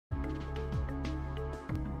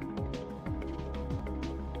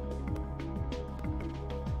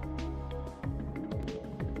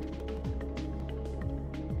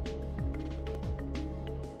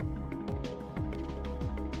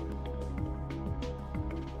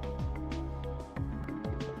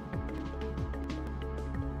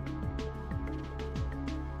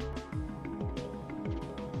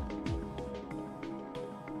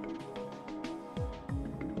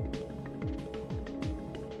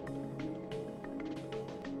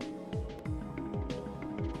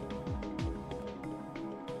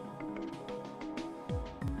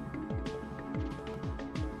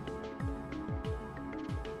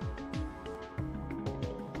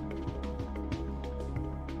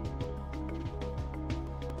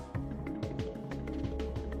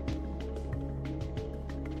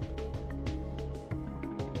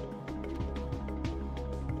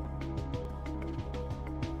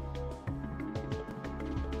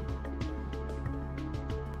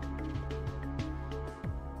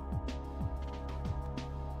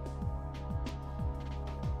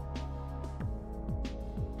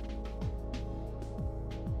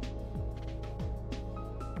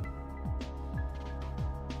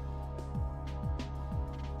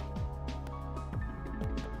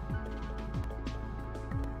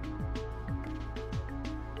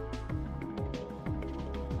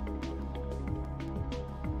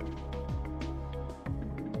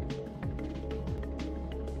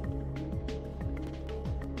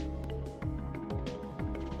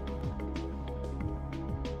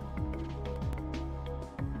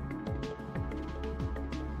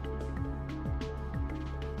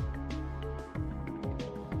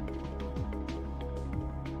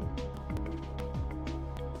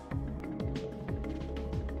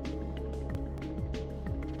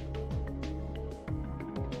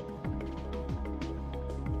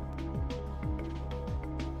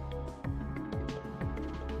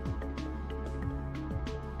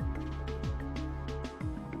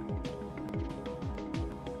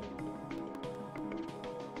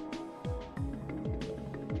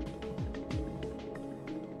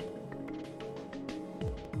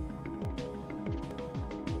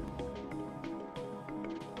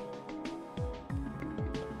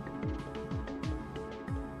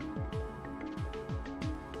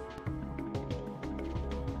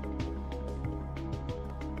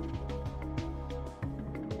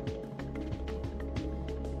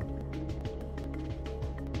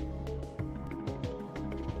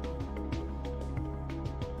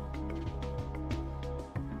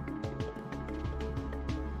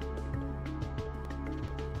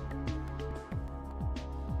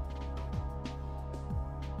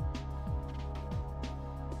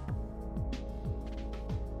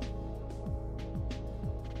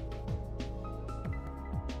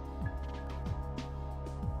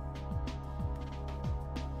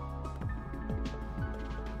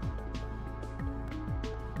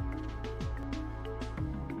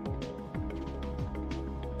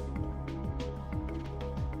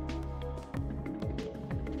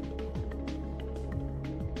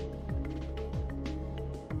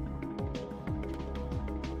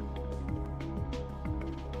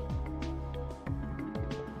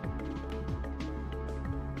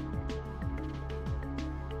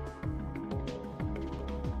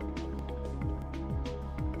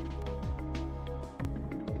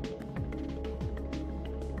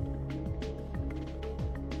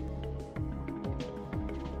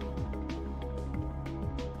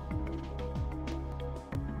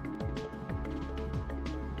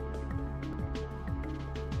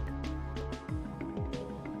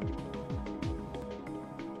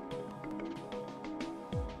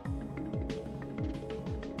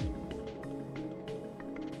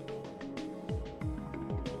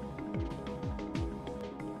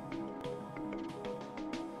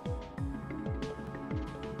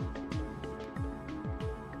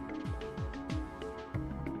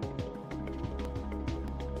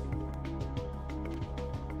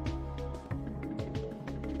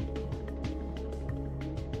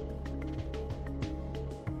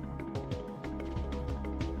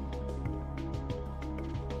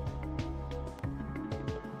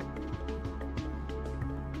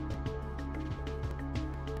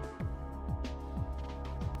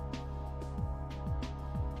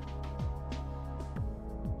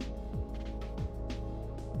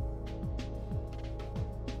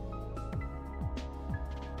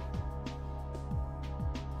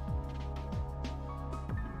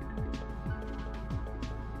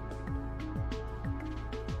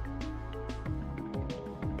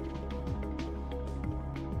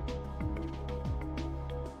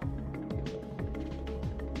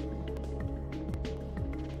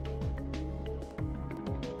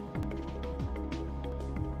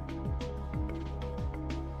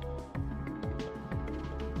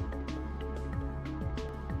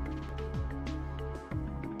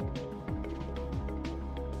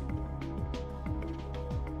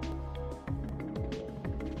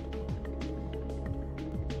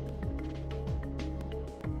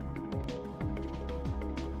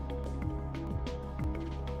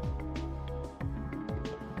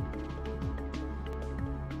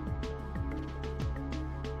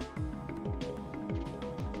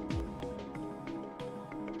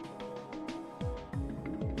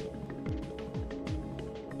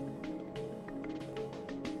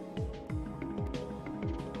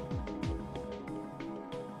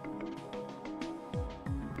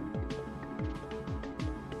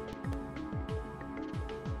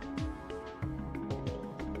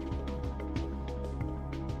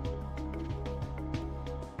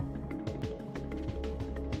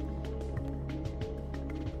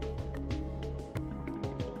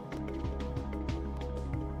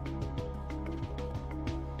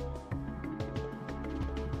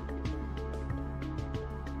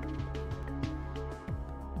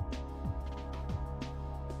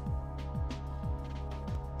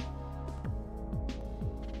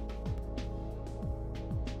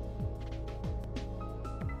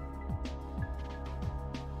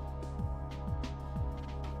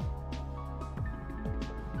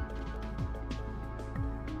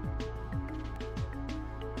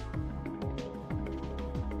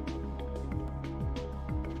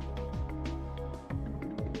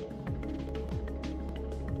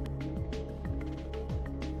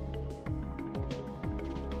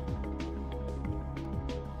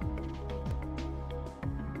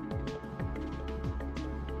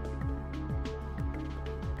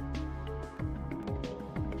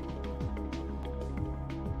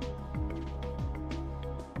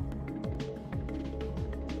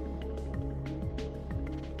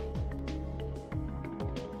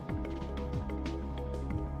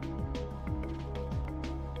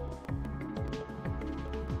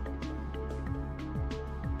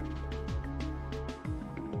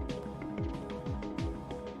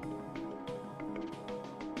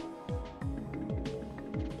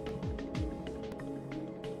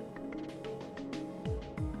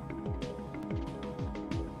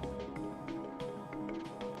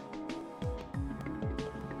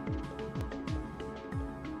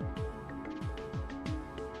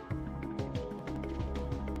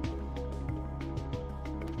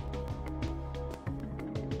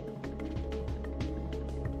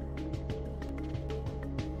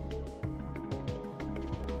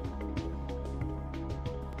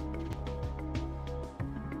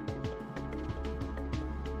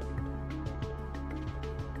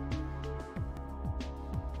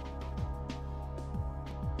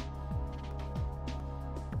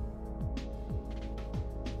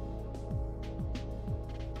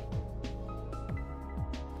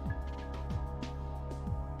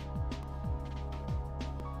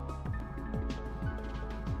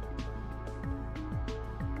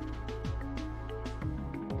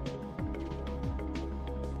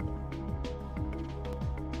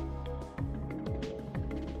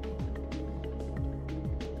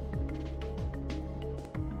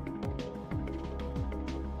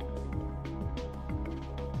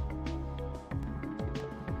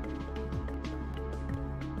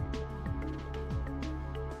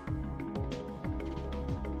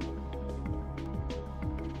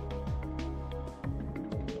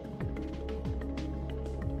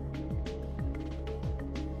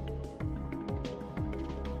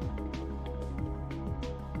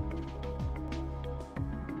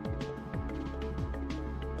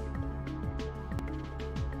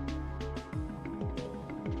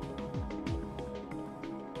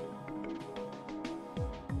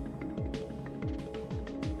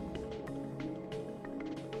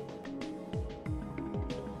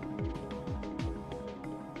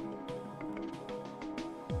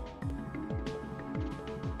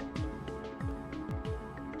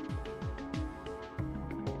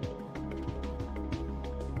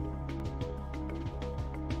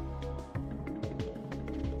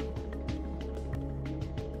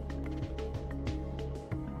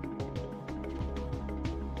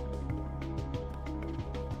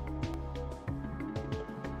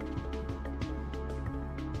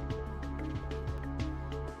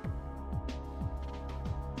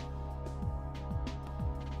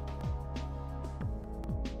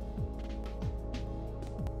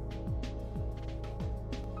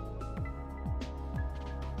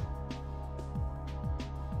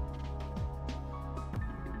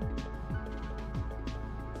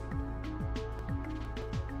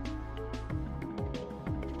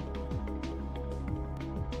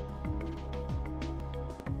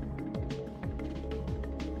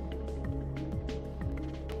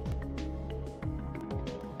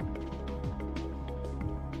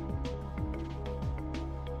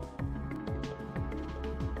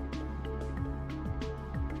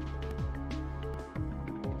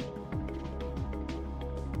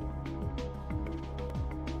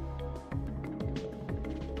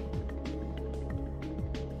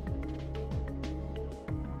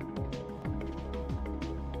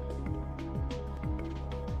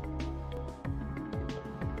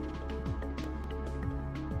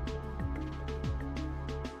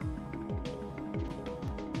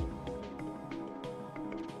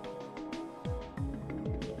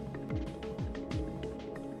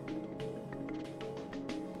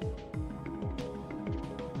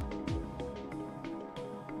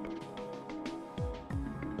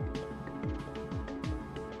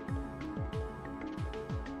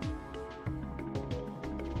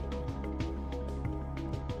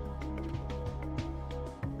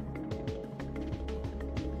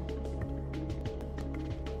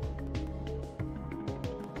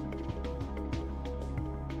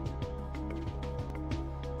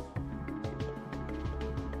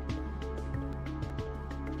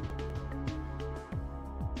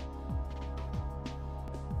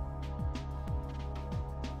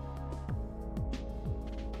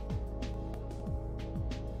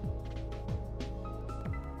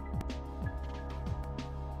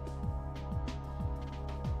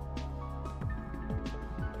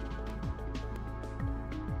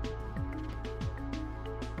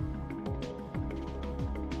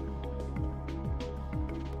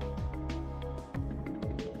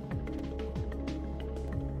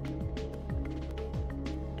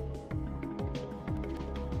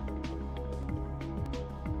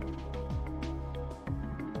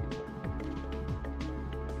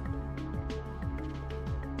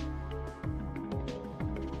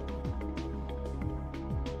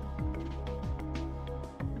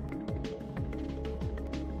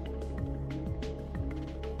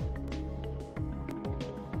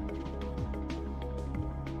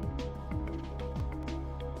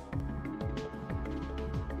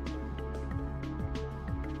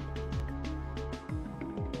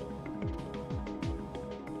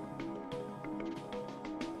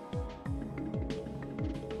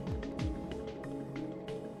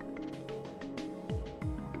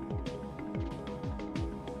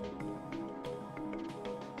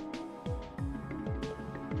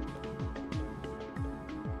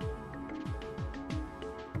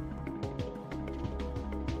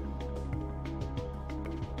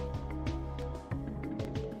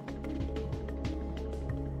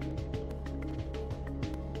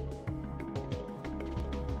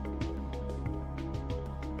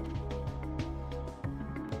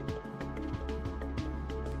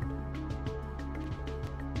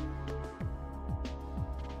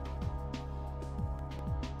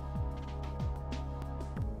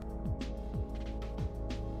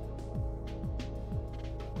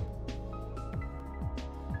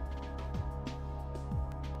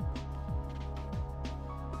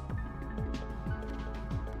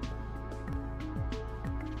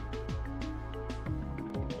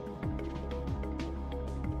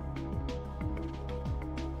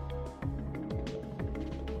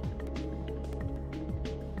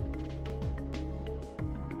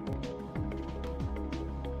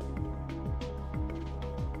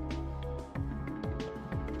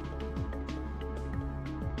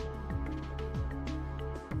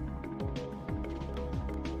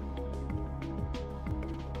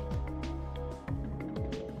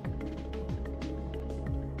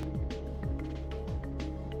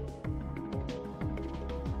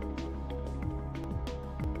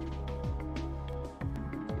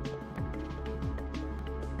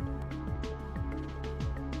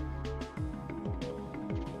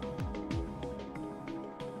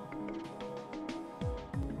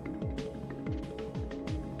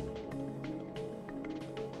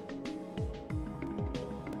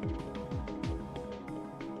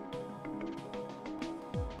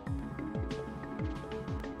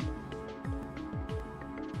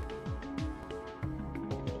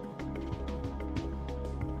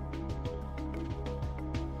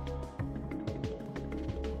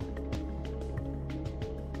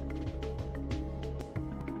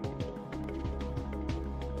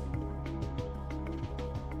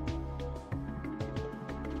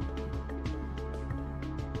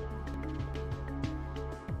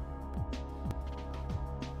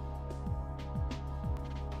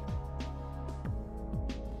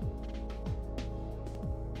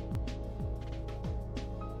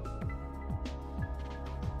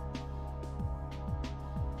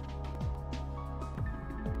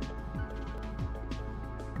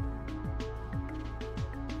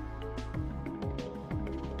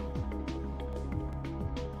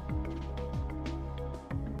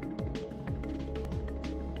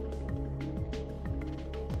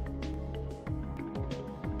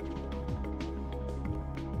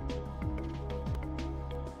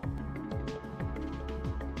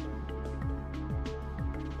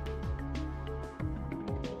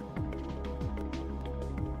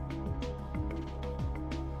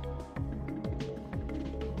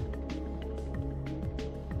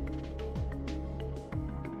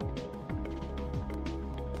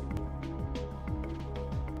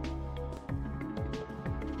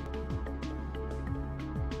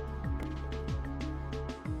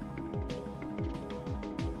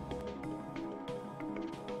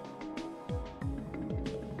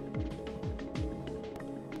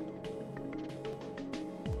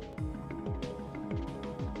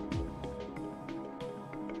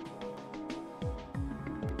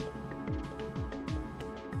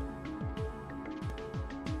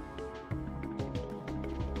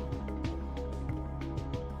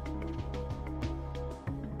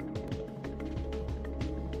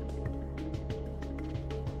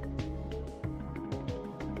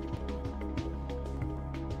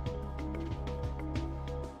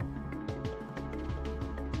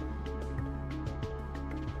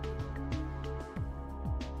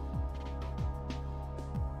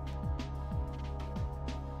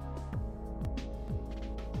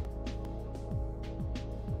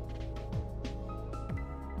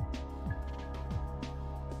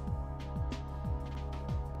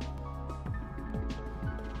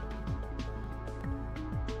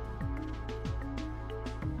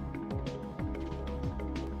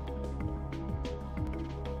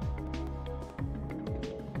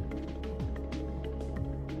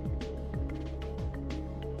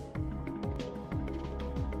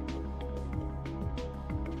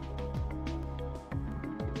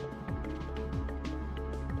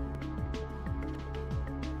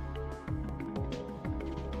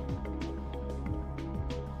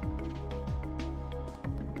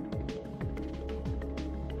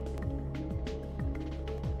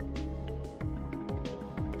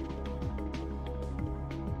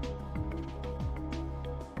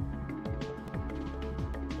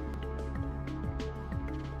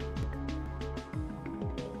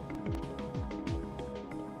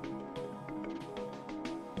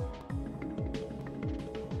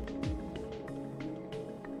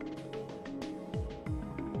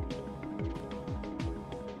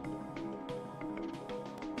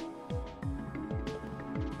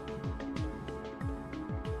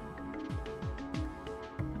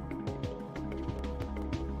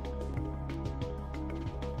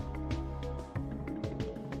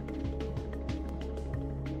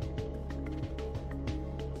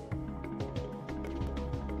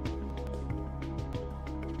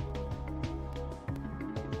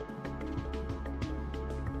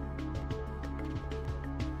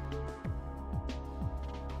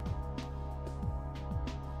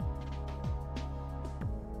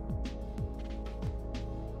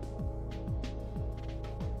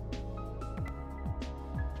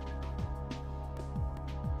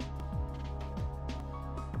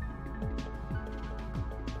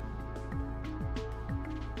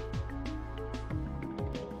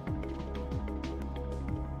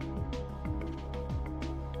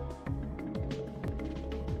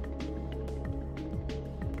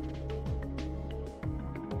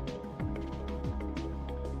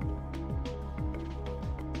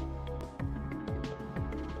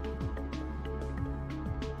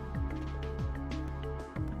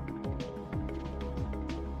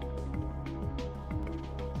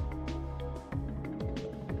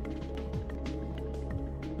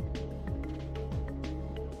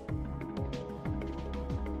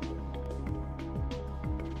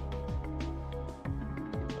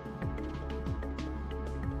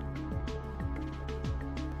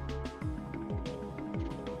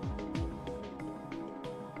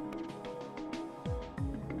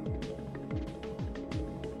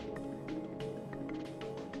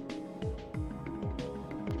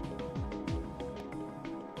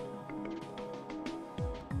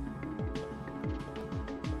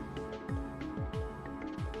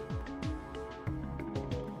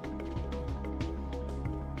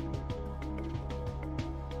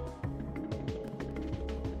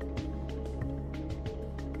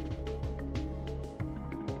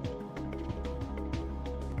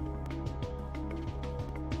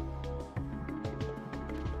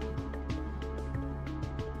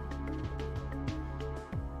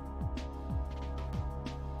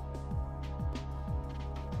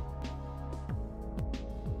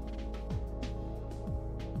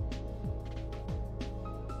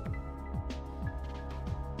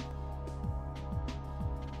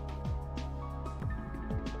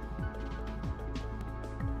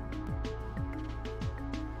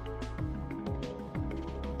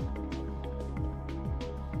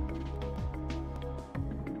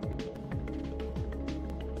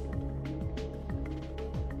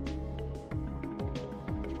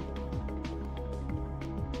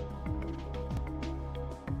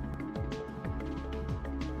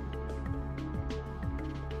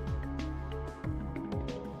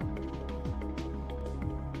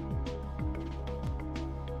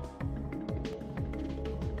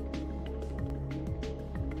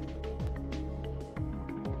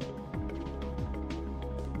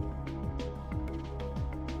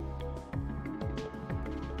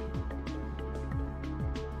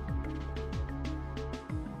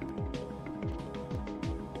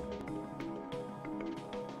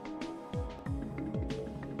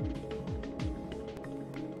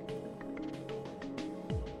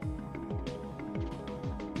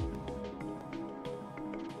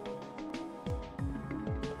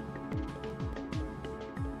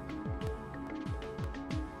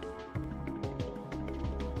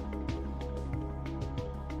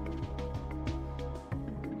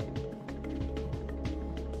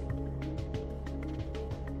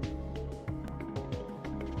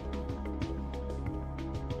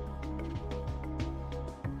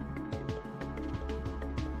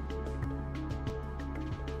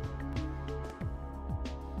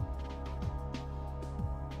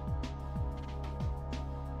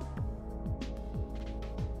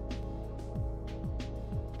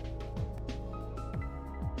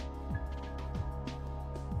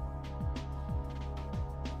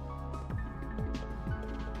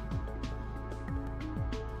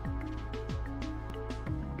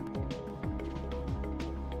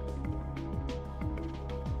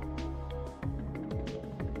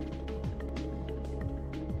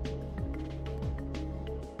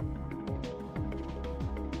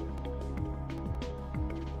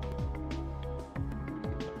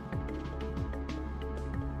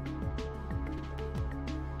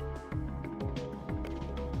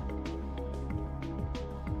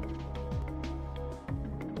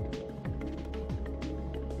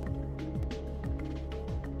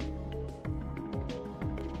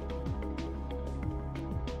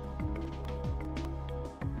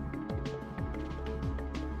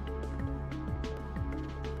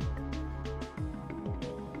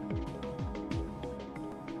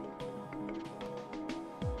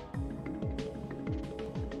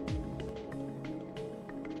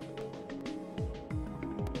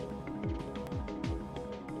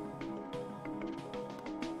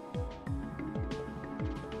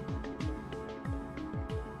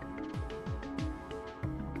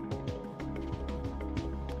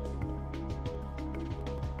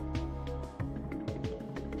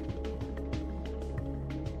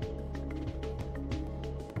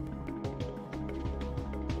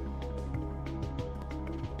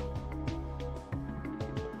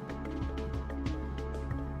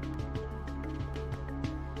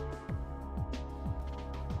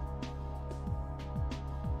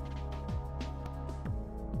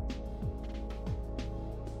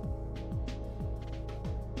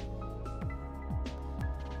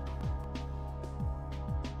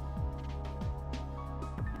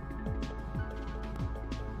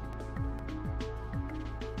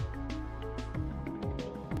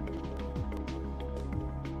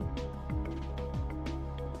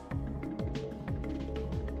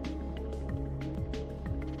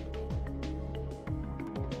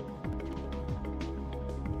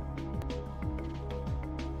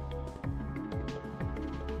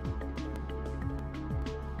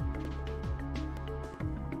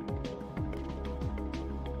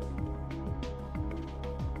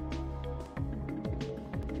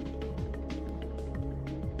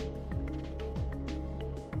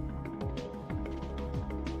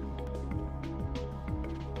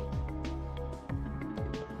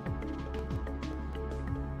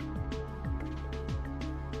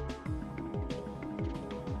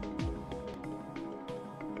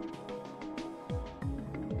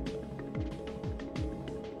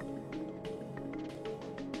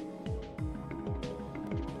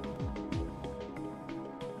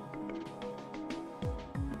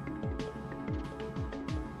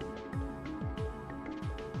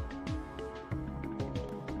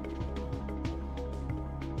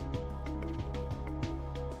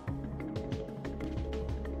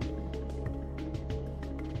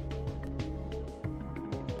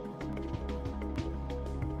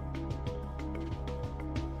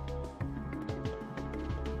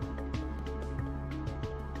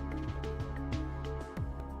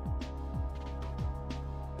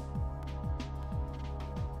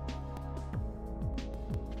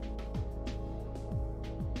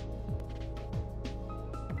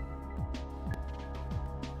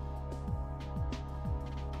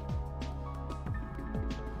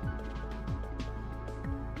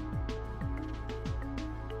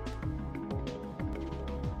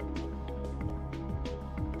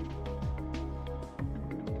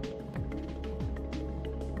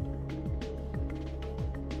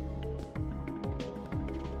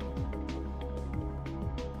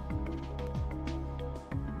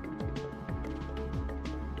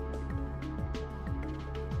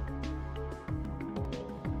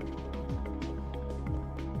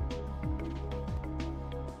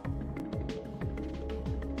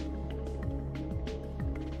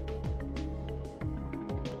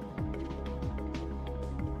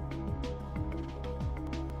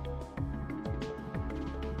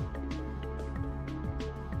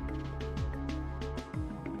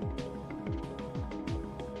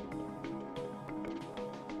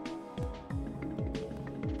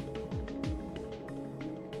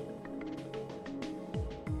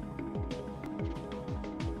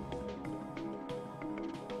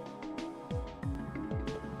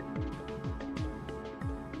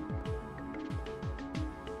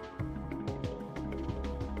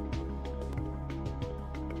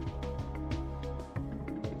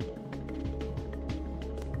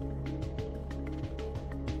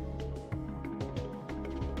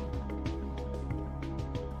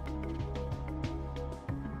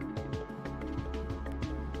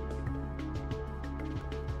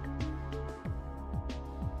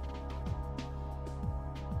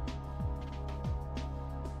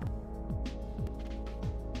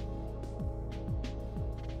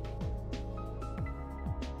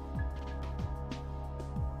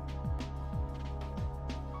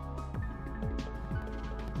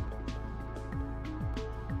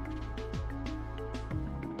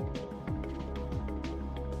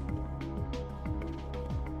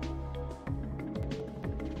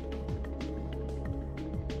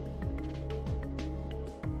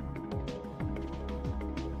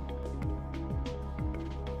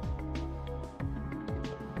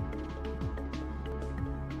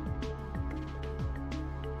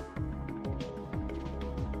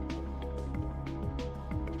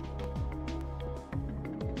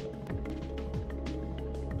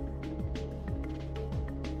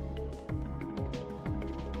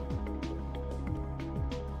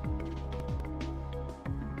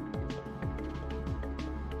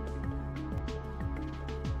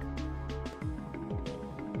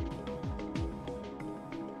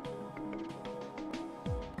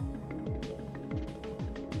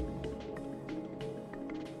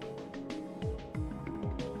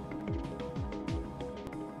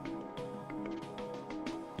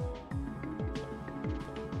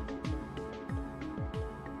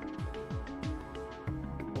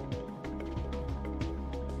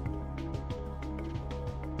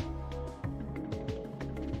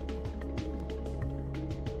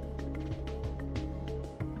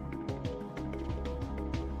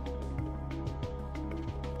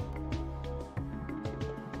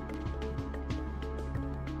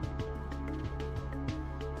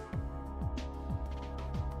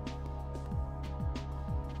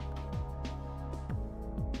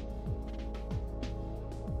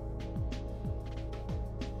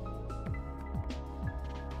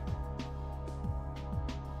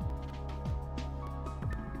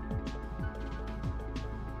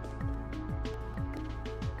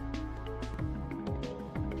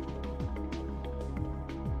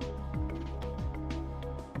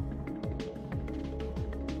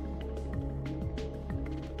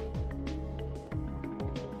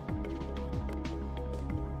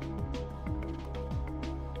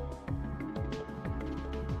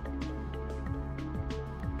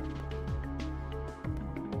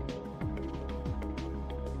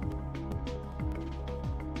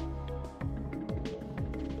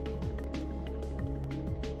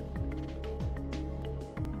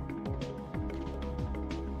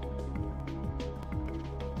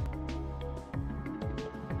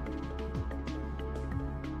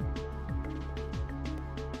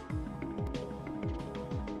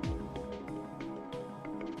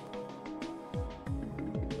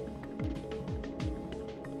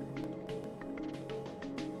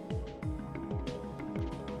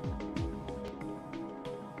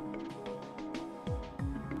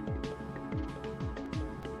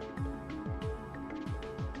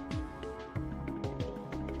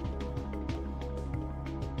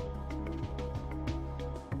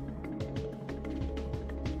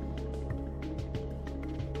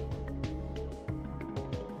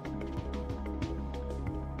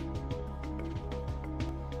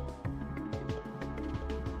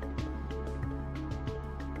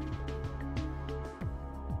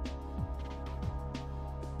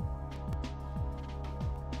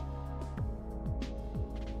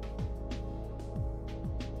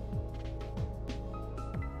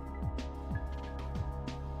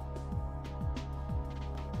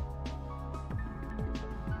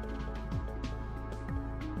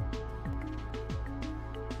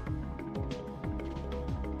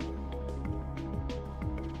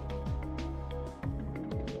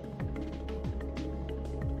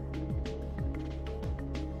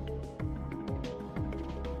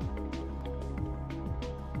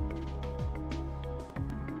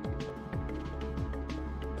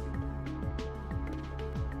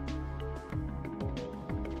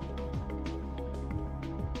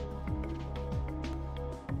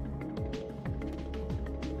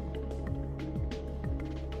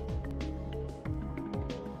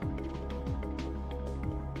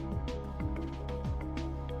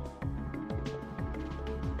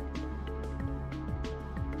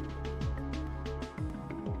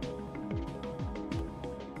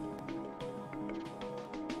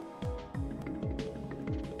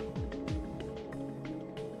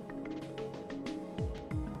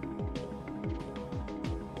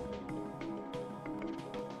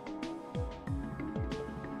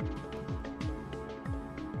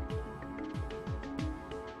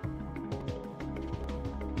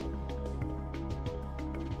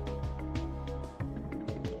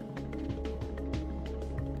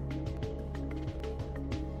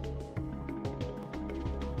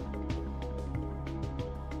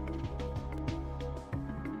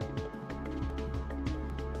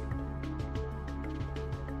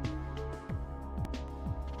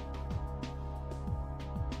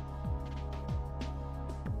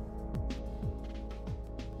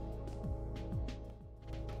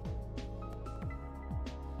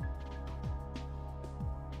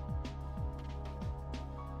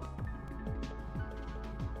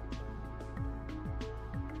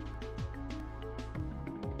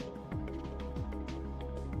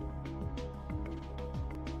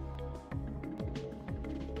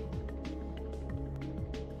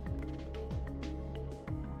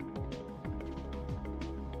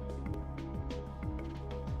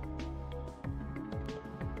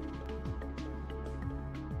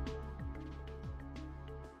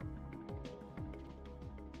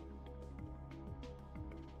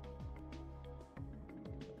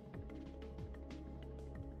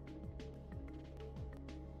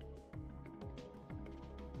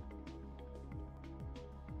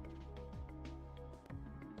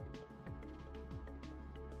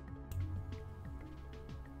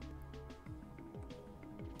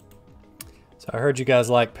So I heard you guys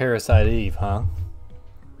like Parasite Eve, huh?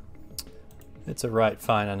 It's a right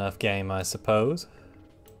fine enough game, I suppose.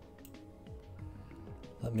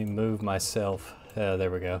 Let me move myself.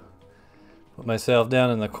 There we go. Put myself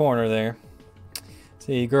down in the corner there.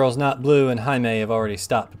 See, Girls Not Blue and Jaime have already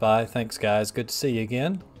stopped by. Thanks, guys. Good to see you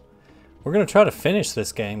again. We're going to try to finish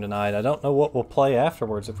this game tonight. I don't know what we'll play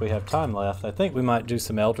afterwards if we have time left. I think we might do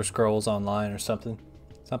some Elder Scrolls Online or something.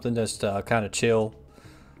 Something just kind of chill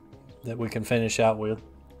that we can finish out with.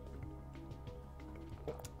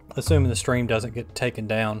 Assuming the stream doesn't get taken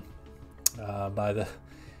down by the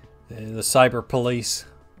cyber police.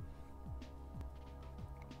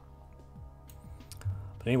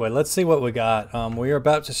 But anyway, let's see what we got. We are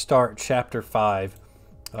about to start Chapter 5.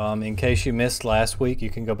 In case you missed last week, you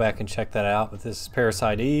can go back and check that out. But this is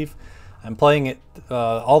Parasite Eve. I'm playing it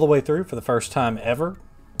all the way through for the first time ever.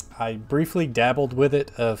 I briefly dabbled with it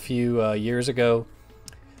a few years ago.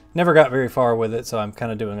 Never got very far with it, so I'm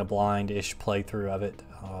kind of doing a blind-ish playthrough of it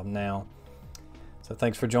now. So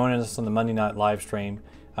thanks for joining us on the Monday night live stream.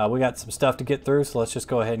 We got some stuff to get through, so let's just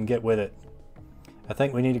go ahead and get with it. I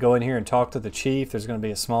think we need to go in here and talk to the chief. There's going to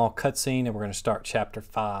be a small cutscene, and we're going to start Chapter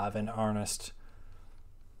 5 in earnest.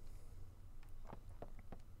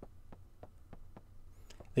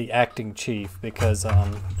 The acting chief, because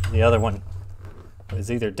the other one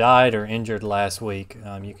was either died or injured last week.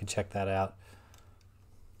 You can check that out.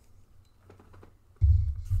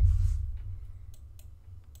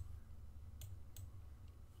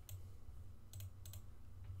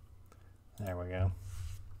 There we go.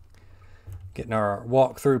 Getting our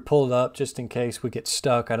walkthrough pulled up just in case we get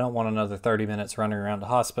stuck. I don't want another 30 minutes running around the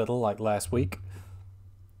hospital like last week.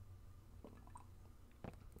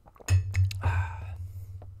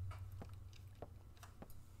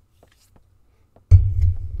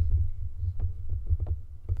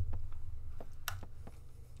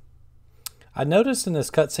 I noticed in this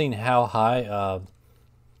cutscene how high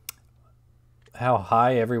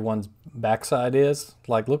everyone's backside is.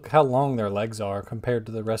 Like, look how long their legs are compared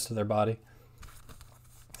to the rest of their body.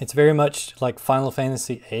 It's very much like Final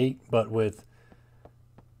Fantasy VIII, but with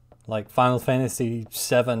like Final Fantasy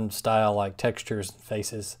VII style like textures and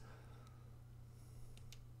faces.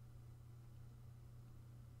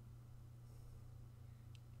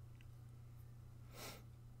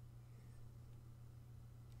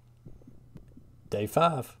 Day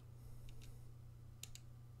 5.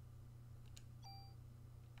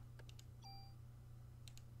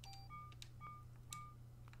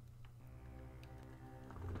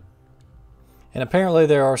 And apparently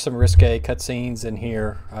there are some risque cutscenes in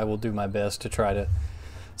here. I will do my best to try to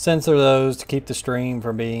censor those to keep the stream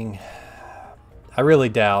from being... I really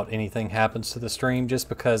doubt anything happens to the stream just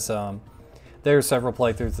because there are several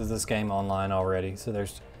playthroughs of this game online already. So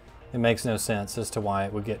it makes no sense as to why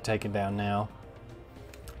it would get taken down now.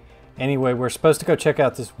 Anyway, we're supposed to go check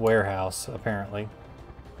out this warehouse, apparently,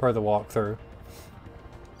 per the walkthrough.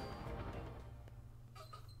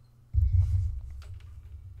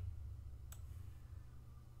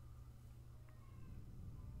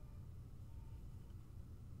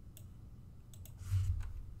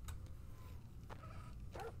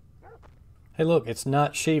 Hey look, it's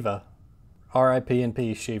not Shiva. R.I.P. and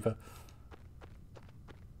peace, Shiva.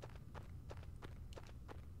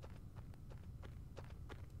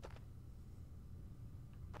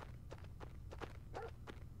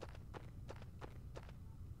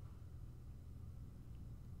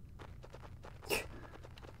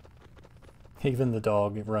 Even the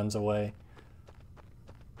dog, it runs away.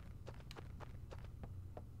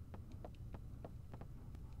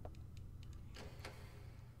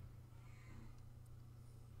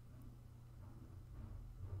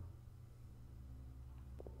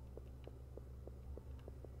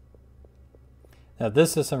 Now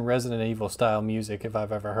this is some Resident Evil style music if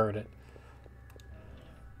I've ever heard it.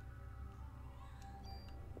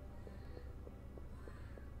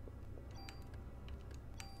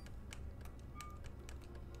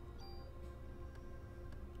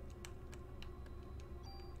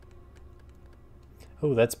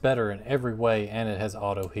 Oh, that's better in every way, and it has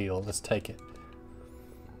auto heal. Let's take it.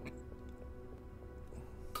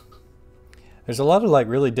 There's a lot of like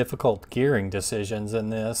really difficult gearing decisions in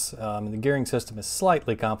this. The gearing system is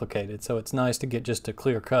slightly complicated, so it's nice to get just a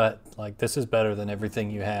clear cut, like this is better than everything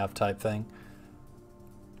you have type thing.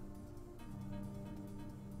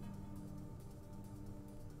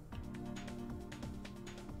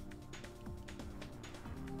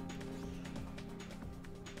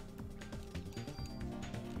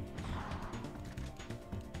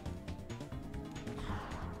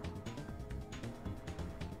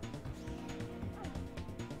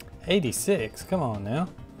 $86, come on now.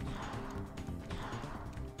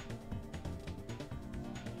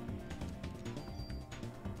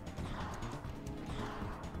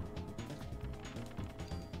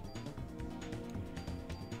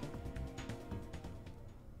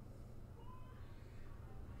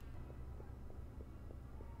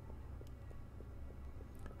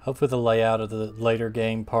 Hopefully the layout of the later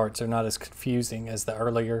game parts are not as confusing as the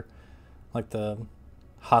earlier, like the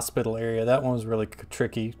hospital area. That one was really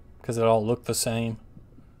tricky because it all looked the same.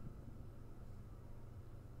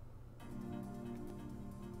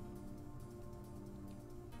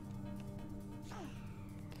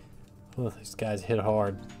 Oh, these guys hit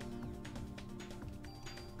hard.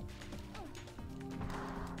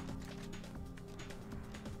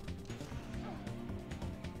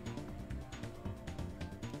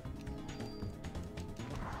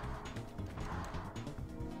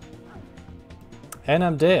 And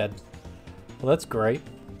I'm dead. Well, that's great.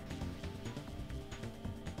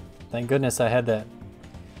 Thank goodness I had that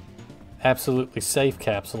absolutely safe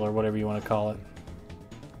capsule, or whatever you want to call it.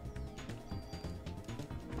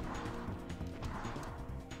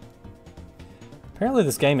 Apparently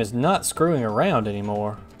this game is not screwing around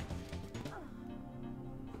anymore.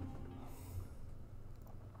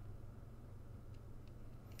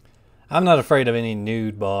 I'm not afraid of any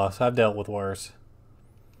nude boss. I've dealt with worse.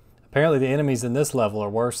 Apparently the enemies in this level are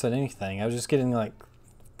worse than anything. I was just getting like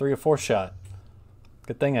 3 or 4 shot.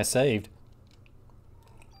 Good thing I saved.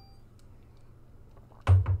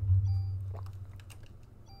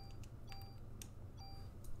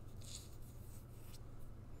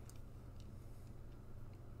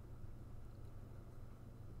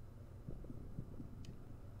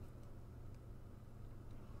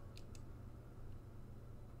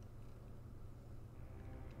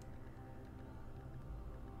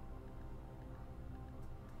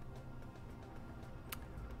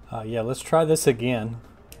 Yeah, let's try this again.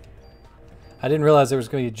 I didn't realize there was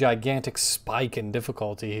going to be a gigantic spike in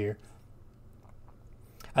difficulty here.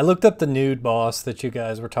 I looked up the nude boss that you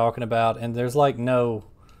guys were talking about, and there's like no...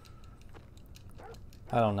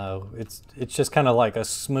 I don't know. It's just kind of like a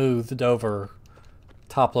smoothed over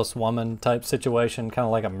topless woman type situation, kind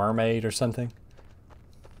of like a mermaid or something.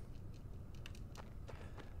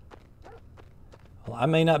 I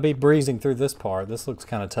may not be breezing through this part. This looks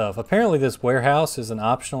kind of tough. Apparently this warehouse is an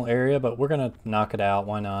optional area, but we're going to knock it out.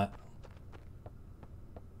 Why not?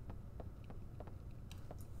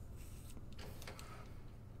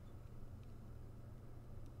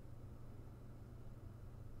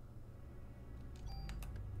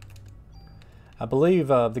 I believe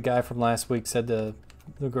the guy from last week said the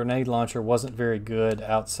grenade launcher wasn't very good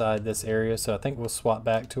outside this area, so I think we'll swap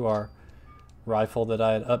back to our rifle that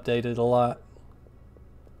I had updated a lot.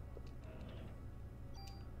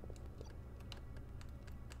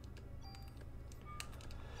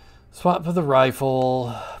 Swap for the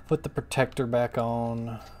rifle, put the protector back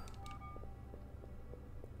on.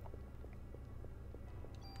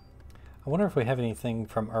 I wonder if we have anything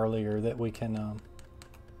from earlier that we can...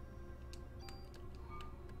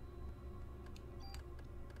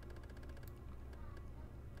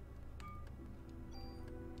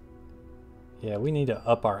 Yeah, we need to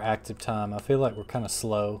up our active time. I feel like we're kind of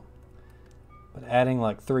slow. But adding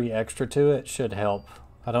like 3 extra to it should help.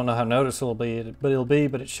 I don't know how noticeable it'll be,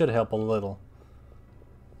 but it should help a little.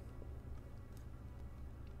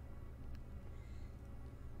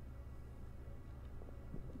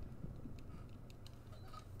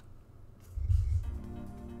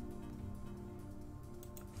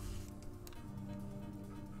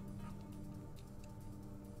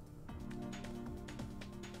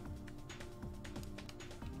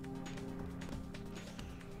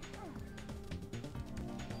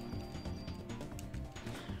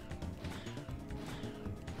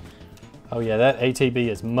 Oh yeah, that ATB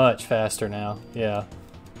is much faster now. Yeah.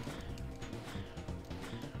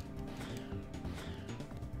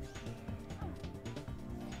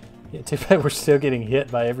 Yeah, too bad we're still getting hit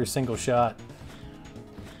by every single shot.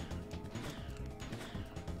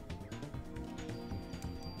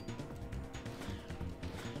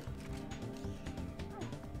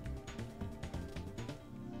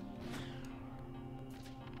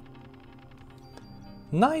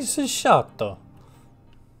 Nice shot though.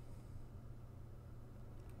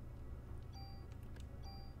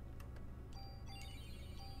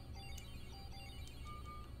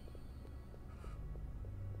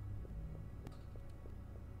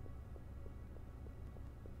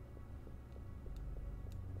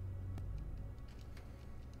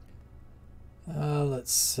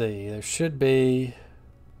 Let's see, there should be...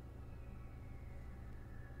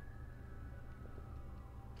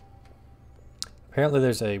 Apparently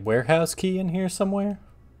there's a warehouse key in here somewhere.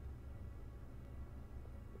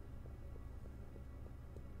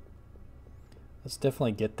 Let's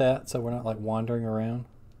definitely get that so we're not like wandering around.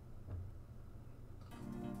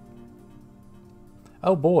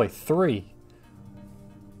 Oh boy, 3.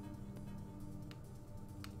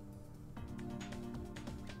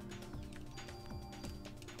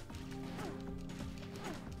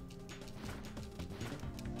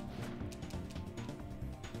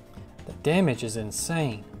 The damage is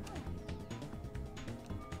insane.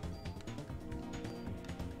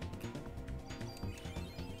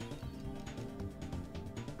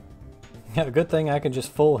 Yeah, good thing I can just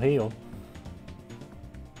full heal.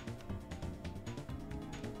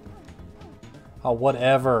 Oh,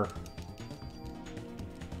 whatever.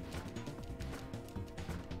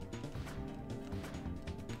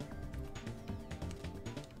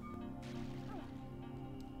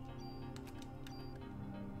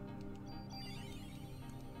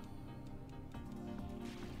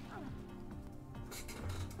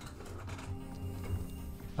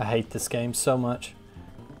 I hate this game so much.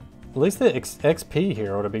 At least the XP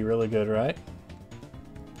here ought to be really good, right?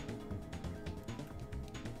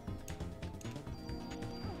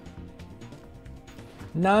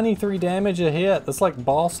 $93 damage a hit. That's like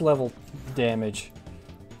boss level damage.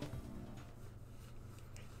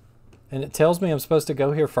 And it tells me I'm supposed to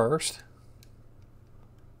go here first.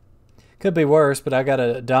 Could be worse, but I got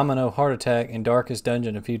a domino heart attack in Darkest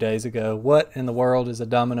Dungeon a few days ago. What in the world is a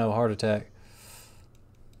domino heart attack?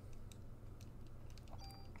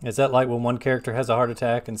 Is that like when one character has a heart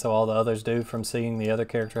attack and so all the others do from seeing the other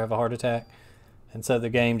character have a heart attack? And so the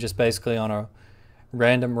game just basically on a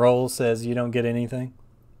random roll says you don't get anything?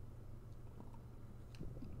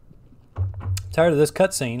 Tired of this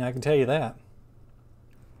cutscene, I can tell you that.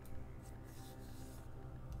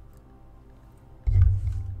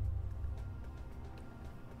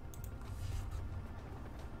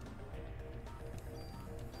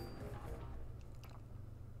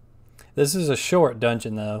 This is a short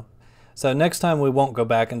dungeon though, so next time we won't go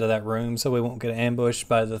back into that room, so we won't get ambushed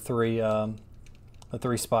by the three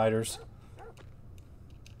spiders.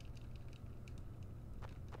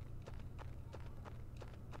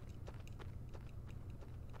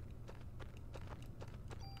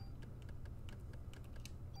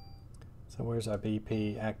 So where's our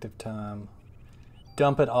BP? Active time.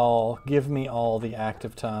 Dump it all. Give me all the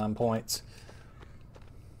active time points.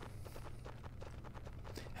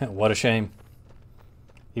 What a shame.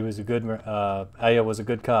 He was a good, Aya was a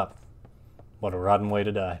good cop. What a rotten way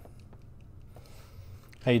to die.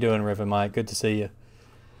 How you doing, Riven Mike? Good to see you.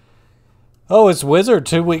 Oh, it's Wizard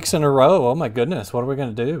 2 weeks in a row. Oh my goodness, what are we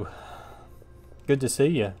going to do? Good to see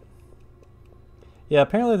you. Yeah,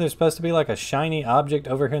 apparently there's supposed to be like a shiny object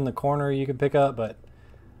over here in the corner you can pick up, but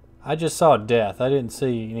I just saw death. I didn't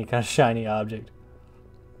see any kind of shiny object.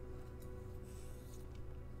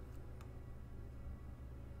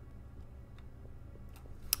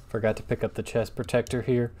 Forgot to pick up the chest protector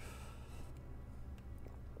here.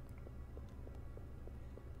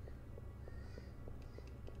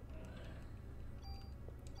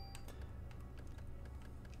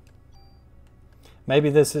 Maybe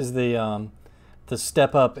this is the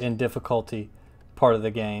step up in difficulty part of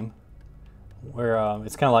the game, where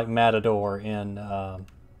it's kind of like Matador in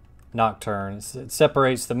Nocturne. It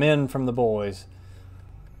separates the men from the boys.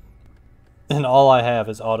 And all I have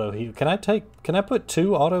is auto heal. Can I put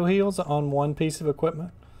 2 auto heals on one piece of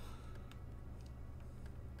equipment?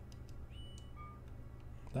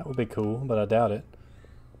 That would be cool, but I doubt it.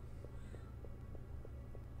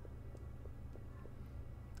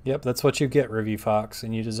 Yep, that's what you get, Review Fox,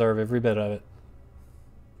 and you deserve every bit of it.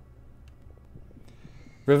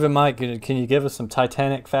 Riven Mike, can you give us some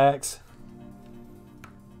Titanic facts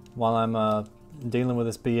while I'm dealing with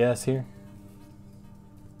this BS here?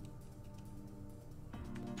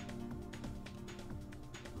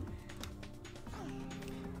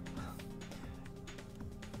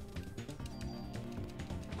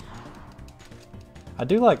 I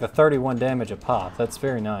do like the 31 damage a pop. That's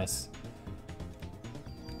very nice.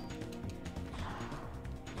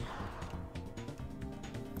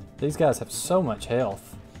 These guys have so much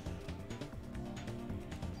health.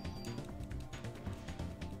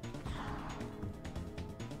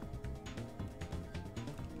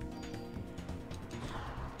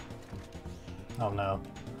 Oh no.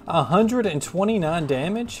 129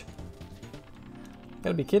 damage?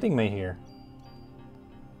 Gotta be kidding me here.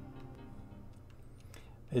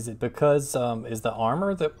 Is it because, is the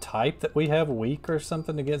armor the type that we have weak or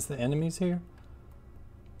something against the enemies here?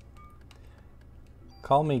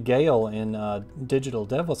 Call me Gale in Digital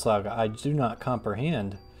Devil Saga. I do not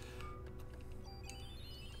comprehend.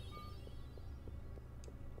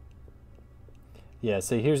 Yeah,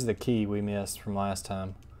 see, here's the key we missed from last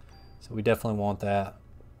time. So we definitely want that.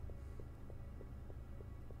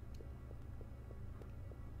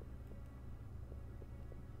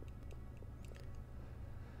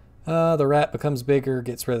 The rat becomes bigger,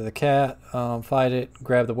 gets rid of the cat. Fight it,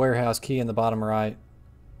 grab the warehouse key in the bottom right.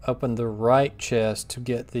 Open the right chest to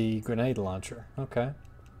get the grenade launcher. Okay.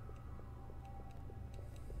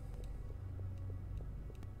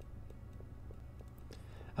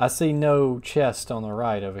 I see no chest on the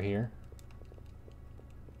right over here.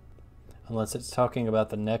 Unless it's talking about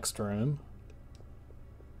the next room.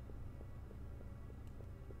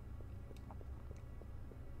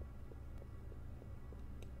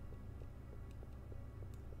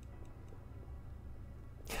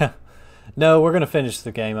 No, we're going to finish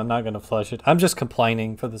the game. I'm not going to flush it. I'm just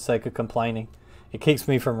complaining for the sake of complaining. It keeps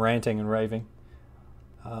me from ranting and raving.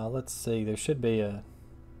 Let's see. There should be a...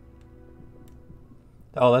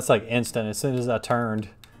 Oh, that's like instant. As soon as I turned,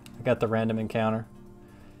 I got the random encounter.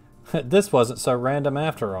 This wasn't so random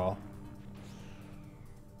after all.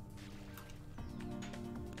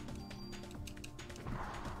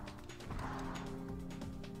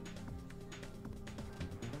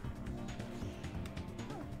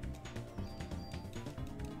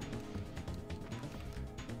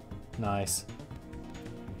 Nice.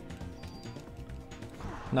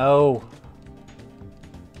 No.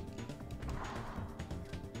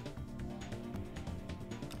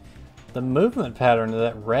 The movement pattern of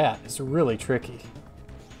that rat is really tricky.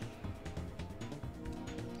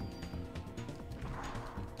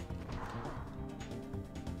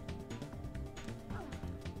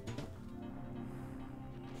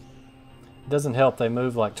 It doesn't help they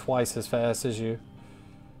move like twice as fast as you.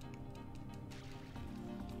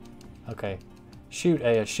 Okay. Shoot,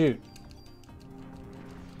 Aya, shoot.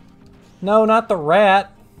 No, not the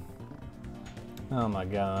rat. Oh my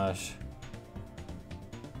gosh.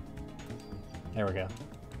 There we go.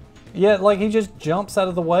 Yeah, like he just jumps out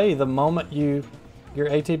of the way the moment your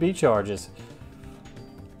ATB charges.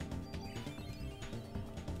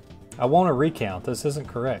 I want to recount. This isn't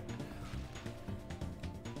correct.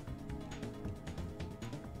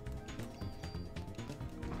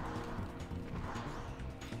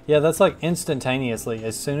 Yeah, that's like instantaneously.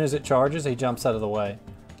 As soon as it charges, he jumps out of the way.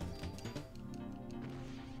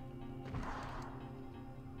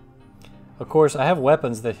 Of course, I have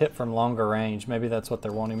weapons that hit from longer range. Maybe that's what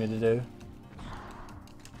they're wanting me to do.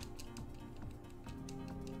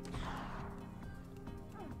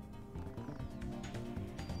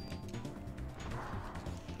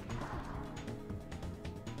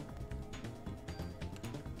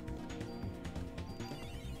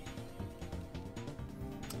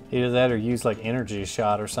 Either that or use like energy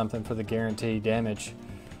shot or something for the guaranteed damage.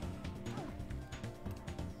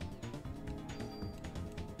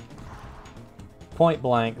 Point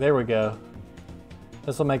blank, there we go.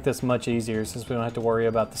 This will make this much easier since we don't have to worry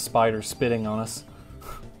about the spider spitting on us.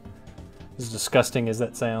 As disgusting as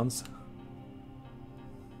that sounds.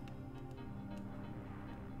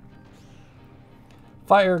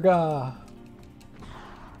 Fire guy!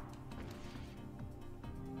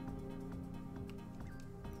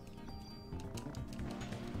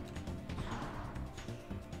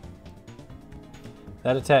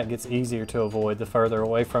 That attack gets easier to avoid the further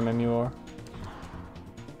away from him you are.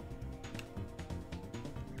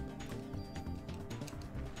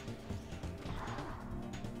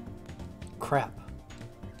 Crap.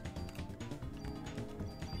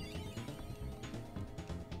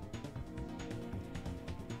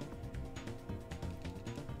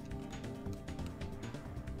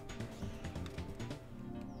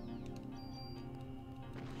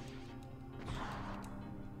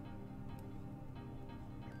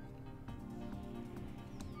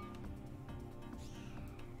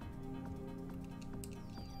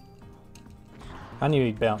 I knew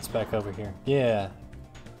he'd bounce back over here. Yeah.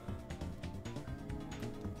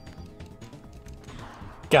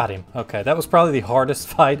 Got him. Okay, that was probably the hardest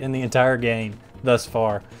fight in the entire game thus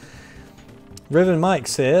far. Riven Mike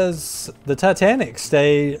says, the Titanic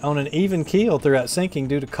stayed on an even keel throughout sinking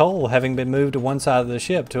due to coal having been moved to one side of the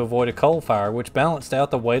ship to avoid a coal fire, which balanced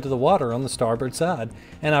out the weight of the water on the starboard side,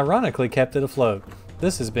 and ironically kept it afloat.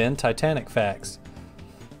 This has been Titanic Facts.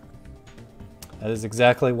 That is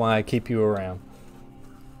exactly why I keep you around.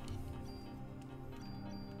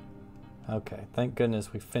 Okay, thank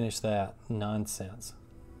goodness we finished that nonsense.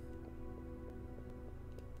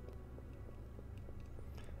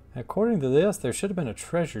 According to this, there should have been a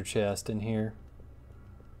treasure chest in here,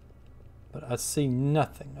 but I see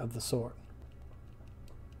nothing of the sort.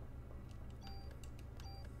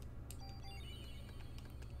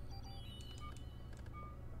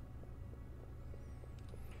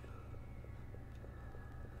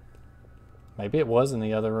 Maybe it was in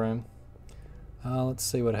the other room. Let's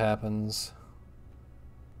see what happens.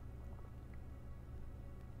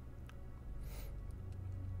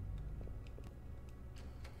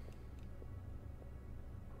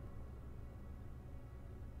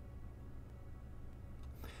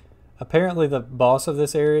 Apparently the boss of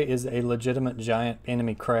this area is a legitimate giant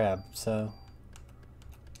enemy crab, so...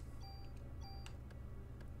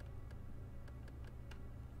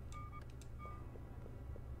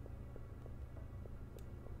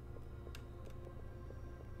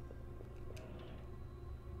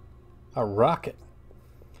 A rocket.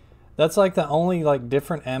 That's like the only like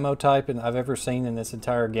different ammo type I've ever seen in this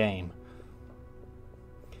entire game.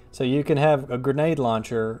 So you can have a grenade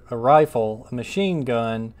launcher, a rifle, a machine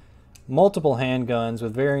gun, multiple handguns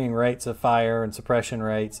with varying rates of fire and suppression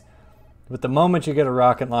rates. But the moment you get a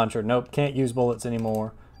rocket launcher, nope, can't use bullets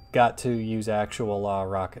anymore. Got to use actual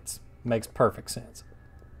rockets. Makes perfect sense.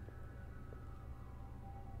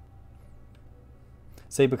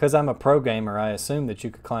 See, because I'm a pro gamer, I assumed that you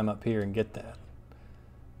could climb up here and get that.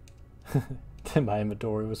 Then my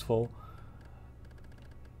inventory was full.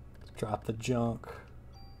 Let's drop the junk.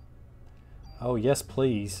 Oh, yes,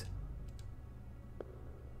 please.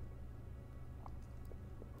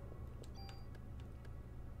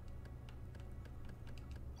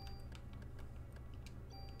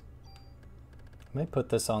 I may put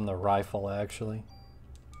this on the rifle, actually.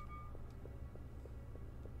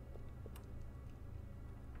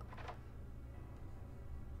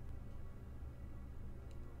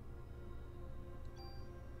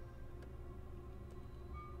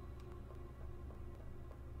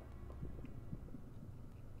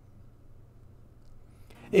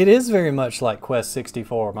 It is very much like Quest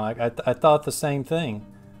 64, Mike. I thought the same thing.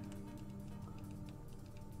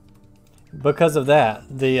 Because of that,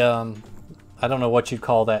 the I don't know what you'd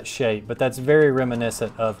call that shape, but that's very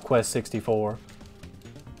reminiscent of Quest 64.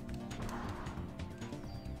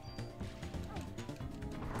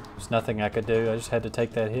 There's nothing I could do. I just had to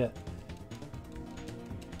take that hit.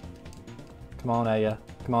 Come on, Aya.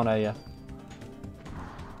 Come on, Aya.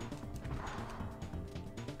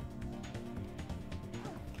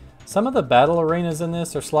 Some of the battle arenas in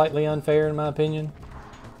this are slightly unfair in my opinion.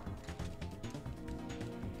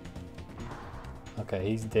 Okay,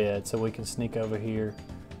 he's dead, so we can sneak over here.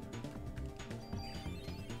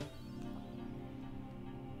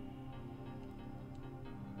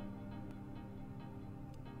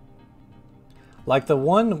 Like the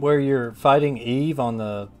one where you're fighting Eve on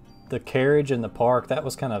the carriage in the park, that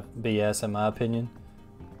was kind of BS in my opinion.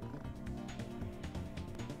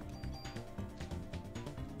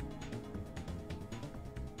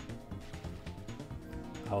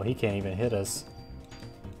 Oh, he can't even hit us.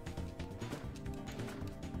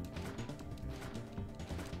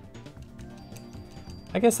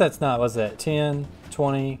 I guess that's not, was that 10,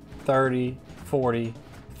 20, 30, 40,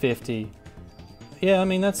 50? Yeah, I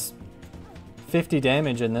mean, that's 50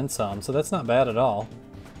 damage and then some, so that's not bad at all.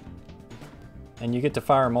 And you get to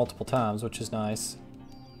fire multiple times, which is nice.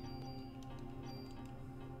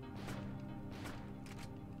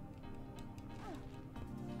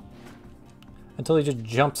 Until he just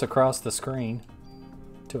jumps across the screen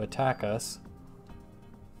to attack us.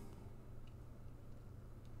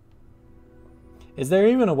 Is there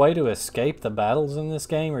even a way to escape the battles in this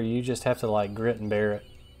game, or you just have to like grit and bear it?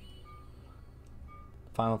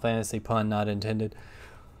 Final Fantasy pun not intended.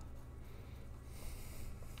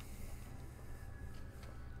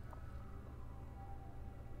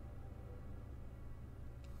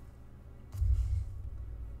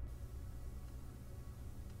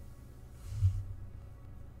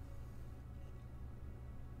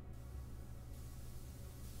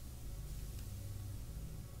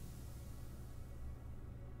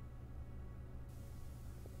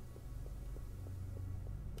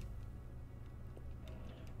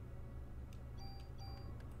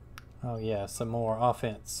 Oh yeah, some more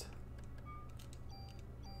offense.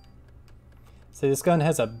 See, this gun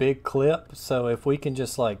has a big clip, so if we can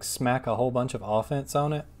just like smack a whole bunch of offense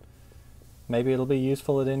on it, maybe it'll be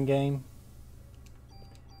useful at in-game.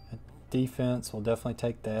 Defense, we'll definitely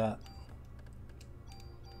take that.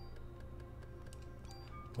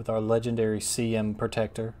 With our legendary CM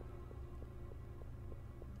protector.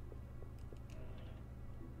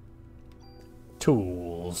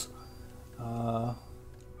 Tools.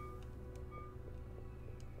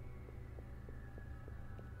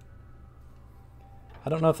 I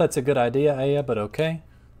don't know if that's a good idea, Aya, but okay.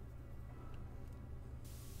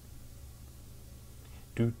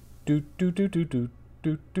 I'm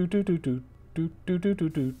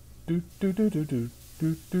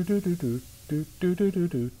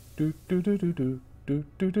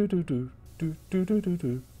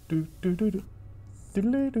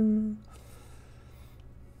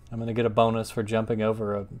gonna get a bonus for jumping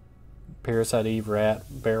over a Parasite Eve rat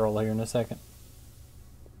barrel here in a second.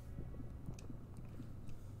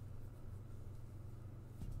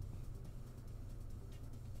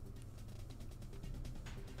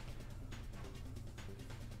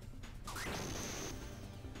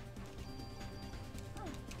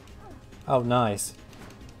 Oh, nice.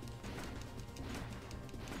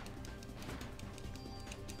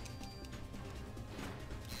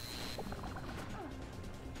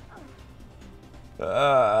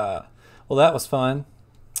 Well, that was fun.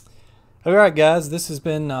 Alright guys, this has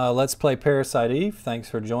been Let's Play Parasite Eve. Thanks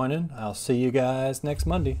for joining. I'll see you guys next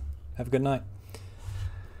Monday. Have a good night.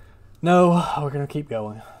 No, we're going to keep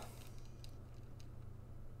going.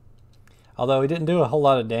 Although we didn't do a whole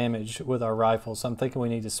lot of damage with our rifles, so I'm thinking we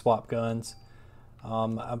need to swap guns.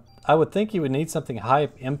 I would think you would need something high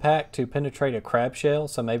impact to penetrate a crab shell,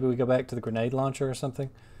 so maybe we go back to the grenade launcher or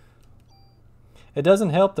something. It doesn't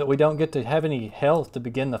help that we don't get to have any health to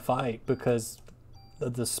begin the fight because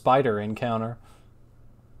of the spider encounter.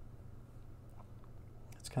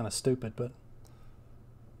 It's kind of stupid, but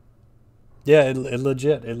yeah, it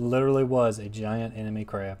literally was a giant enemy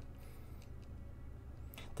crab.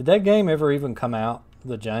 Did that game ever even come out?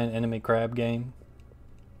 The giant enemy crab game?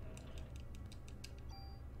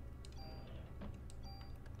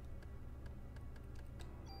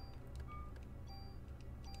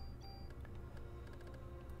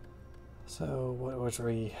 So what was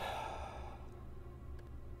we?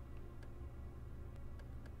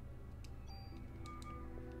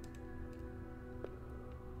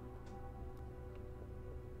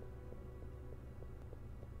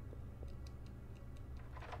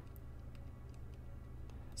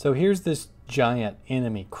 So here's this giant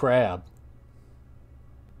enemy crab.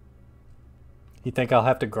 You think I'll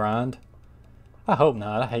have to grind? I hope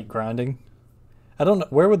not. I hate grinding. I don't know.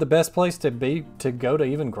 Where would the best place to be to go to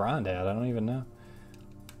even grind at? I don't even know.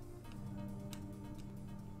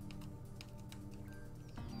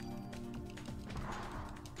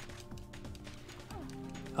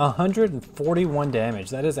 $141 damage.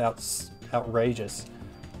 That is outrageous.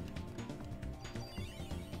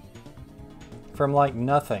 From like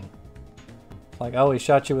nothing. Like, oh, he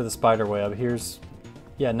shot you with a spider web. Here's,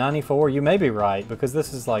 yeah, 94. You may be right because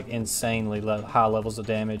this is like insanely high levels of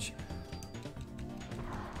damage.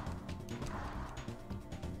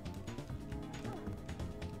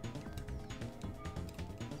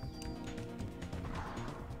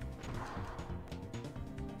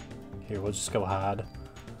 Here, we'll just go hide.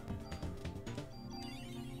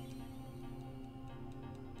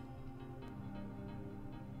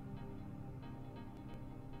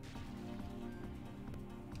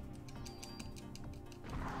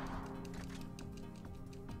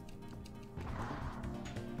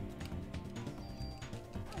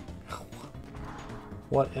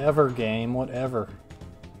 Whatever, game, whatever.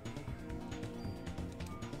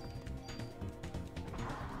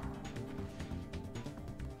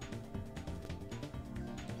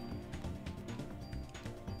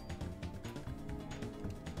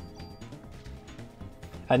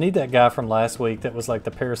 I need that guy from last week that was like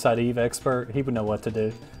the Parasite Eve expert. He would know what to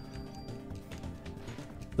do.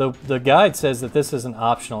 The guide says that this is an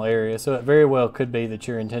optional area, so it very well could be that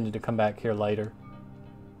you're intended to come back here later.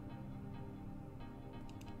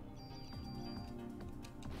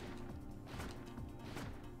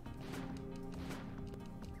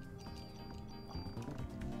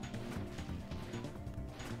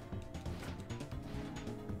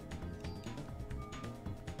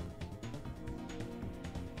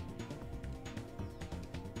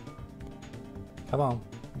 Come on,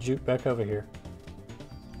 juke back over here.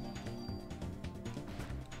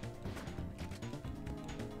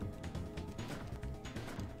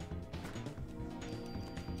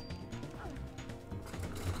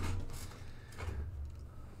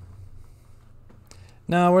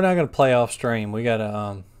 No, we're not gonna play off stream. We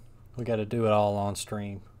gotta do it all on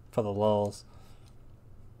stream for the lulz.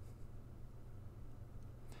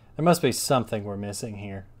 There must be something we're missing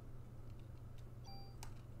here.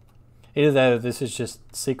 Either that or this has just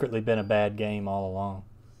secretly been a bad game all along,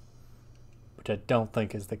 which I don't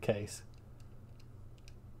think is the case.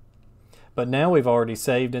 But now we've already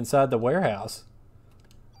saved inside the warehouse,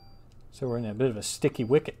 so we're in a bit of a sticky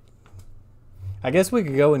wicket. I guess we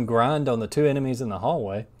could go and grind on the two enemies in the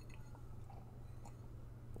hallway.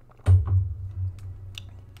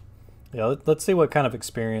 Yeah, let's see what kind of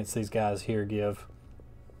experience these guys here give.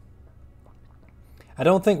 I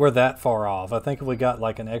don't think we're that far off. I think if we got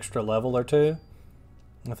like an extra level or two,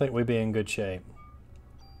 I think we'd be in good shape.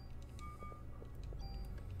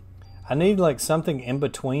 I need like something in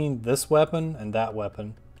between this weapon and that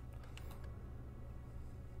weapon,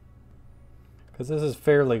 because this is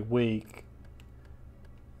fairly weak.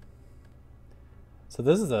 So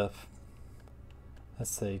this is a, let's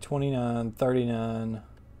see, 29, 39.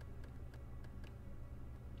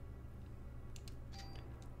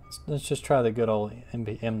 Let's just try the good old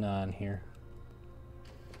M9 here.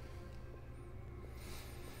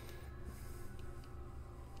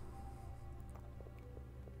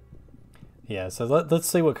 Yeah, so let's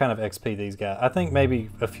see what kind of XP these got. I think maybe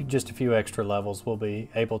just a few extra levels we'll be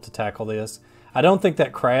able to tackle this. I don't think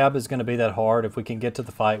that crab is going to be that hard if we can get to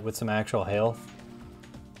the fight with some actual health.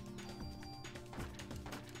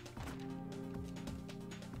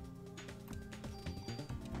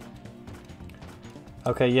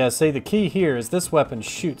 Okay, yeah, see, the key here is this weapon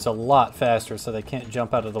shoots a lot faster, so they can't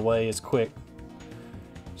jump out of the way as quick.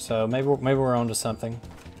 So maybe we're onto something.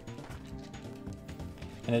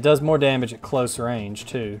 And it does more damage at close range,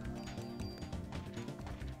 too.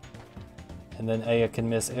 And then Aya can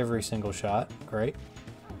miss every single shot. Great.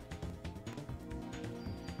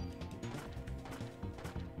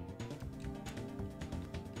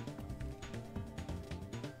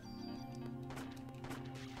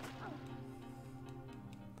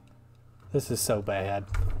 This is so bad.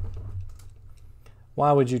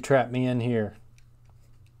 Why would you trap me in here?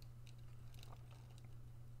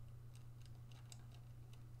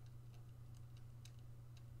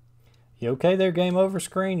 You okay there, game over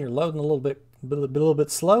screen? You're loading a little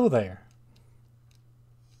bit slow there.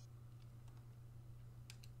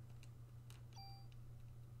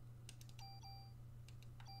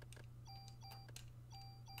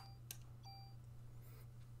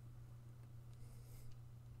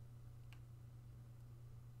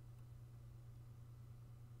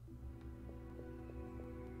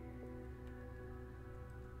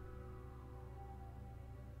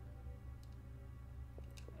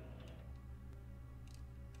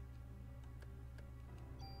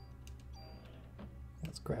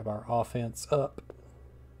 Let's grab our offense up.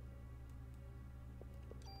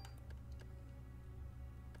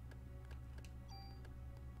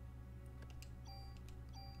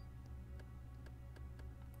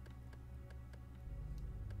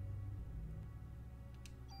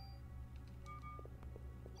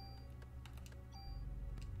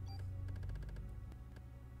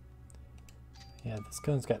 Yeah, this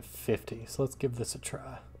gun's got 50, so let's give this a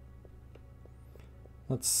try.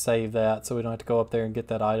 Let's save that so we don't have to go up there and get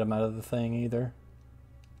that item out of the thing either.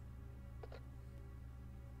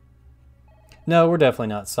 No, we're definitely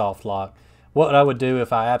not soft lock. What I would do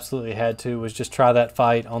if I absolutely had to was just try that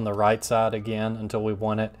fight on the right side again until we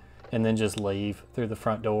won it, and then just leave through the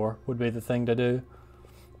front door would be the thing to do,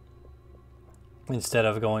 instead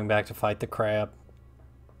of going back to fight the crab.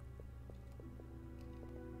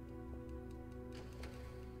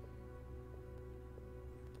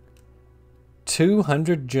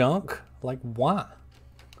 $200 junk? Like, why?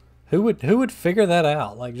 Who would figure that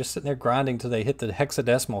out? Like, just sitting there grinding till they hit the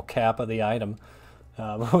hexadecimal cap of the item,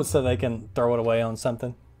 so they can throw it away on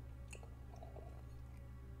something.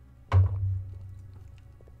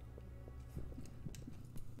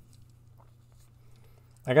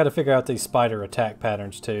 I got to figure out these spider attack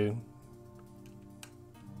patterns too.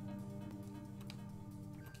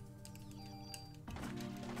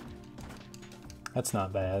 That's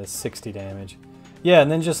not bad. It's 60 damage. Yeah,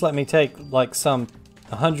 and then just let me take like some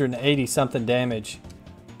 180 something damage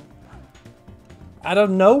out of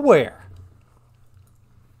nowhere.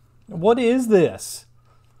 What is this?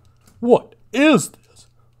 What is this?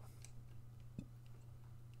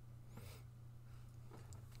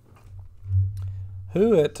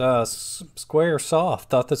 Who at Squaresoft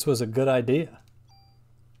thought this was a good idea?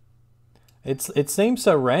 It seems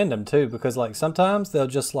so random too, because like sometimes they'll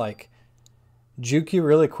just like juke you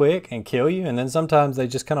really quick and kill you, and then sometimes they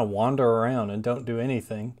just kind of wander around and don't do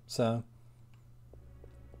anything. So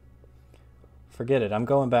forget it. I'm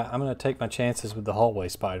going back. I'm going to take my chances with the hallway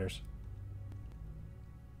spiders.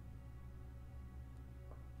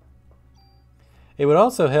 It would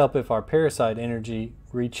also help if our parasite energy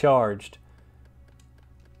recharged.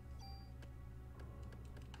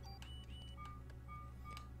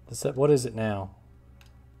 What is it now?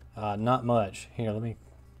 Not much. Here, let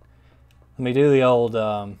me do the old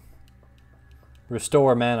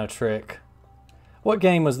restore mana trick. What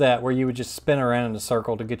game was that where you would just spin around in a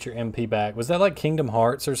circle to get your MP back? Was that like Kingdom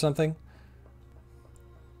Hearts or something?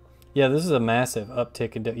 Yeah, this is a massive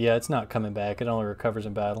uptick in... Yeah, it's not coming back. It only recovers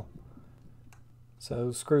in battle.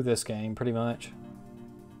 So screw this game, pretty much.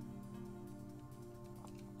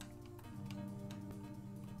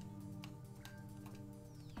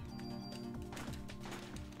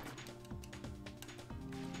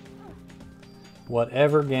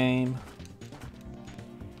 Whatever game.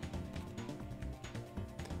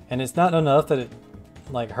 And it's not enough that it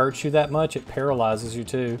like hurts you that much, it paralyzes you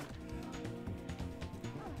too.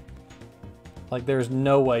 Like there's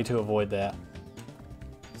no way to avoid that.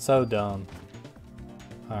 So dumb.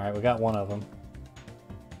 Alright, we got one of them.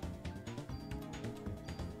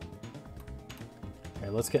 Okay,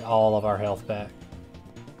 let's get all of our health back.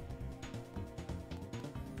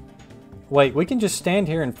 Wait, we can just stand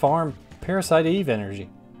here and farm Parasite Eve energy.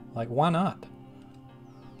 Like, why not?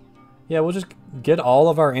 Yeah, we'll just get all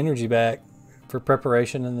of our energy back for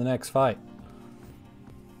preparation in the next fight.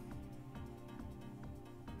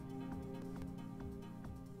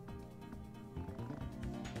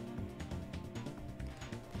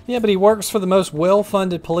 Yeah, but he works for the most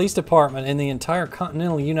well-funded police department in the entire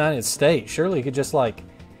continental United States. Surely he could just like,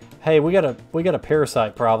 hey, we got a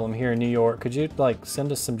parasite problem here in New York. Could you like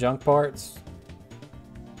send us some junk parts?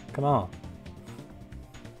 Come on.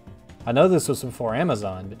 I know this was before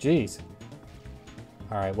Amazon, but geez.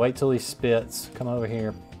 All right, wait till he spits. Come over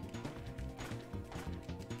here.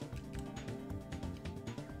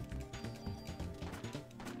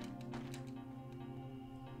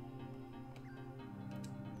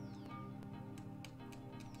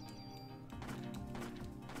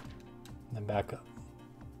 Then back up.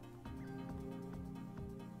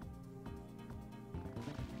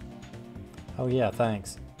 Oh yeah,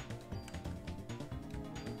 thanks.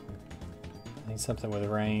 I need something with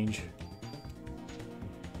range.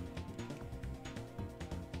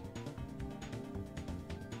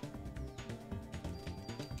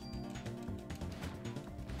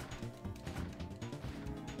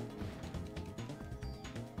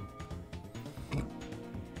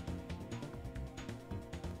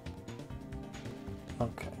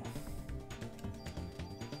 Okay.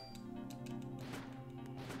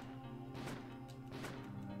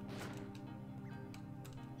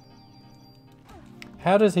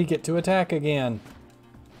 How does he get to attack again?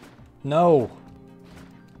 No.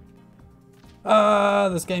 Ah,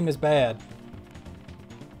 this game is bad.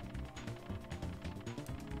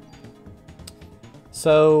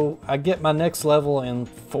 So I get my next level in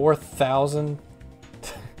 4,000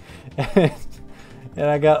 and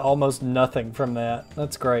I got almost nothing from that.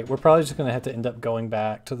 That's great. We're probably just going to have to end up going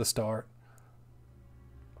back to the start.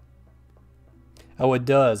 Oh, it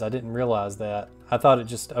does. I didn't realize that. I thought it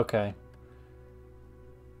just... Okay.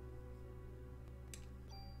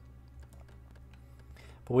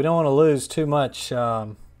 But we don't want to lose too much.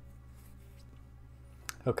 Okay,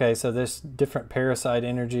 so there's different parasite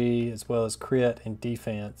energy as well as crit and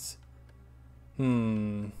defense.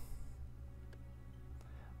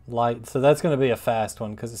 Light. So that's going to be a fast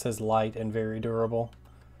one because it says light and very durable.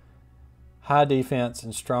 High defense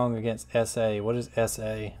and strong against SA. What is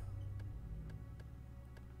SA?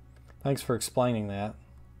 Thanks for explaining that.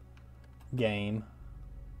 Game.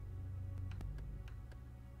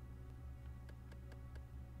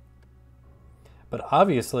 But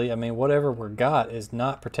obviously, I mean, whatever we're got is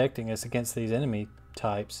not protecting us against these enemy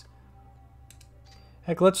types.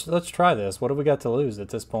 Heck, let's try this. What do we got to lose at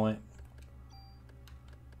this point?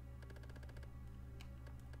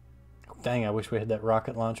 Dang, I wish we had that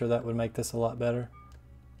rocket launcher. That would make this a lot better.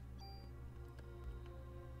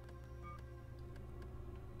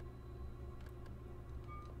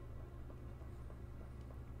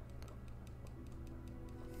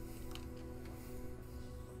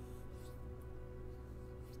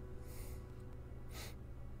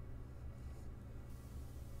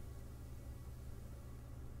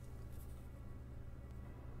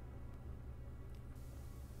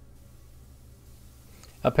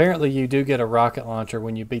 Apparently you do get a rocket launcher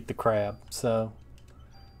when you beat the crab, so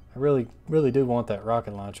I really do want that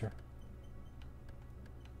rocket launcher.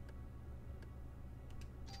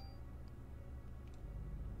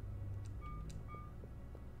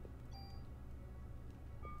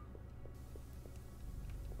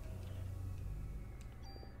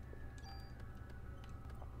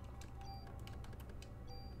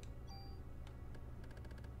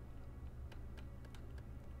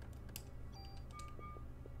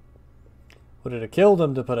 Would it have killed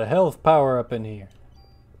him to put a health power up in here?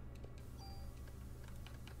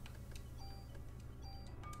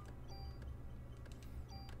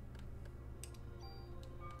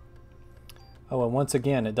 Oh, and once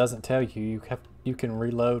again, it doesn't tell you. You can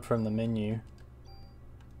reload from the menu.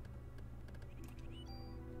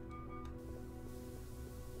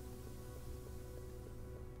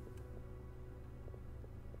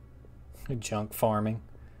 Junk farming.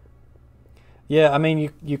 Yeah, I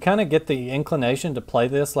mean, you kind of get the inclination to play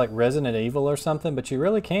this like Resident Evil or something, but you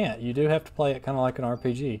really can't. You do have to play it kind of like an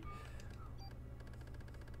RPG.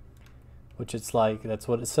 Which it's like, that's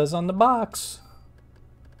what it says on the box.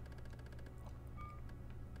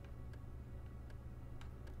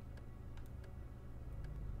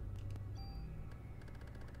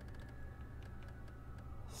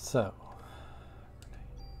 So.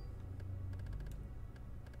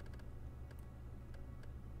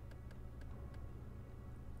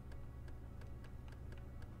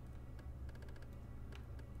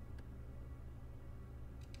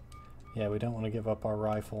 Yeah, we don't want to give up our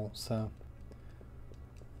rifle, so...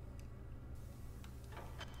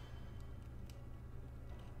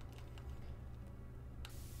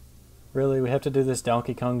 Really? We have to do this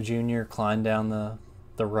Donkey Kong Jr. climb down the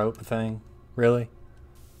rope thing? Really?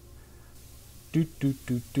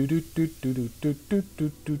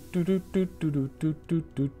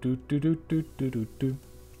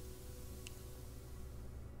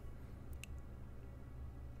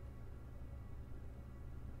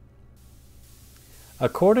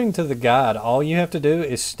 According to the guide, all you have to do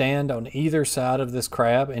is stand on either side of this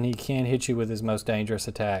crab and he can't hit you with his most dangerous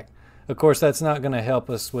attack. Of course, that's not going to help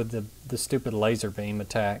us with the stupid laser beam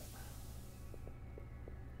attack.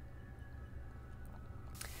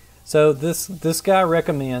 So this guy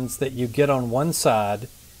recommends that you get on one side,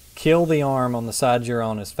 kill the arm on the side you're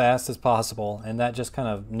on as fast as possible, and that just kind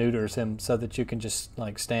of neuters him so that you can just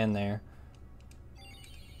like stand there.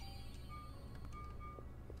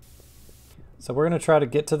 So we're going to try to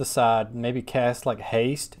get to the side, maybe cast like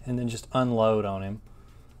haste, and then just unload on him.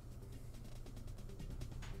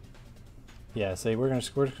 Yeah, see, we're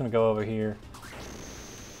just going to go over here.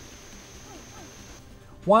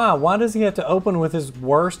 Why? Why does he have to open with his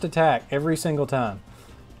worst attack every single time?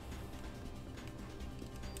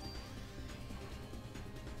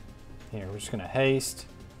 Here, we're just going to haste,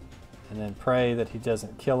 and then pray that he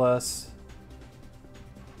doesn't kill us.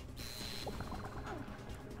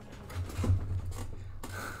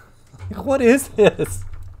 What is this?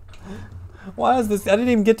 Why is this? I didn't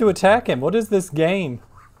even get to attack him. What is this game?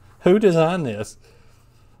 Who designed this?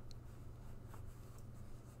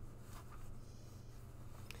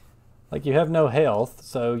 Like, you have no health,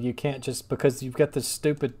 so you can't just, because you've got this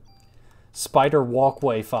stupid spider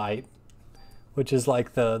walkway fight, which is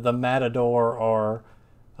like the Matador or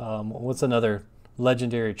what's another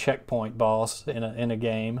legendary checkpoint boss in a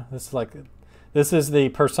game. It's like, this is the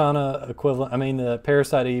Persona equivalent, I mean the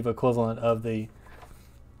Parasite Eve equivalent of the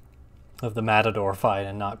Matador fight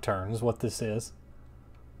in Nocturne is what this is.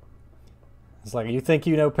 It's like, you think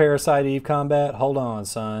you know Parasite Eve combat? Hold on,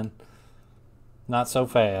 son. Not so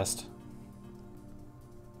fast.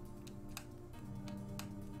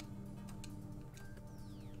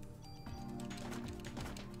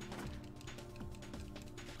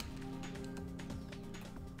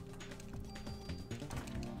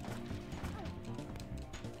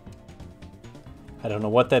 I don't know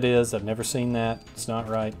what that is. I've never seen that. It's not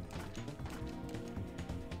right.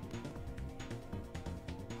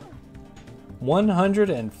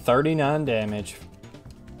 $139 damage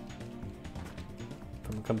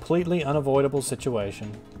from a completely unavoidable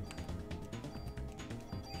situation.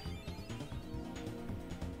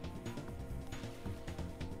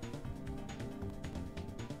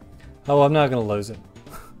 Oh, I'm not going to lose it.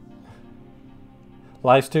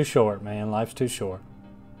 Life's too short, man. Life's too short.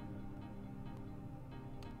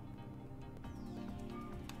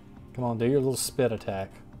 Come on, do your little spit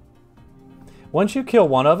attack. Once you kill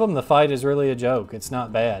one of them, the fight is really a joke. It's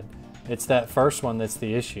not bad. It's that first one that's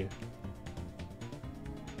the issue.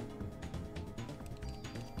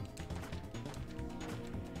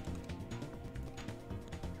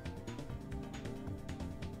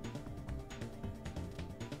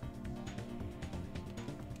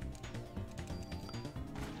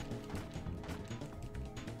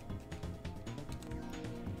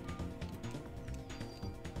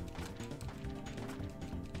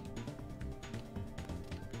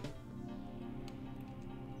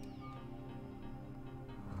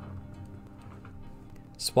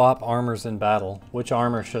 Swap armors in battle. Which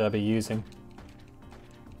armor should I be using?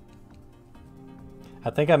 I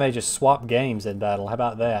think I may just swap games in battle. How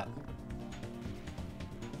about that?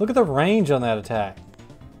 Look at the range on that attack.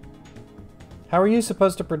 How are you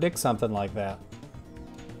supposed to predict something like that?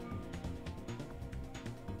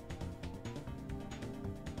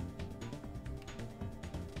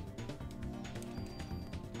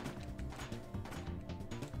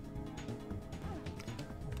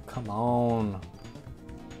 Come on.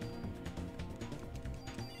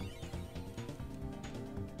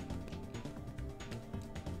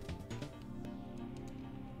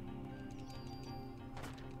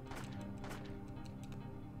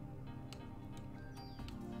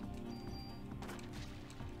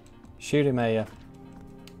 Shoot him, Aya.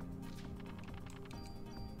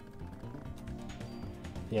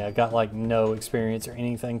 Yeah, I got like no experience or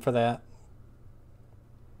anything for that.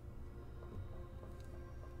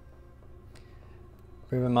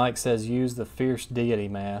 Ruben Mike says use the fierce deity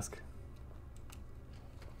mask.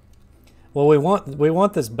 Well, we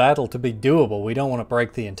want this battle to be doable. We don't want to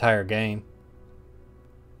break the entire game.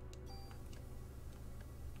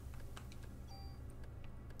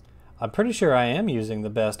 I'm pretty sure I am using the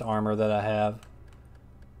best armor that I have.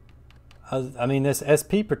 I mean, this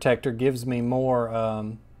SP protector gives me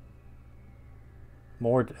more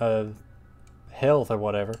health or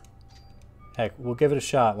whatever. Heck, we'll give it a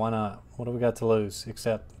shot. Why not? What do we got to lose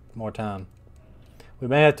except more time? We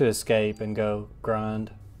may have to escape and go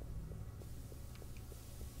grind.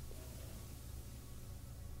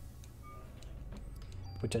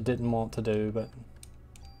 Which I didn't want to do, but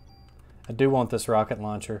I do want this rocket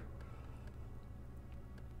launcher.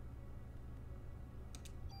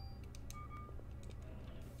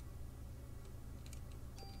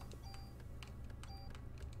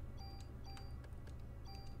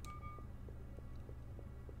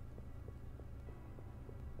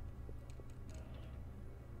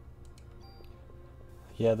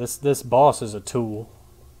 Yeah, this boss is a tool.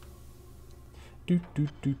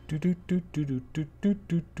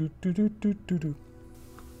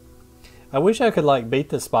 I wish I could like beat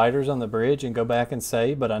the spiders on the bridge and go back and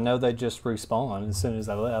save, but I know they just respawn as soon as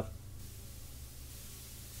I left.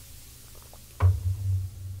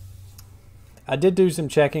 I did do some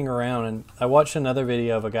checking around, and I watched another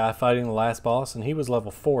video of a guy fighting the last boss, and he was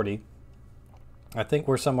level 40. I think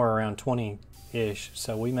we're somewhere around 20-ish,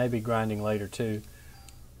 so we may be grinding later too.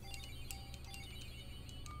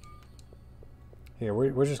 Here,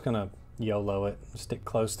 we're just gonna YOLO it, stick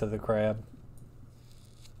close to the crab.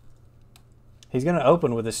 He's gonna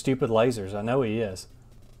open with his stupid lasers, I know he is.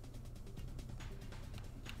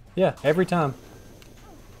 Yeah, every time.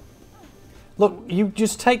 Look, you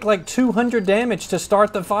just take like 200 damage to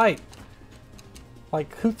start the fight.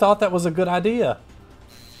 Like, who thought that was a good idea?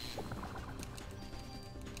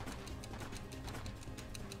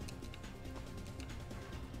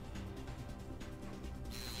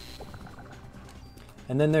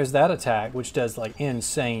 And then there's that attack, which does like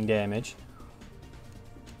insane damage.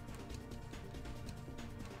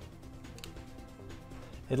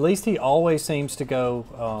 At least he always seems to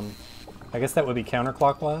go, I guess that would be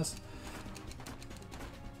counterclockwise.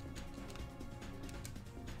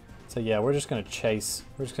 So yeah, we're just gonna chase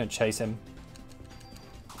him.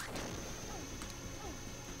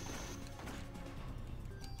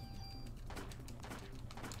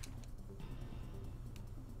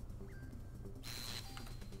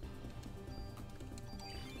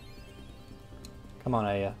 Come on,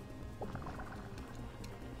 Aya.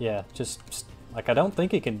 Yeah, just like, I don't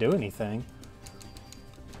think he can do anything.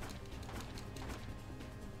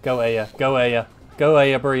 Go, Aya. Go, Aya. Go,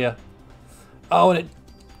 Aya, Bria. Oh, and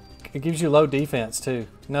it gives you low defense, too.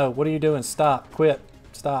 No, what are you doing? Stop. Quit.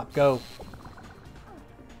 Stop. Go.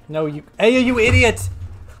 No, you... Aya, you idiot!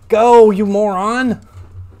 Go, you moron!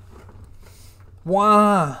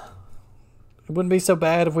 Why? It wouldn't be so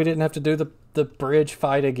bad if we didn't have to do the bridge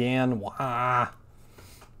fight again. Why?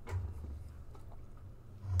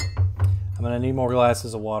 I'm gonna need more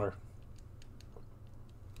glasses of water.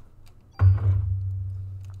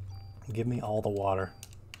 Give me all the water.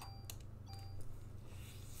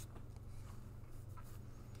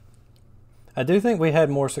 I do think we had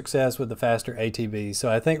more success with the faster ATBs,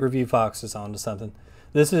 so I think Review Fox is onto something.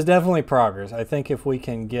 This is definitely progress. I think if we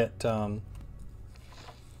can get, I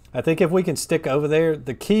think if we can stick over there,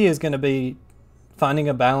 the key is going to be finding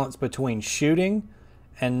a balance between shooting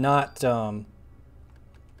and not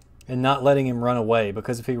letting him run away.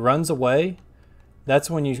 Because if he runs away, that's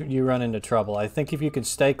when you run into trouble. I think if you can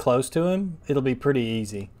stay close to him, it'll be pretty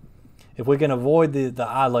easy. If we can avoid the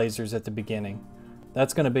eye lasers at the beginning.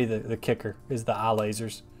 That's going to be the kicker, is the eye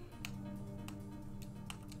lasers.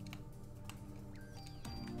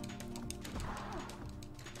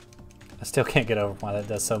 I still can't get over why that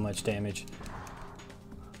does so much damage.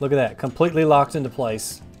 Look at that, completely locked into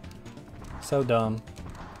place. So dumb.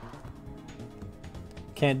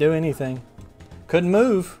 Can't do anything. Couldn't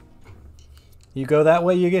move. You go that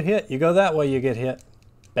way, you get hit. You go that way, you get hit.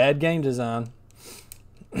 Bad game design.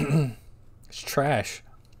 It's trash.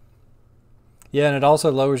 Yeah, and it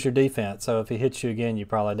also lowers your defense, so if he hits you again, you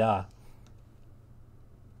probably die.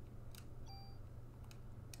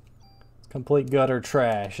 Complete gutter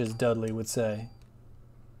trash, as Dudley would say.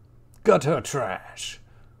 Gutter trash.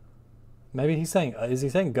 Maybe he's saying, is he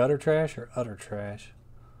saying gutter trash or utter trash?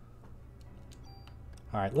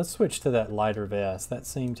 Alright, let's switch to that lighter vest. That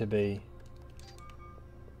seemed to be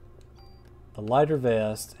the lighter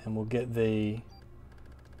vest, and we'll get the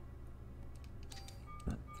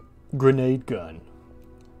grenade gun.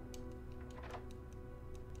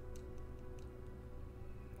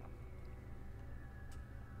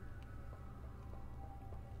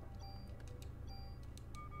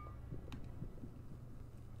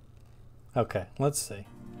 Okay, let's see.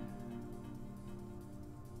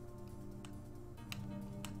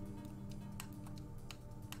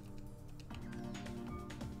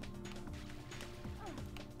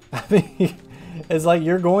 mean, it's like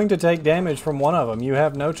you're going to take damage from one of them. You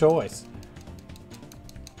have no choice.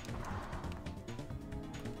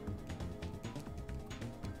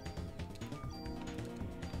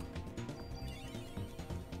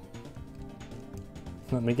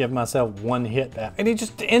 Let me give myself one hit back. And he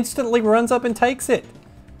just instantly runs up and takes it.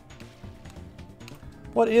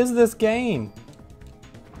 What is this game?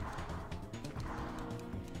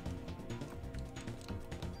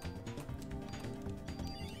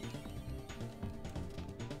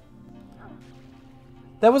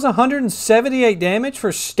 That was 178 damage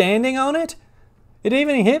for standing on it? It didn't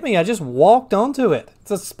even hit me. I just walked onto it.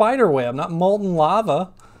 It's a spider web, not molten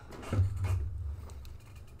lava.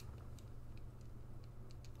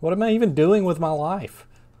 What am I even doing with my life?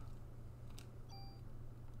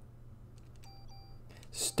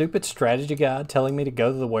 Stupid strategy guide telling me to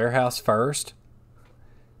go to the warehouse first.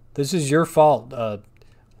 This is your fault,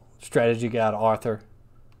 strategy guide author.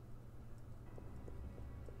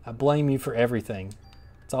 I blame you for everything.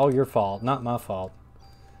 It's all your fault, not my fault.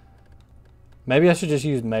 Maybe I should just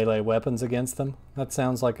use melee weapons against them. That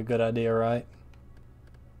sounds like a good idea, right?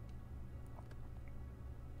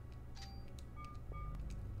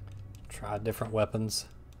 Try different weapons.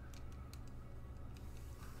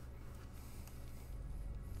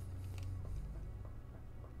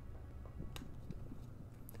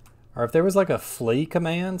 Or if there was like a flee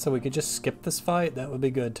command so we could just skip this fight, that would be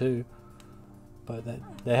good too. But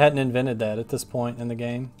they hadn't invented that at this point in the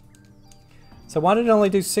game. So why did it only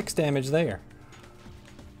do 6 damage there?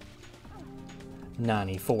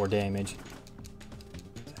 94 damage.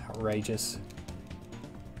 It's outrageous.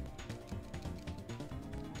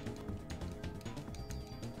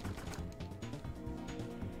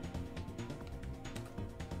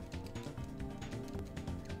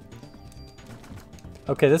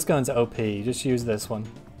 Okay, this gun's OP. Just use this one.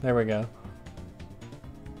 There we go.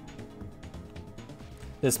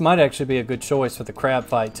 This might actually be a good choice for the crab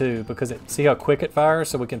fight too, because see how quick it fires?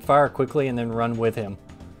 So we can fire quickly and then run with him.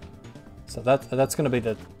 So that's going to be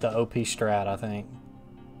the OP strat, I think.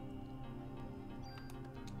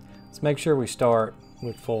 Let's make sure we start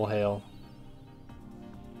with full health.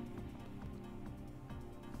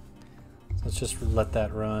 So let's just let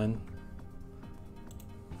that run.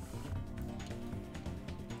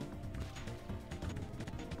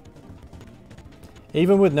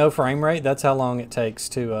 Even with no frame rate, that's how long it takes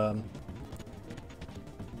to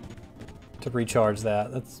recharge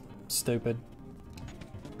that. That's stupid.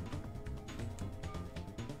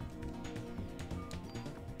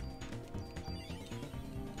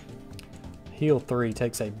 Heal 3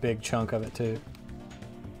 takes a big chunk of it too.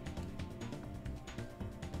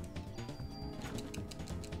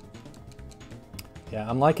 Yeah,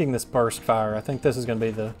 I'm liking this burst fire. I think this is going to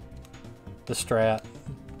be the strat.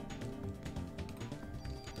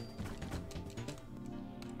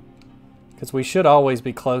 Because we should always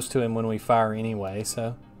be close to him when we fire anyway,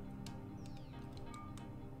 so.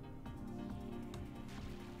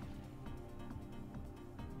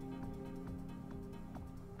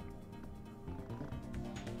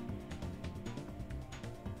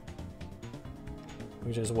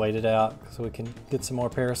 We just wait it out so we can get some more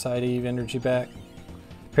Parasite Eve energy back.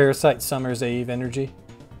 Parasite Summer's Eve energy.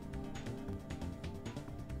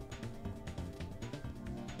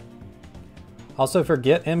 Also,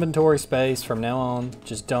 forget inventory space from now on.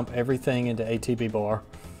 Just dump everything into ATB bar.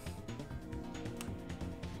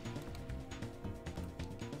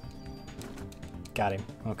 Got him.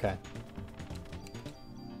 Okay.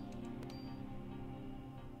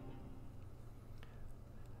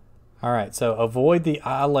 All right, so avoid the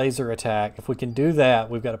eye laser attack. If we can do that,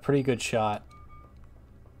 we've got a pretty good shot.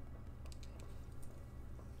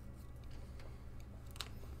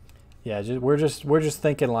 Yeah, we're just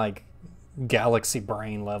thinking like galaxy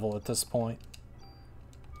brain level at this point.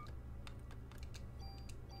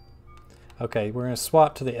 Okay, we're going to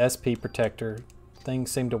swap to the SP protector. Things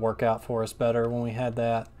seem to work out for us better when we had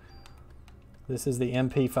that. This is the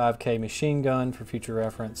MP5K machine gun for future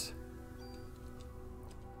reference.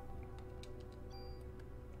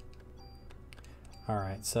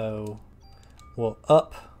 Alright, so we'll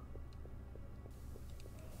up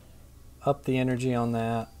the energy on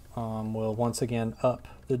that. We'll once again up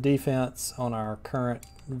the defense on our current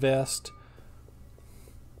vest.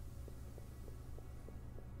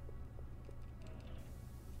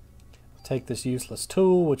 Take this useless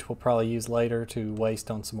tool, which we'll probably use later to waste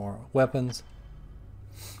on some more weapons.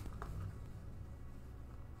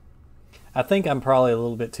 I think I'm probably a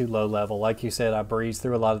little bit too low level. Like you said, I breezed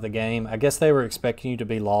through a lot of the game. I guess they were expecting you to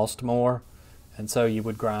be lost more, and so you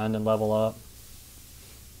would grind and level up.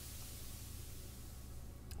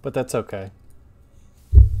 But that's okay.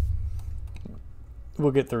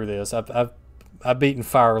 We'll get through this. I've beaten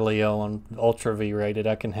Fire Leo on Ultra V rated.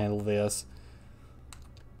 I can handle this.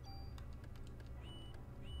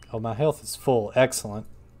 Oh, my health is full. Excellent.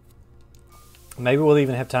 Maybe we'll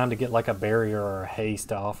even have time to get like a barrier or a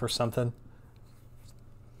haste off or something.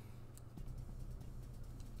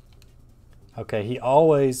 Okay, he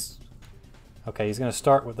always... Okay, he's going to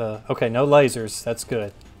start with the... Okay, no lasers. That's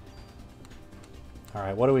good.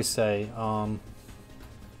 Alright, what do we say?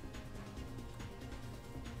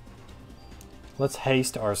 Let's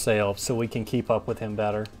haste ourselves so we can keep up with him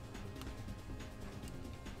better.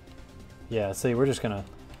 Yeah, see, we're just gonna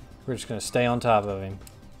stay on top of him.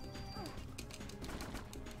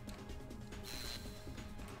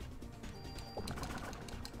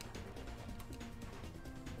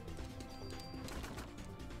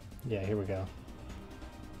 Yeah, here we go.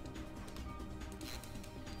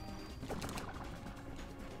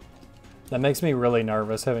 That makes me really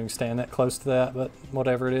nervous having to stand that close to that, but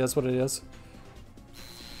whatever it is, what it is.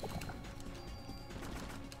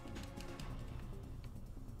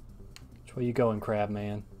 Which way you going, crab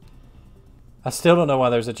man? I still don't know why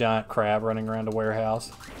there's a giant crab running around a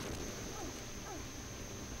warehouse.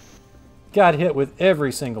 Got hit with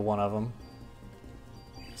every single one of them.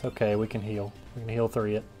 It's okay, we can heal. We can heal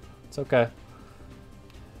through it. It's okay.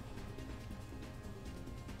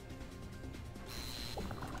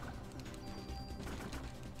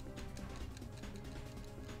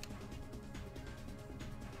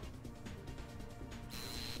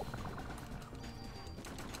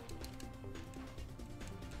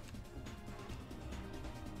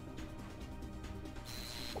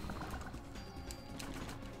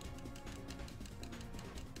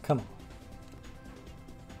 Come on.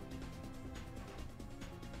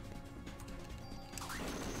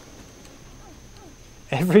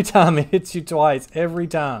 Every time it hits you twice. Every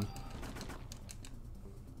time.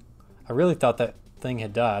 I really thought that thing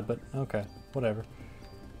had died, but okay. Whatever.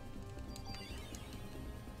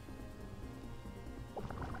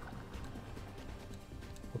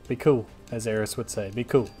 Be cool, as Eris would say. Be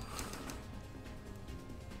cool.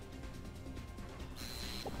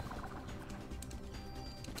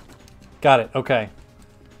 Got it. Okay.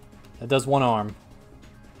 That does one arm.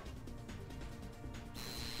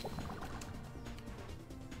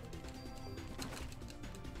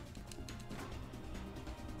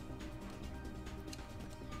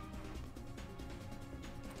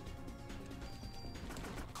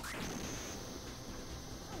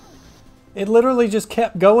 It literally just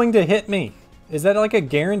kept going to hit me. Is that like a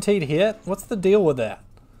guaranteed hit? What's the deal with that?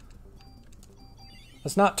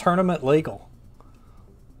 That's not tournament legal.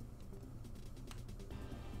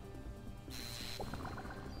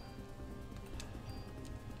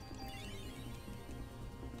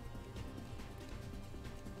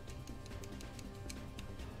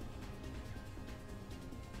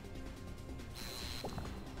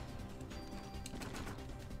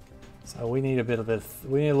 So we need a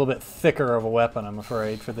little bit thicker of a weapon, I'm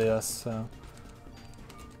afraid, for this. So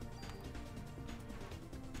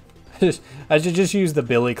I should just use the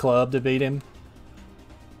billy club to beat him.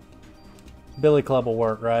 Billy club will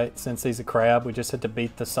work, right? Since he's a crab, we just had to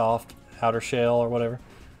beat the soft outer shell or whatever.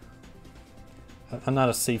 I'm not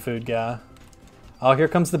a seafood guy. Oh, here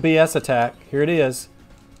comes the BS attack. Here it is.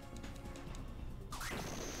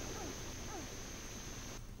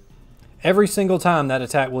 Every single time that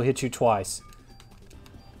attack will hit you twice.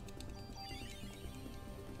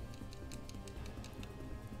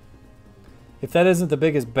 If that isn't the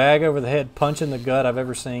biggest bag over the head punch in the gut I've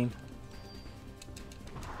ever seen.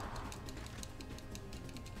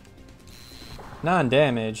 Nine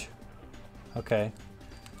damage. Okay.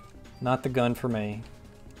 Not the gun for me.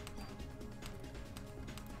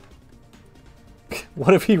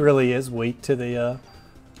 What if he really is weak to the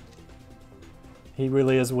he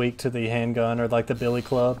really is weak to the handgun or like the billy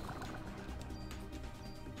club?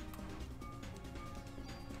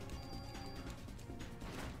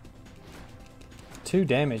 Two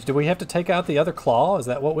damage. Do we have to take out the other claw? Is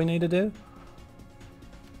that what we need to do?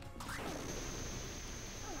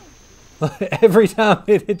 Every time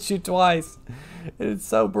it hits you twice. It's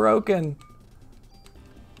so broken.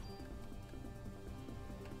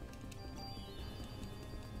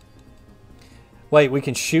 Wait, we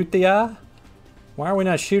can shoot the eye? Why are we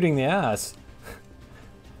not shooting the eyes?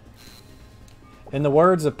 In the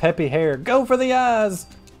words of Peppy Hare, go for the eyes!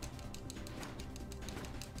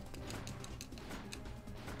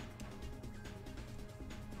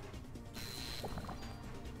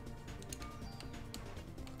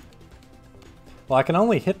 Well, I can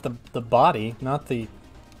only hit the body, not the...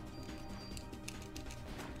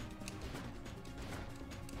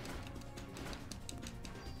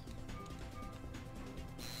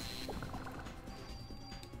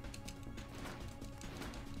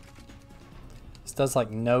 This does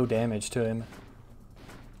like no damage to him.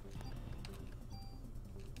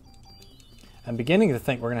 I'm beginning to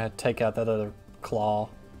think we're gonna have to take out that other claw.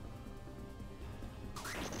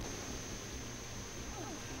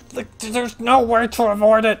 There's no way to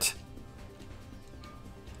avoid it!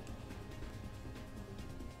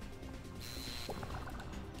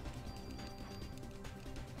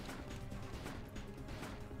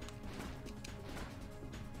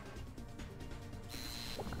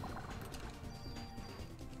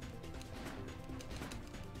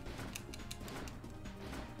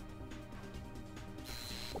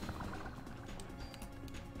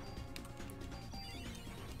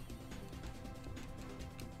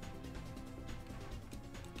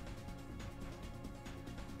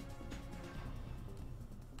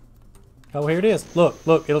 Oh, here it is. Look,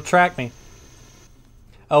 look, it'll track me.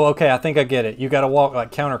 Oh, okay, I think I get it. You gotta walk like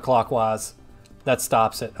counterclockwise. That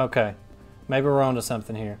stops it. Okay. Maybe we're onto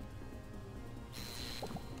something here.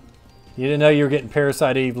 You didn't know you were getting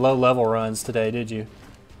Parasite Eve low-level runs today, did you?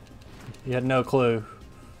 You had no clue.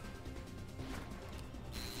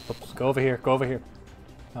 Oops, go over here, go over here.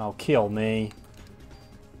 Oh, kill me.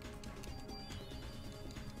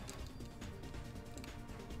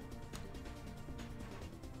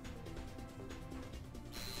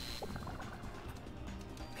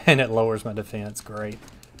 And it lowers my defense. Great.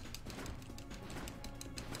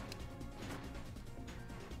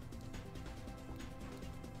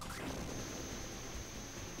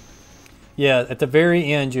 Yeah, at the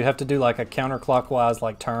very end you have to do like a counterclockwise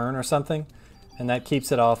like turn or something, and that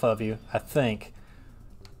keeps it off of you, I think.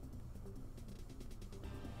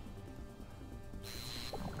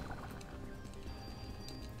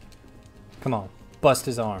 Come on, bust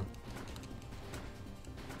his arm.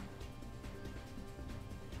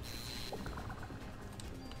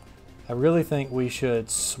 I really think we should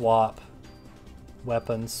swap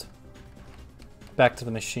weapons. Back to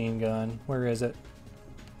the machine gun. Where is it?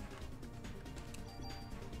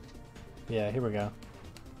 Yeah, here we go.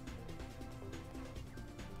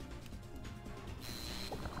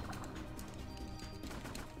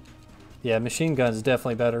 Yeah, machine gun is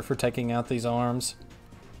definitely better for taking out these arms.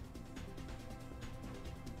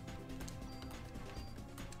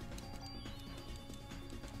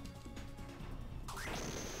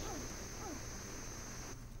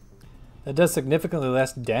 It does significantly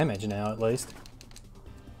less damage now, at least.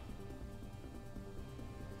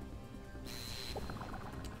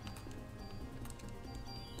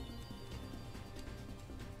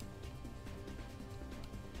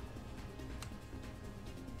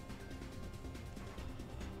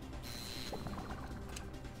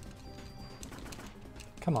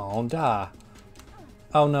 Come on, die.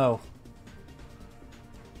 Oh no.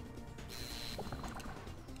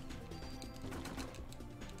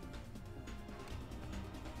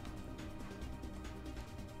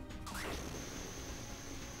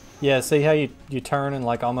 Yeah, see how you turn in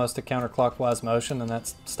like almost a counterclockwise motion and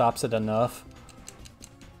that stops it enough?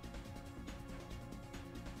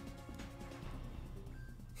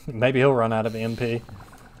 Maybe he'll run out of MP.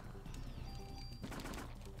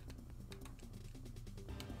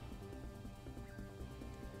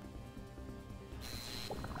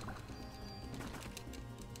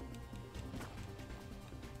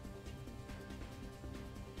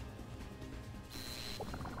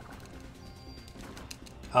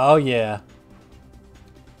 Oh yeah.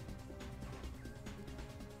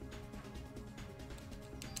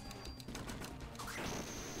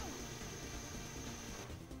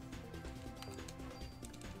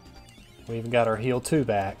 We even got our heal 2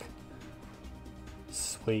 back.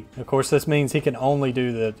 Sweet. Of course this means he can only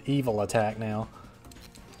do the evil attack now.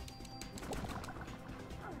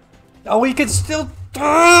 Oh, he can still...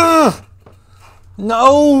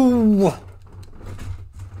 No!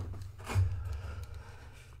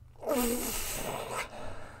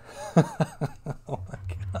 Oh my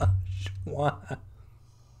gosh, why?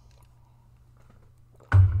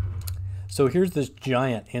 So here's this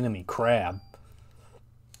giant enemy crab.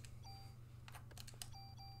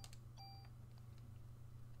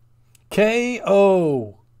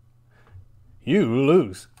 KO! You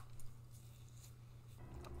lose.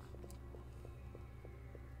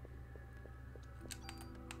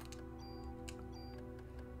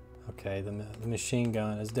 Okay, the machine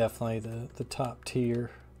gun is definitely the top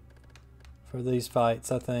tier for these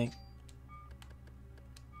fights, I think.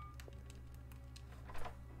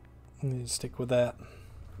 I'm going to stick with that.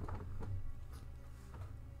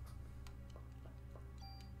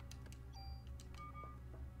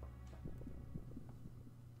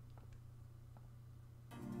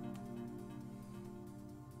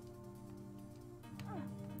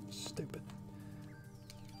 Stupid.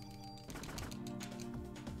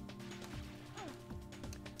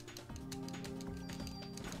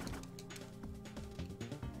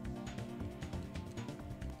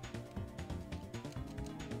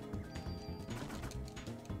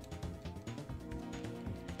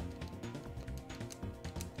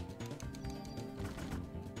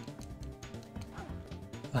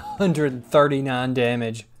 139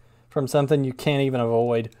 damage from something you can't even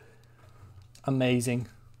avoid. Amazing.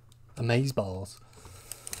 Amazeballs.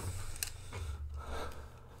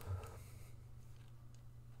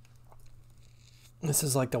 This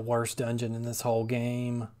is like the worst dungeon in this whole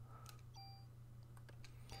game.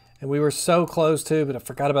 And we were so close too, but I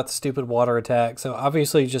forgot about the stupid water attack. So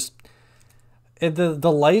obviously just... the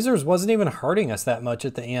lasers wasn't even hurting us that much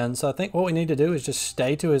at the end. So I think what we need to do is just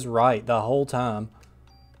stay to his right the whole time.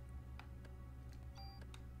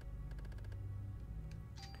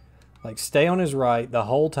 Like, stay on his right the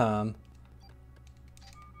whole time.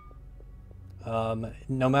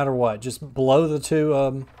 No matter what. Just blow the two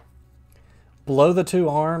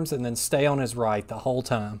arms and then stay on his right the whole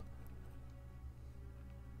time.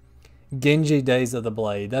 Genji Days of the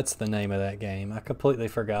Blade. That's the name of that game. I completely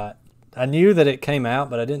forgot. I knew that it came out,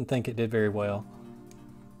 but I didn't think it did very well.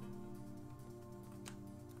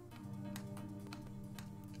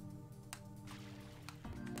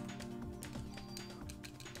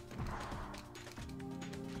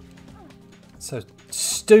 So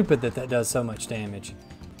stupid that that does so much damage.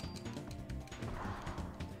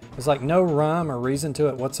 There's like no rhyme or reason to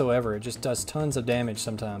it whatsoever. It just does tons of damage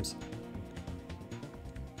sometimes.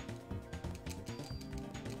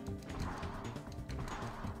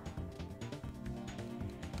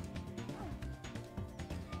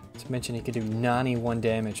 To mention he could do 91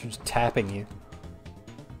 damage from just tapping you.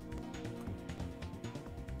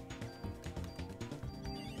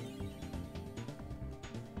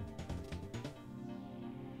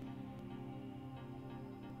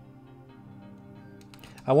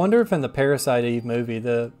 I wonder if in the Parasite Eve movie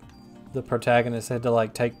the protagonists had to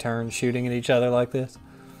like take turns shooting at each other like this.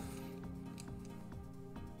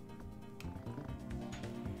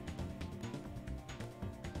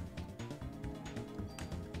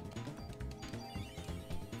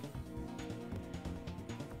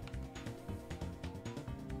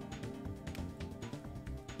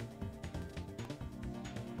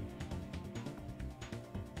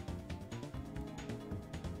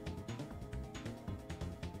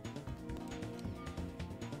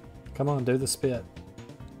 Come on, do the spit.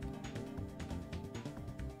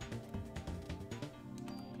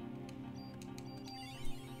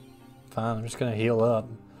 Fine, I'm just gonna heal up.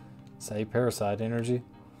 Save parasite energy.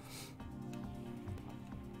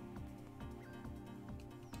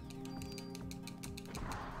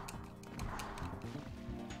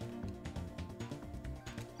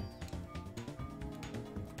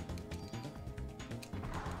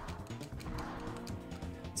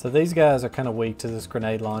 So these guys are kind of weak to this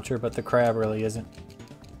grenade launcher, but the crab really isn't.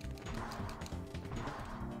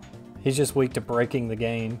 He's just weak to breaking the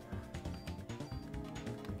game.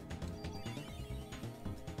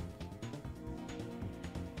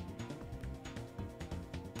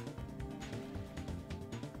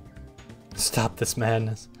 Stop this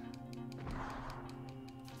madness.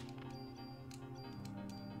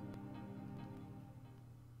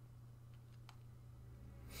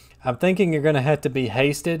 I'm thinking you're going to have to be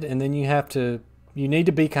hasted, and then you need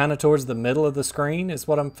to be kind of towards the middle of the screen is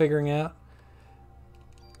what I'm figuring out.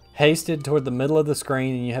 Hasted toward the middle of the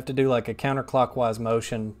screen, and you have to do like a counterclockwise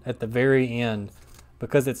motion at the very end,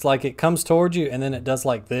 because it's like it comes towards you and then it does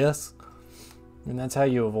like this, and that's how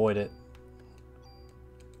you avoid it.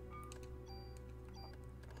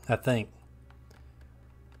 I think.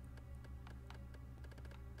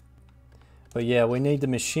 But yeah, we need the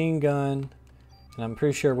machine gun. And I'm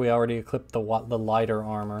pretty sure we already equipped the lighter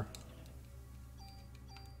armor.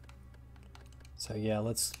 So yeah,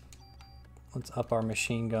 let's up our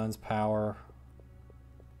machine gun's power.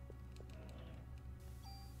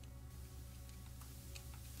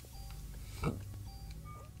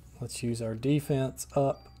 Let's use our defense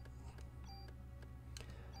up.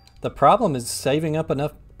 The problem is saving up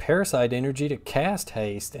enough parasite energy to cast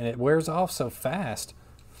haste, and it wears off so fast.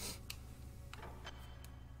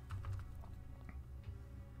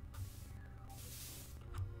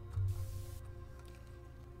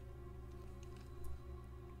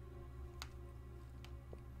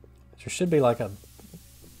 There should be like a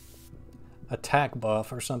attack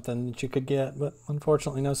buff or something that you could get, but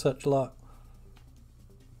unfortunately no such luck.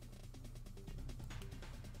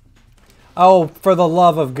 Oh, for the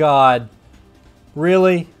love of God.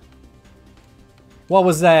 Really? What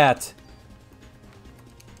was that?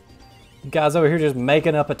 You guys over here just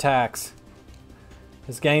making up attacks.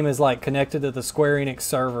 This game is like connected to the Square Enix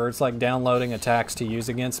server. It's like downloading attacks to use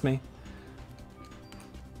against me.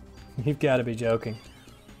 You've got to be joking.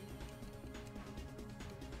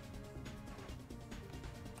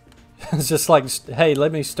 It's just like, hey,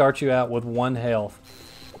 let me start you out with 1 health.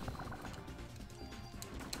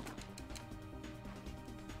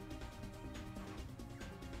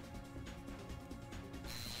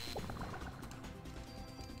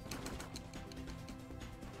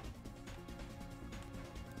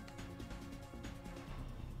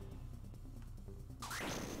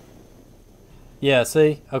 Yeah,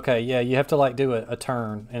 see? Okay, yeah, you have to like do a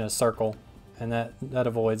turn in a circle, and that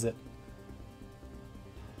avoids it.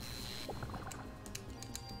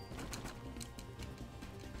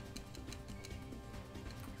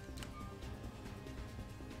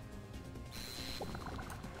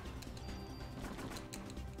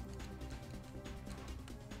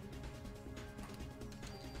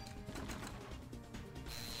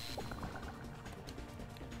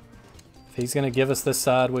 If he's going to give us this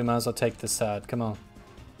side, we might as well take this side. Come on.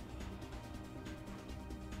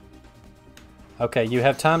 Okay, you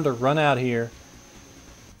have time to run out here.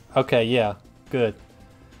 Okay, yeah, good.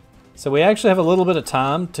 So we actually have a little bit of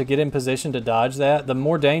time to get in position to dodge that. The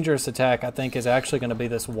more dangerous attack, I think, is actually going to be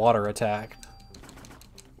this water attack.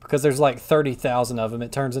 Because there's like 30,000 of them.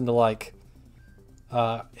 It turns into like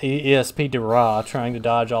ESP Dura trying to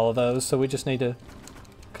dodge all of those. So we just need to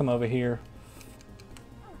come over here.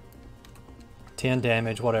 10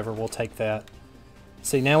 damage, whatever, we'll take that.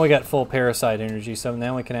 See, now we got full parasite energy, so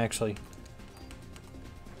now we can actually...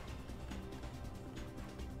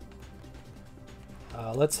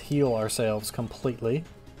 let's heal ourselves completely.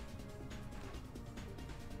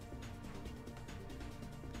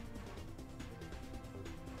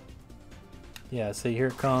 Yeah, see, here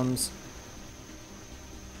it comes.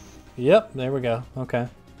 Yep, there we go. Okay.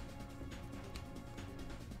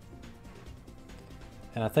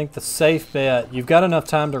 And I think the safe bet, you've got enough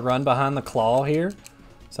time to run behind the claw here.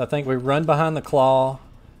 So I think we run behind the claw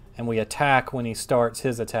and we attack when he starts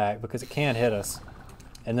his attack because it can't hit us.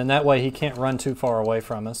 And then that way he can't run too far away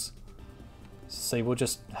from us. See, we'll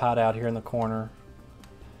just hide out here in the corner.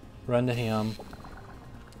 Run to him.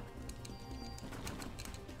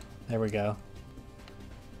 There we go.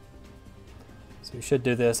 So we should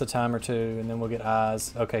do this a time or two and then we'll get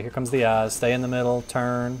eyes. Okay, here comes the eyes. Stay in the middle,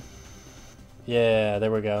 turn. Yeah,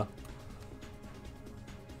 there we go.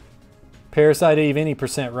 Parasite Eve, any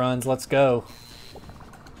percent runs. Let's go.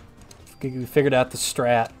 We figured out the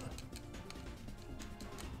strat.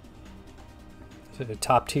 It's a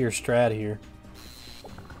top tier strat here.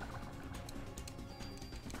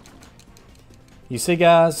 You see,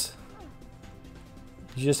 guys?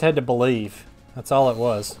 You just had to believe. That's all it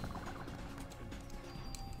was.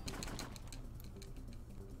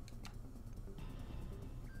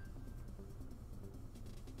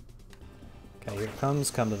 Okay, here it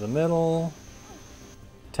comes. Come to the middle.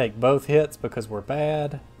 Take both hits because we're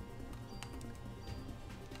bad.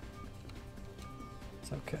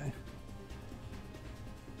 It's okay.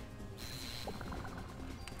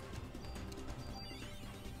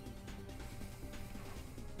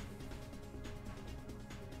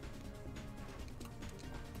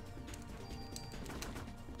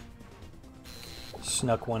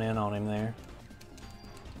 Snuck one in on him there.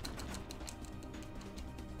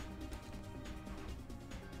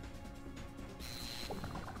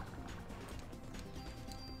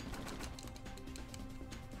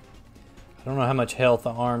 I don't know how much health the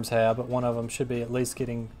arms have, but one of them should be at least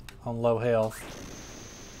getting on low health.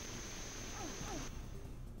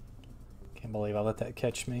 Can't believe I let that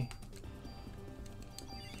catch me.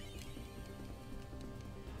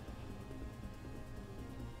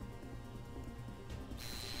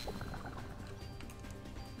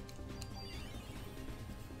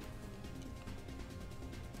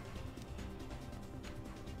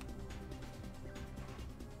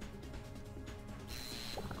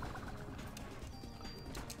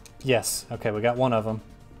 Yes, okay, we got one of them.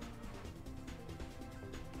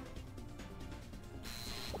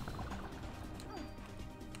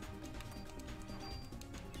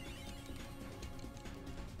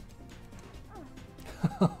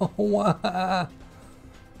 Why?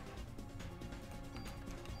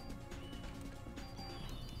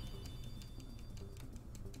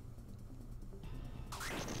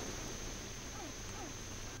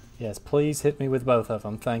 Yes, please hit me with both of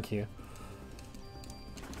them. Thank you.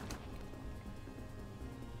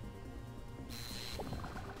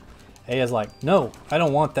 Aya's like, no, I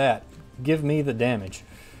don't want that. Give me the damage.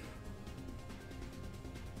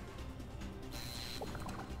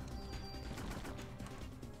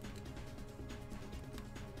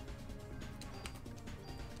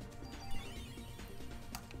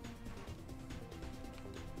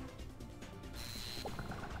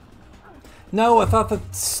 No, I thought the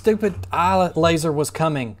stupid eye laser was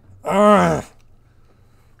coming. Ugh.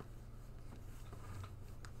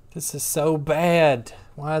 This is so bad.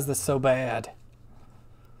 Why is this so bad?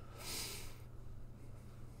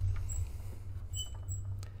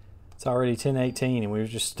 It's already 10:18 and we were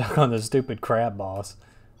just stuck on the stupid crab boss.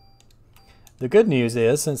 The good news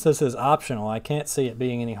is, since this is optional, I can't see it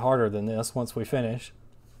being any harder than this once we finish.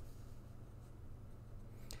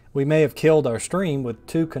 We may have killed our stream with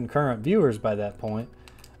 2 concurrent viewers by that point,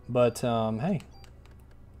 but hey.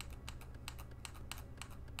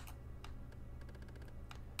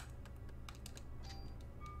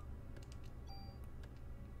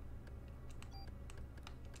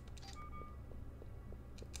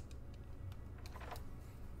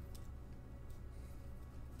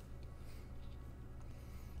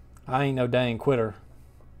 I ain't no dang quitter.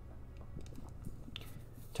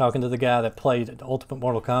 Talking to the guy that played Ultimate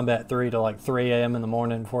Mortal Kombat 3 till like 3 a.m. in the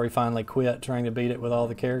morning before he finally quit trying to beat it with all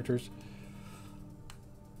the characters.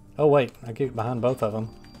 Oh wait, I get behind both of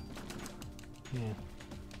them. Yeah.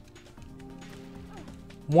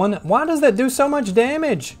 Why does that do so much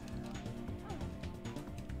damage?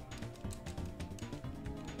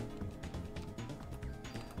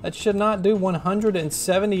 That should not do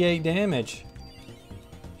 178 damage.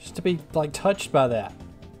 Just to be like touched by that.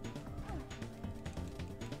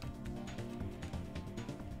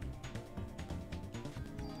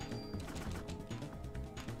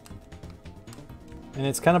 And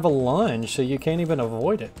it's kind of a lunge, so you can't even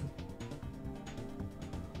avoid it.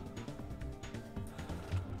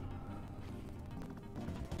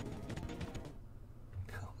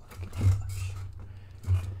 Oh my gosh.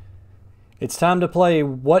 It's time to play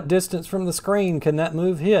what distance from the screen can that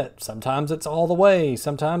move hit. Sometimes it's all the way,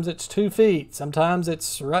 sometimes it's 2 feet, sometimes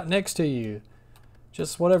it's right next to you.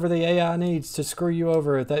 Just whatever the AI needs to screw you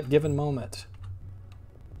over at that given moment.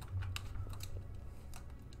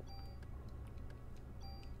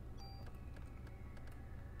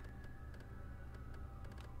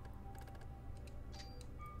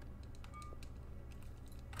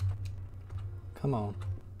 Come on.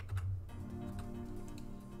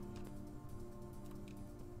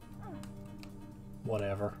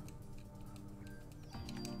 Whatever.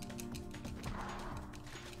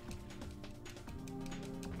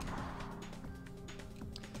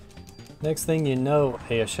 Next thing you know,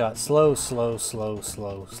 a shot. Slow, slow, slow,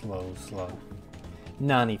 slow, slow, slow.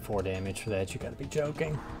 94 damage for that. You gotta be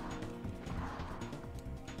joking.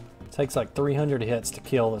 Takes like 300 hits to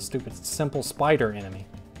kill a stupid simple spider enemy.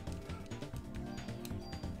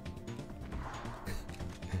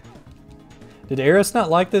 Did Eris not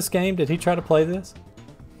like this game? Did he try to play this?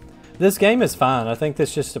 This game is fine. I think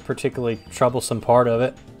that's just a particularly troublesome part of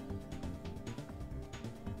it.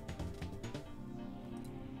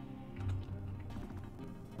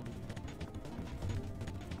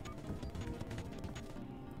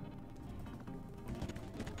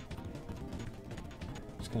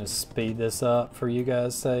 Just gonna speed this up for you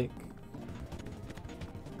guys' sake.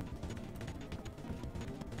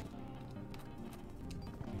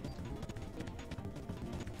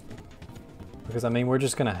 Because I mean, we're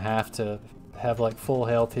just gonna have to have like full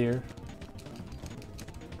health here.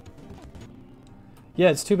 Yeah,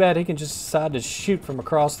 it's too bad he can just decide to shoot from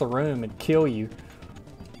across the room and kill you.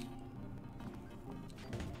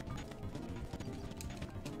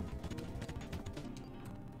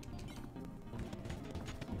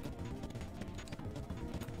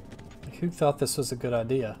 Like, who thought this was a good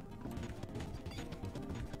idea?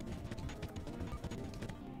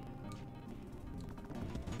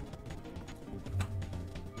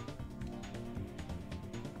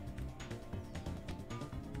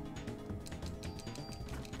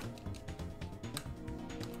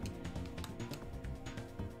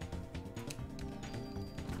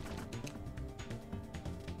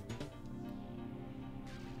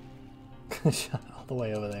 Shot all the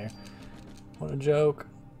way over there. What a joke.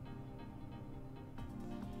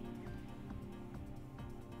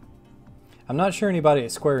 I'm not sure anybody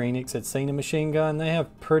at Square Enix had seen a machine gun. They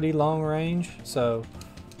have pretty long range, so...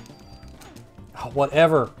 Oh,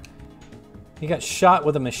 whatever. He got shot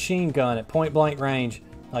with a machine gun at point blank range,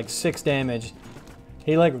 like 6 damage.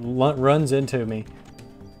 He like runs into me.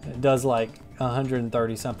 It does like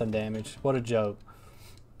 130 something damage. What a joke.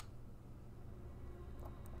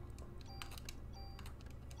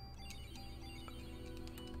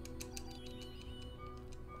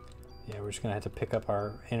 Yeah, we're just gonna have to pick up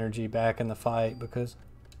our energy back in the fight because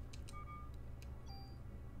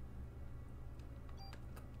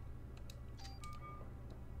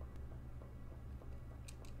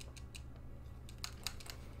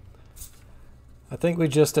I think we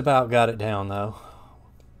just about got it down though.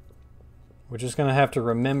 We're just gonna have to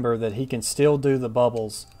remember that he can still do the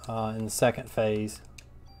bubbles in the second phase.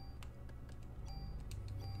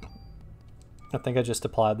 I think I just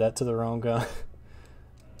applied that to the wrong gun.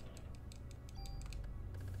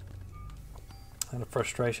 Out of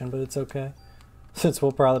frustration, but it's okay, since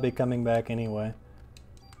we'll probably be coming back anyway.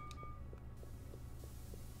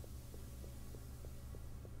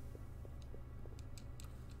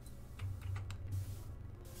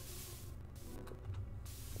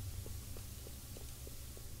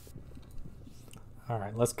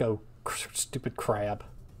 Alright, let's go, stupid crab.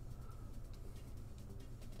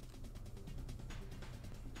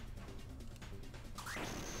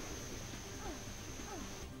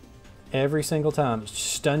 Every single time. It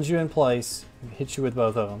stuns you in place and hits you with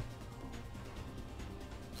both of them.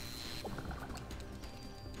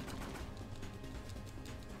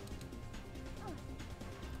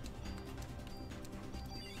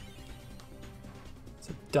 It's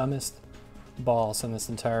the dumbest boss in this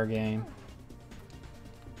entire game.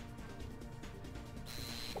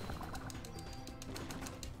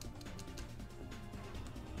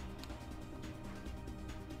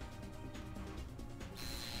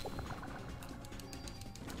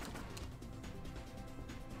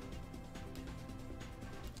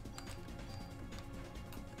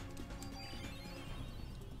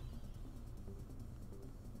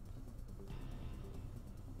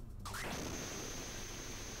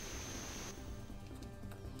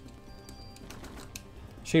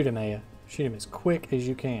 Shoot him, Aya. Shoot him as quick as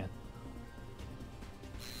you can.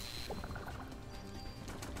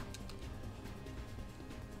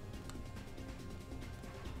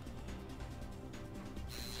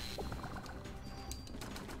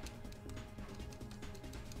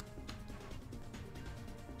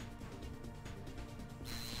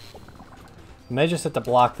 You may just have to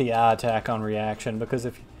block the eye attack on reaction, because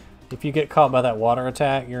if you get caught by that water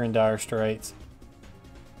attack, you're in dire straits.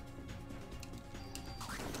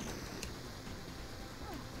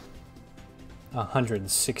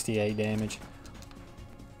 $168 damage.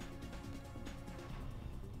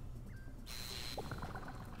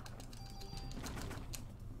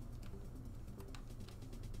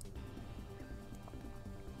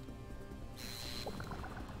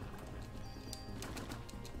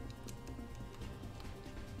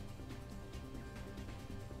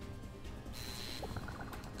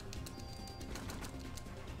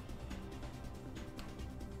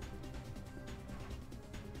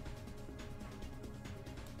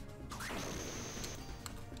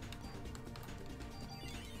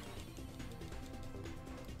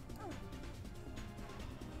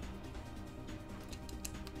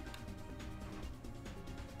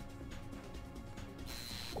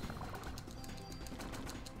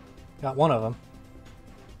 Got one of them.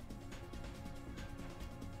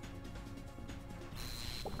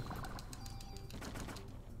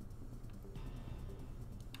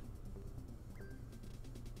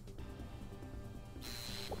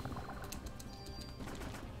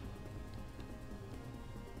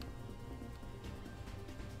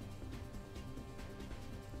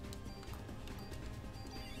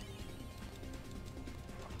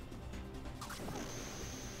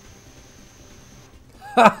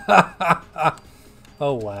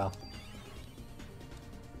 Oh, wow.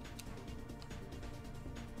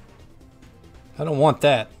 I don't want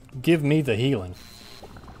that. Give me the healing.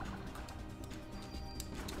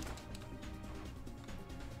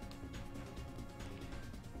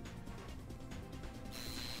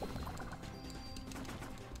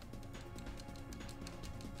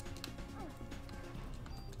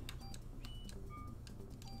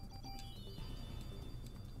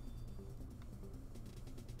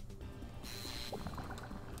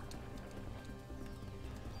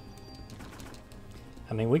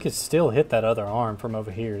 I mean, we could still hit that other arm from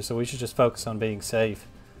over here, so we should just focus on being safe.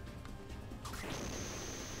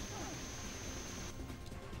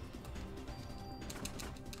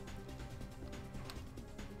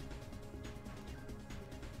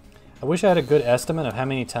 I wish I had a good estimate of how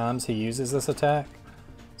many times he uses this attack.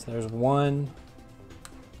 So there's one.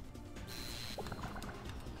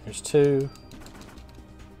 There's two.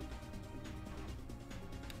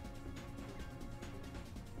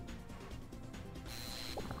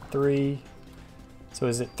 Three. So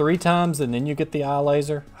is it 3 times and then you get the eye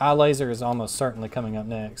laser? Eye laser is almost certainly coming up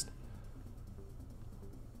next.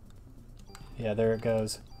 Yeah, there it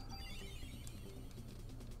goes.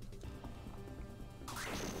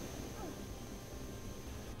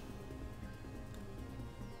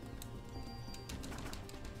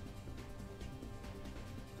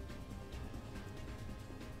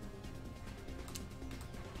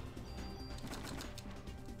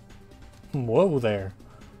 Whoa there.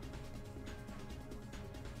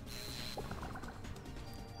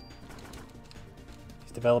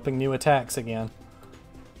 He's developing new attacks again.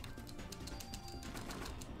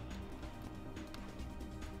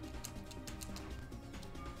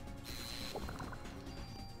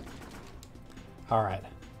 All right.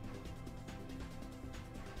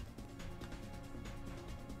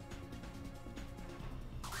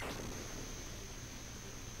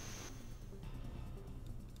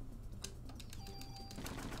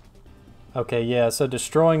 Okay, yeah, so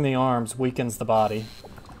destroying the arms weakens the body.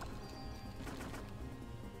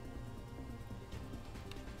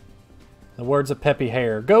 The words of Peppy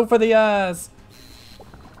Hare, go for the eyes!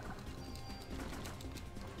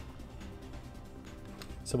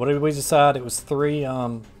 So what did we decide? It was three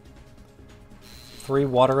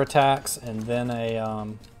water attacks and then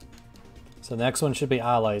a... so the next one should be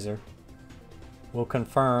eye laser. We'll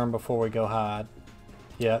confirm before we go hide.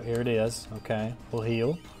 Yeah, here it is. Okay, we'll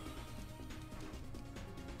heal.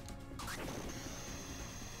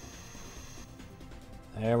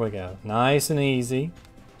 There we go. Nice and easy.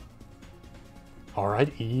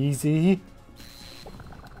 Alright, easy.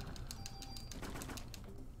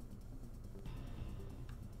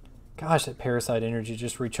 Gosh, that parasite energy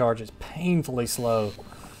just recharges painfully slow.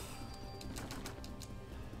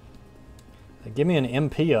 Like, give me an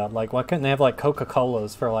MP up. Like, why couldn't they have like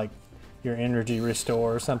Coca-Colas for like your energy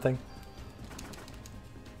restore or something?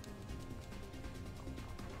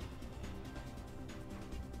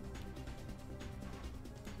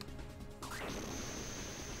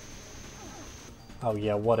 Oh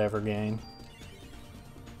yeah, whatever, game.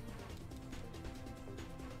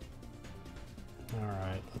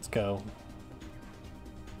 Alright, let's go.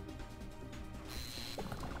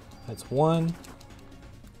 That's one.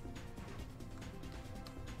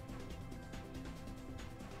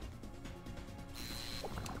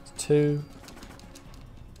 That's two.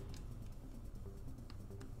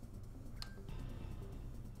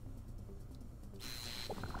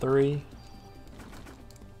 Three.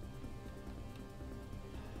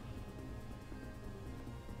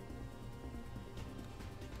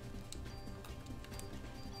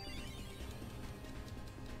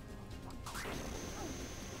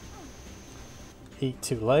 Eat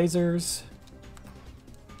two lasers.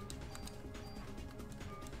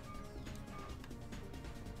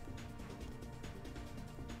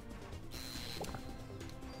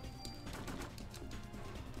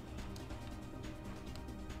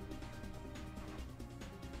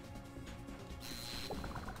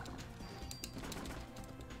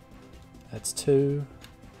 That's two.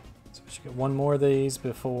 So we should get one more of these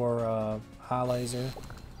before eye laser.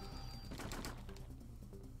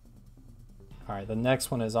 Alright, the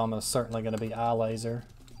next one is almost certainly going to be eye laser.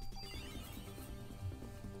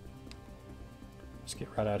 Just get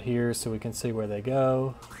right out here so we can see where they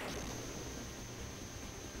go.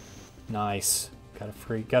 Nice. Got a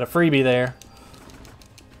freebie there.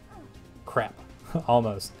 Crap.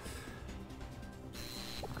 Almost.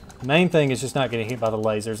 The main thing is just not getting hit by the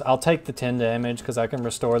lasers. I'll take the 10 damage because I can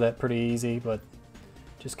restore that pretty easy, but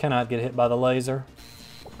just cannot get hit by the laser.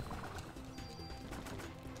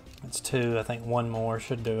 That's two. I think one more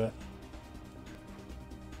should do it.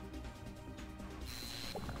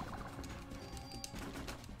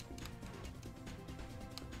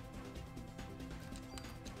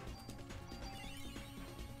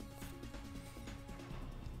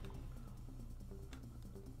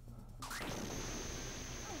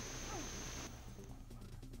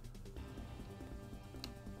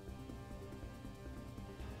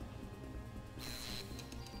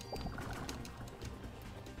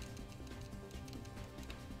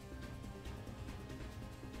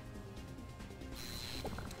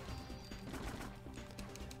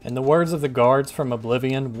 In the words of the guards from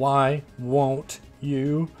Oblivion, why won't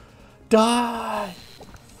you die?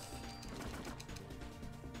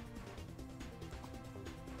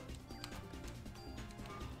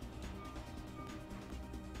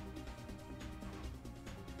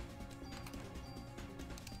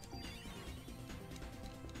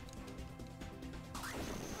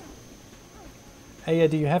 Hey,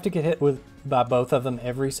 do you have to get hit by both of them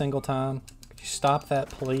every single time? Could you stop that,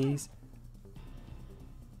 please?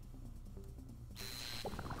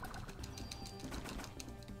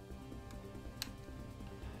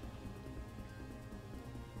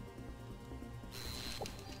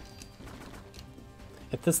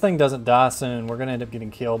 If this thing doesn't die soon, we're going to end up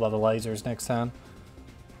getting killed by the lasers next time.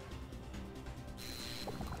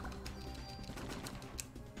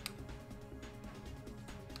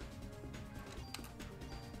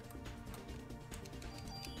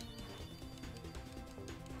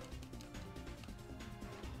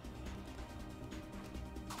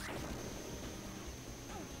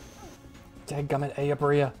 Dadgummit,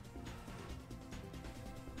 Ayabria.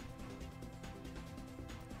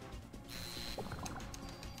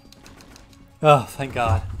 Oh, thank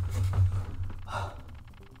God.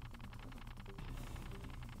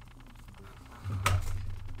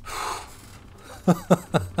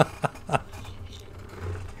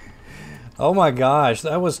 Oh my gosh,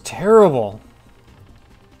 that was terrible.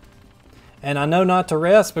 And I know not to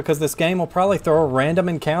rest because this game will probably throw a random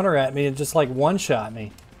encounter at me and just like one-shot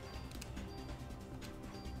me.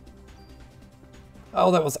 Oh,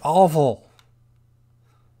 that was awful.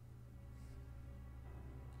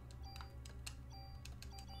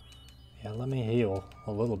 Yeah, let me heal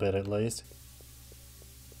a little bit at least.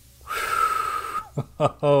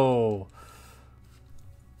 Oh.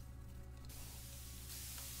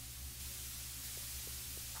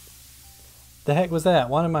 The heck was that?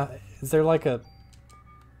 What am I... Is there like a...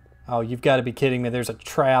 Oh, you've got to be kidding me. There's a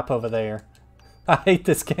trap over there. I hate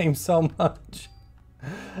this game so much.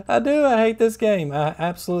 I do. I hate this game. I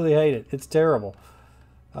absolutely hate it. It's terrible.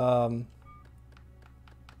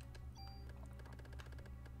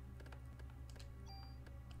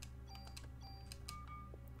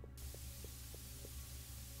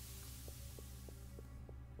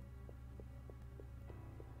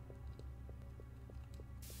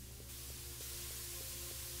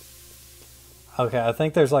 Okay, I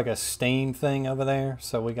think there's like a steam thing over there,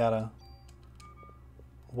 so we gotta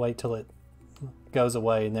wait till it goes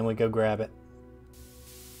away and then we go grab it.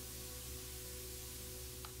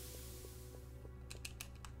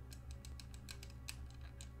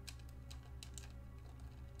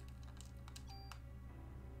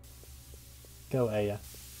 Go, Aya.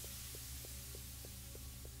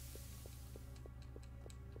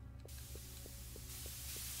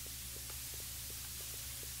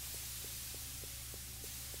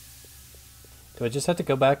 Do I just have to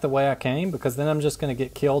go back the way I came? Because then I'm just going to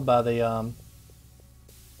get killed by the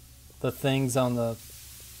things on the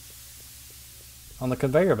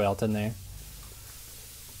conveyor belt in there.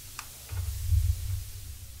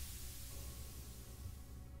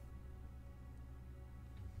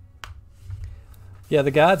 Yeah, the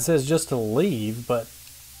guide says just to leave, but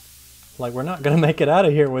like we're not going to make it out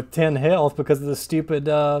of here with 10 health because of the stupid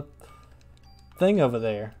thing over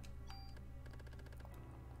there.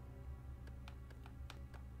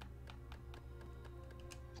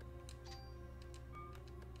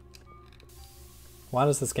 Why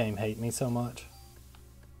does this game hate me so much?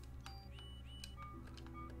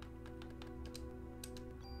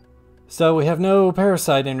 So we have no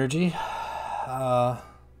parasite energy. We're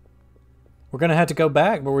gonna have to go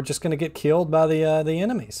back, but we're just gonna get killed by the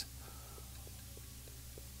enemies.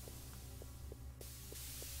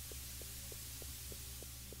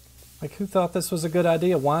 Like, who thought this was a good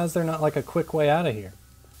idea? Why is there not like a quick way out of here?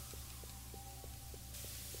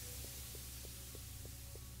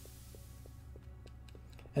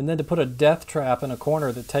 And then to put a death trap in a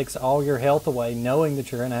corner that takes all your health away, knowing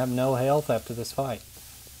that you're going to have no health after this fight.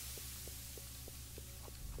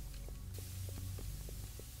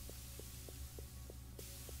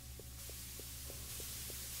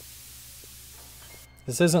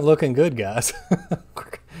 This isn't looking good, guys.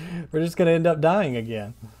 We're just going to end up dying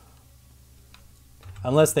again.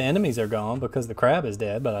 Unless the enemies are gone because the crab is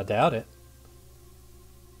dead, but I doubt it.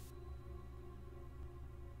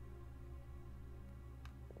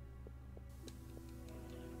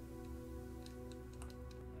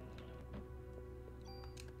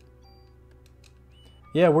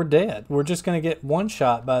 Yeah, we're dead. We're just going to get one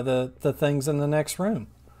shot by the things in the next room.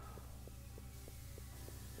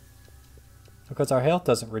 Because our health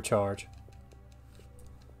doesn't recharge.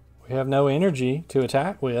 We have no energy to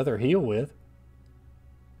attack with or heal with.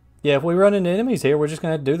 Yeah, if we run into enemies here, we're just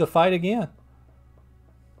going to do the fight again.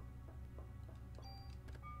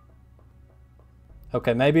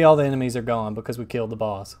 Okay, maybe all the enemies are gone because we killed the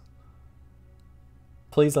boss.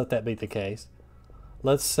 Please let that be the case.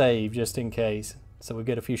 Let's save just in case. So we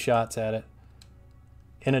get a few shots at it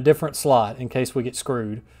in a different slot in case we get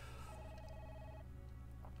screwed.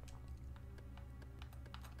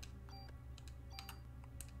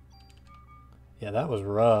 Yeah, that was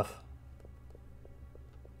rough.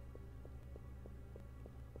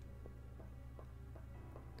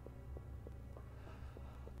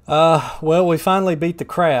 Well, we finally beat the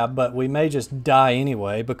crab, but we may just die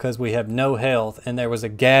anyway because we have no health and there was a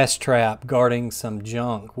gas trap guarding some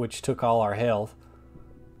junk which took all our health.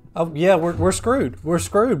 Oh, yeah, we're screwed. We're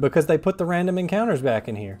screwed because they put the random encounters back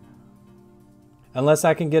in here. Unless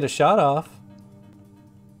I can get a shot off.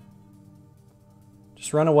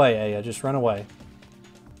 Just run away, Aya. Just run away.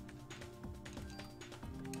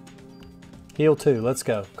 Heal 2. Let's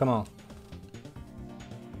go. Come on.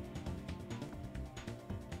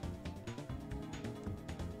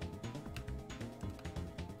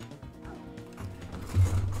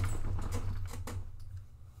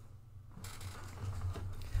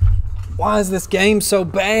 Why is this game so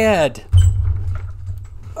bad?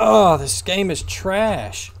 Oh, this game is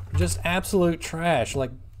trash. Just absolute trash.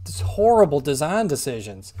 Like, just horrible design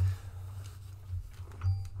decisions.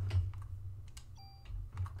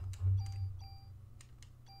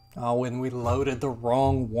 Oh, and we loaded the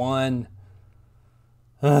wrong one.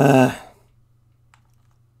 Ugh.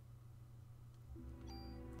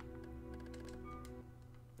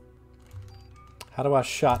 How do I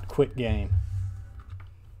shot quit game?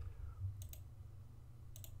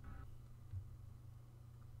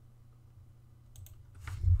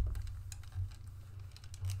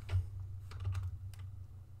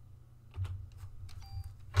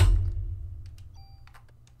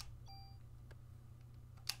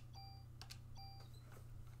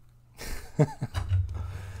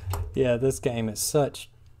 Yeah, this game is such...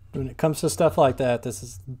 When it comes to stuff like that, this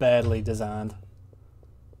is badly designed.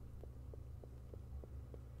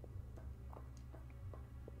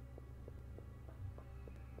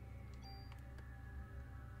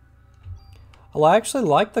 Well, I actually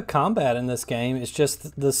like the combat in this game. It's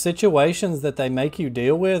just the situations that they make you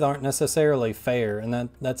deal with aren't necessarily fair, and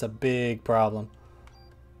that's a big problem.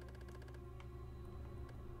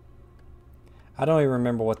 I don't even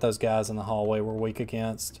remember what those guys in the hallway were weak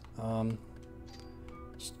against.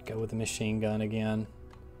 Just go with the machine gun again.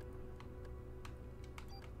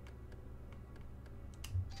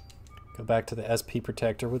 Go back to the SP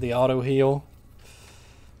protector with the auto heal.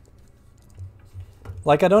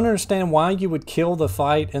 Like, I don't understand why you would kill the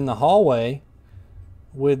fight in the hallway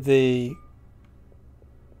with the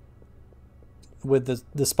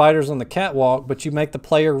spiders on the catwalk, but you make the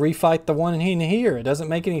player refight the one in here. It doesn't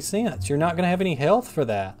make any sense. You're not going to have any health for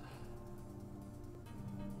that.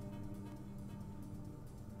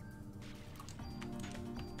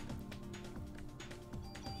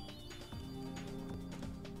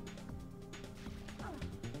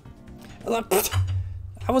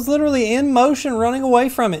 I was literally in motion running away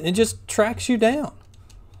from it, and it just tracks you down.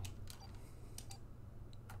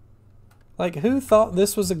 Like, who thought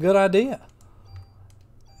this was a good idea?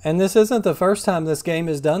 And this isn't the first time this game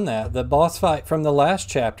has done that. The boss fight from the last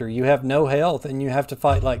chapter, you have no health and you have to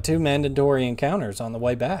fight like 2 mandatory encounters on the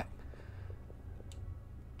way back.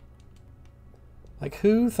 Like,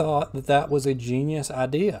 who thought that that was a genius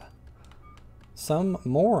idea? Some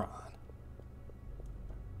moron.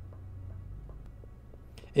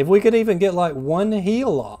 If we could even get like 1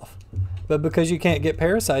 heal off, but because you can't get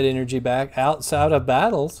parasite energy back outside of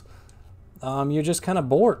battles, you're just kind of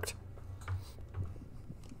borked.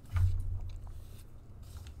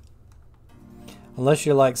 Unless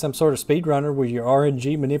you're like some sort of speedrunner with your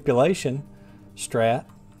RNG manipulation strat.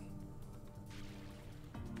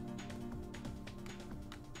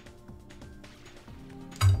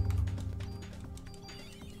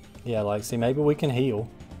 Yeah, like, see, maybe we can heal.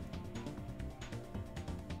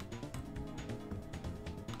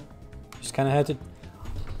 Just kind of had to...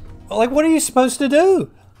 Like, what are you supposed to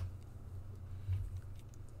do?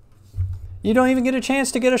 You don't even get a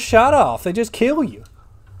chance to get a shot off. They just kill you.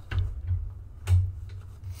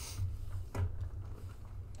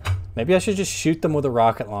 Maybe I should just shoot them with a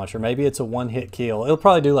rocket launcher. Maybe it's a 1-hit kill. It'll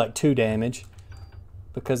probably do like 2 damage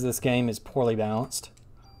because this game is poorly balanced.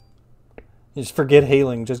 You just forget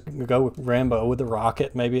healing. Just go with Rambo with the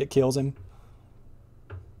rocket. Maybe it kills him.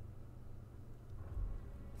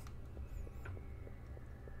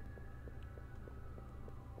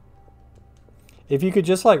 If you could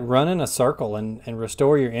just like run in a circle and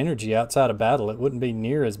restore your energy outside of battle, it wouldn't be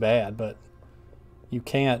near as bad, but you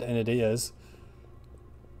can't, and it is.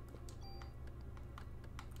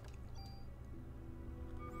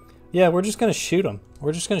 Yeah, we're just going to shoot them.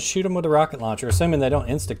 We're just going to shoot them with a rocket launcher, assuming they don't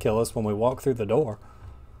insta-kill us when we walk through the door.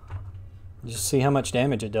 Just see how much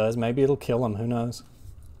damage it does. Maybe it'll kill them. Who knows?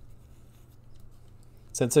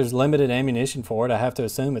 Since there's limited ammunition for it, I have to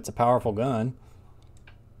assume it's a powerful gun.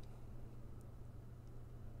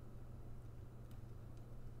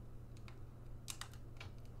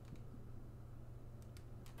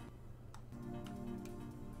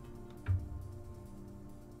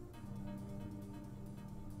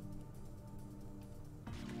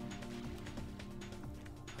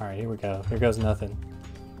 Alright, here we go. Here goes nothing.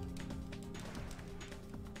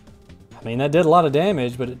 I mean, that did a lot of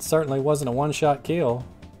damage, but it certainly wasn't a one-shot kill,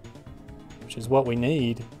 which is what we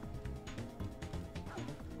need.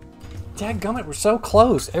 Dadgummit, we're so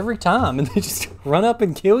close every time, and they just run up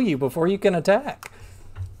and kill you before you can attack.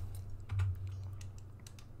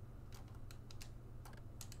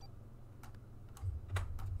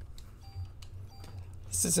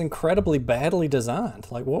 This is incredibly badly designed.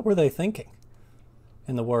 Like, what were they thinking?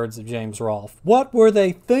 In the words of James Rolfe. What were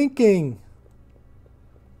they thinking?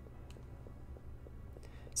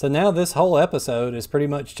 So now this whole episode is pretty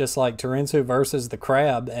much just like Terensu versus the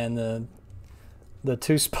crab and the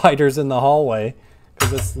 2 spiders in the hallway.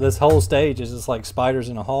 Because this whole stage is just like spiders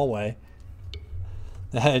in a hallway.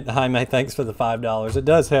 Jaime, thanks for the $5. It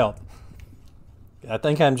does help. I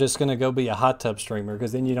think I'm just gonna go be a hot tub streamer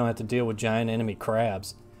because then you don't have to deal with giant enemy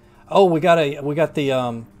crabs. Oh, we got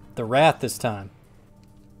the rat this time.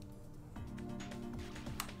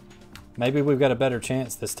 Maybe we've got a better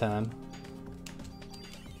chance this time.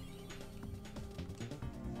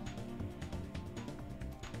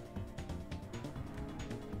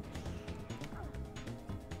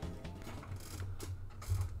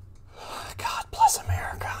 God bless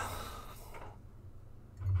America.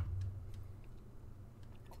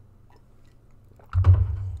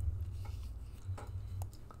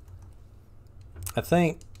 I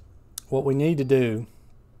think what we need to do,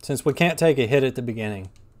 since we can't take a hit at the beginning,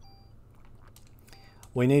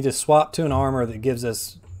 we need to swap to an armor that gives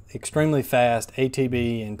us extremely fast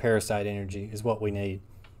ATB and parasite energy is what we need.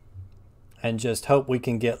 And just hope we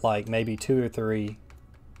can get like maybe 2 or 3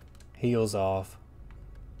 heals off.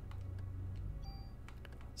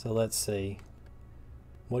 So let's see.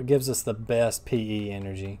 What gives us the best PE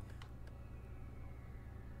energy?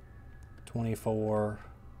 24.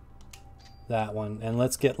 That one. And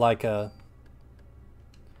let's get like a...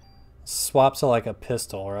 swap to like a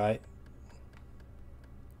pistol, right?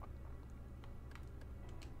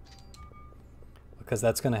 Because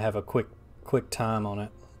that's going to have a quick time on it.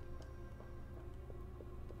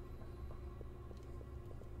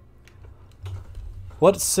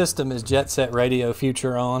 What system is Jet Set Radio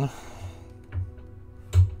Future on?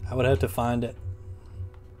 I would have to find it.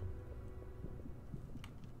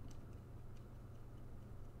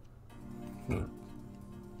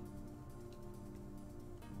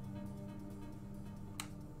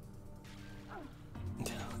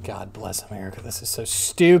 God bless America. This is so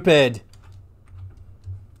stupid.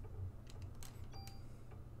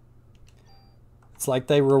 It's like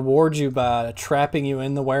they reward you by trapping you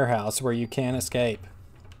in the warehouse where you can't escape.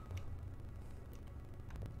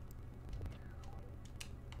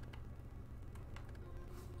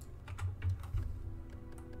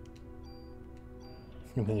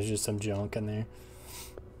 There's just some junk in there.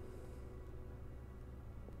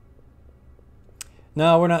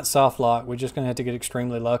 No, we're not soft lock. We're just going to have to get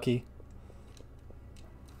extremely lucky.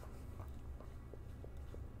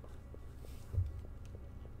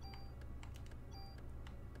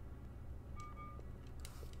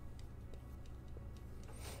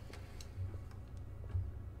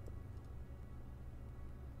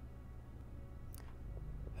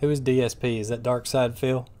 Who is DSP? Is that Dark Side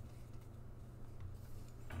Phil?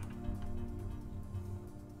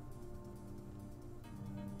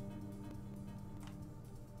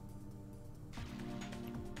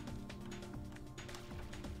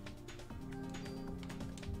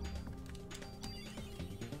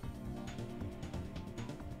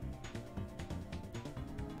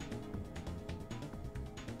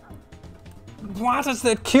 Why does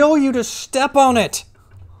that kill you to step on it?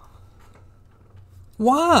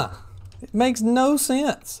 Why? It makes no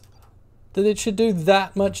sense that it should do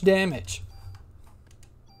that much damage.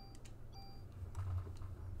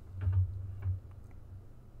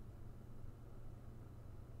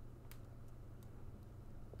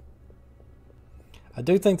 I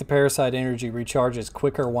do think the parasite energy recharges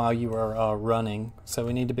quicker while you are running, so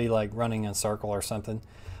we need to be like running in a circle or something.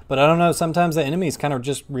 But I don't know, sometimes the enemies kind of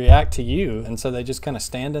just react to you, and so they just kind of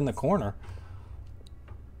stand in the corner.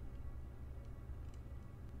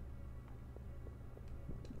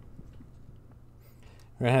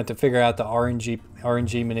 We're going to have to figure out the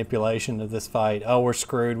RNG manipulation of this fight. Oh, we're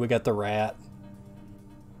screwed. We got the rat.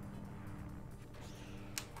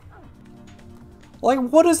 Like,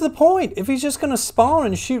 what is the point? If he's just going to spawn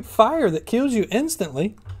and shoot fire that kills you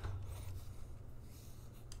instantly.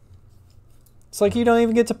 It's like you don't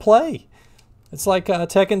even get to play. It's like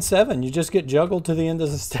Tekken 7. You just get juggled to the end of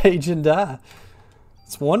the stage and die.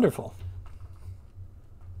 It's wonderful.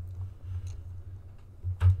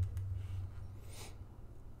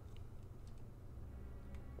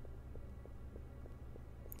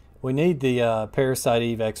 We need the Parasite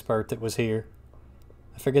Eve expert that was here.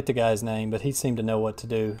 I forget the guy's name, but he seemed to know what to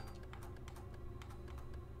do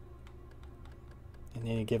in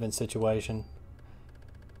any given situation.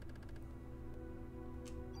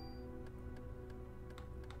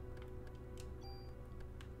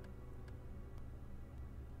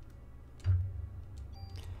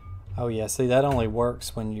 Oh yeah, see, that only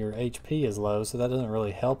works when your HP is low, so that doesn't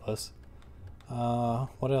really help us.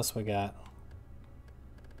 What else we got?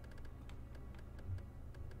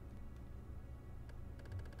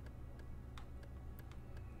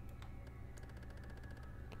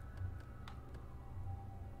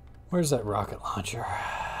 Where's that rocket launcher?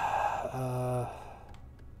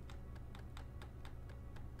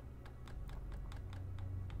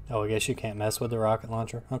 Oh, I guess you can't mess with the rocket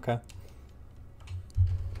launcher. Okay.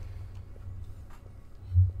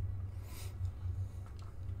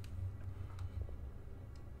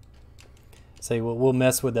 See, we'll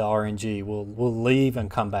mess with the RNG. We'll leave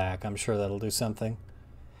and come back. I'm sure that'll do something.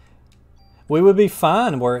 We would be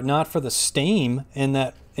fine were it not for the steam in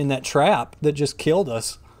that trap that just killed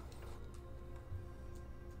us.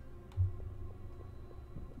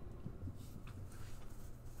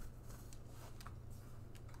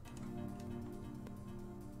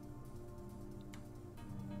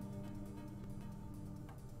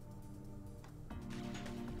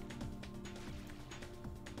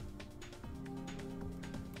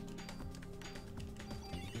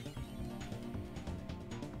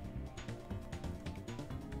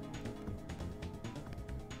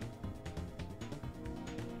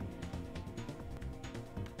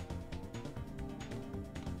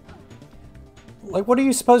 Like, what are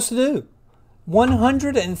you supposed to do?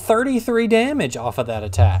 133 damage off of that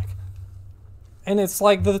attack. And it's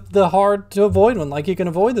like the hard to avoid one. Like, you can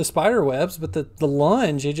avoid the spider webs, but the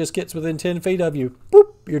lunge, he just gets within 10 feet of you.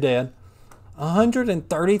 Boop, you're dead.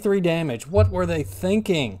 133 damage. What were they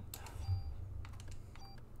thinking?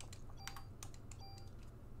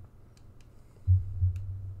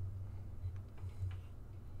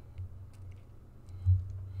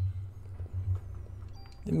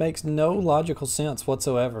 It makes no logical sense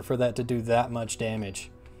whatsoever for that to do that much damage.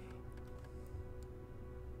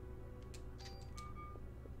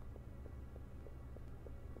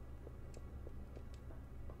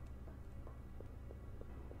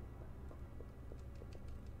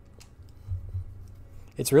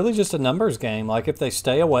 It's really just a numbers game. Like, if they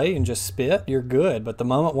stay away and just spit, you're good. But the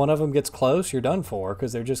moment one of them gets close, you're done for,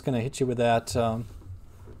 because they're just going to hit you with that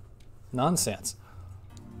nonsense.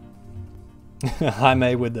 I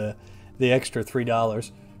made with the extra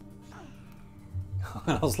 $3.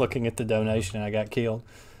 I was looking at the donation and I got killed.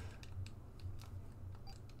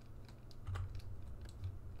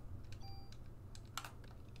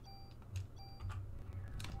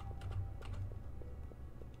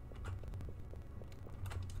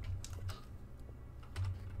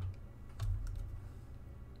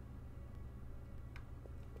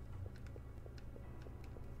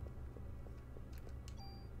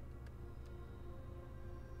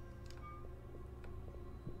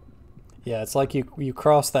 Yeah, it's like you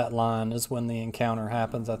cross that line is when the encounter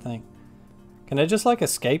happens, I think. Can I just, like,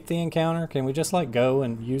 escape the encounter? Can we just, like, go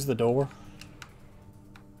and use the door?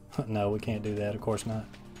 No, we can't do that. Of course not.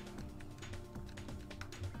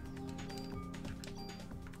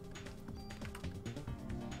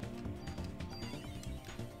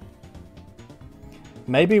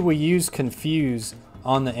 Maybe we use Confuse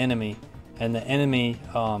on the enemy, and the enemy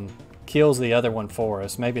kills the other one for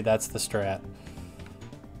us. Maybe that's the strat.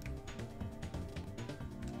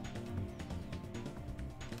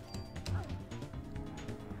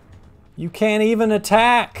 You can't even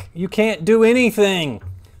attack. You can't do anything.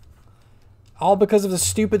 All because of the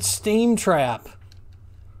stupid steam trap.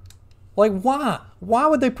 Like, why? Why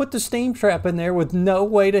would they put the steam trap in there with no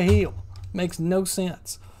way to heal? Makes no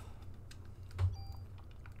sense.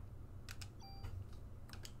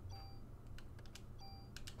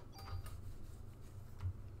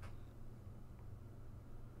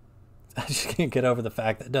 I just can't get over the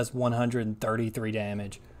fact that it does 133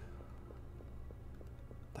 damage.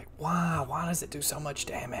 Like, why? Why does it do so much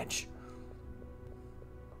damage?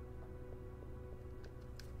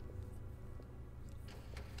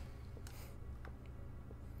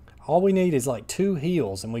 All we need is like 2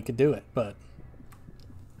 heals and we could do it, but...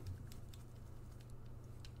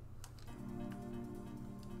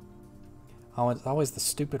 oh, it's always the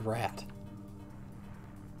stupid rat.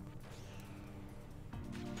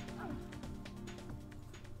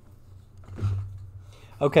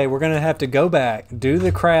 Okay, we're going to have to go back, do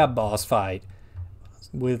the crab boss fight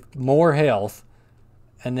with more health,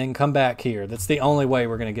 and then come back here. That's the only way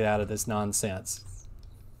we're going to get out of this nonsense.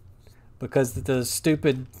 Because the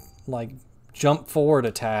stupid, like, jump forward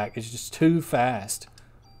attack is just too fast.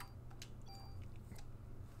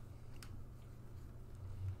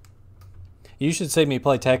 You should see me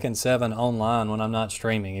play Tekken 7 online when I'm not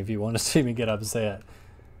streaming if you want to see me get upset.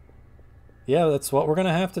 Yeah, that's what we're going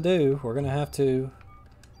to have to do. We're going to have to...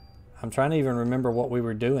 I'm trying to even remember what we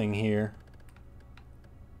were doing here.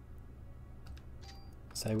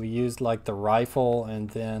 Say we used like the rifle and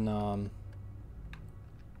then I'm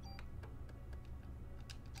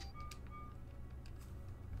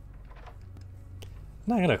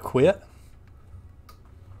not gonna quit.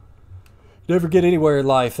 Never get anywhere in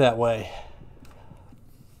life that way.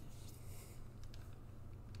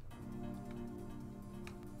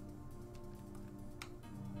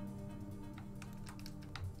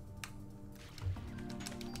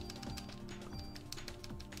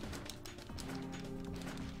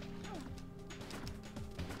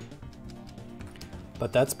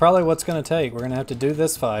 But that's probably what's going to take. We're going to have to do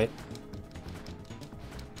this fight.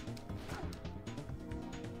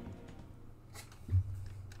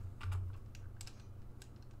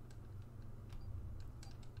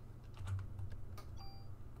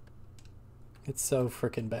 It's so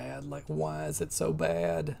freaking bad. Like, why is it so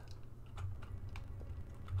bad?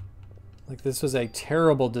 Like, this was a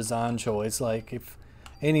terrible design choice. Like, if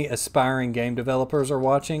any aspiring game developers are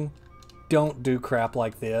watching, don't do crap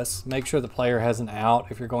like this. Make sure the player has an out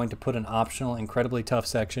if you're going to put an optional, incredibly tough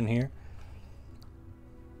section here.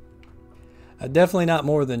 Definitely not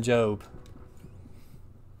more than Job.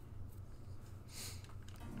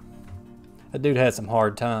 That dude had some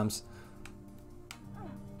hard times.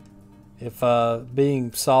 If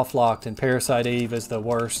being soft-locked in Parasite Eve is the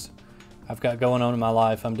worst I've got going on in my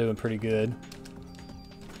life, I'm doing pretty good.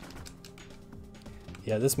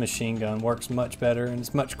 Yeah, this machine gun works much better and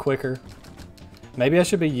it's much quicker. Maybe I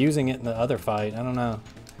should be using it in the other fight. I don't know.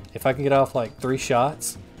 If I can get off like 3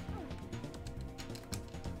 shots.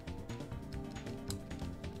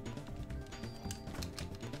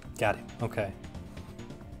 Got him. Okay.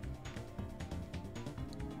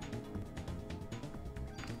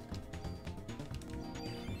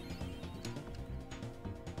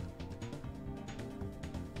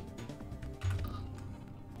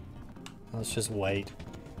 Let's just wait.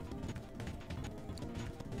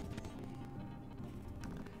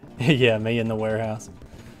 Yeah, me in the warehouse.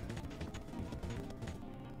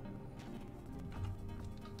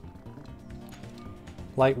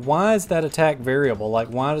 Like, why is that attack variable? Like,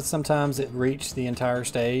 why does sometimes it reach the entire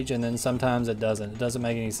stage and then sometimes it doesn't? It doesn't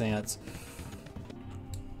make any sense.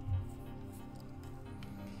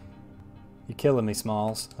 You're killing me,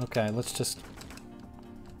 Smalls. Okay, let's just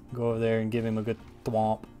go over there and give him a good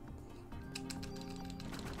thwomp.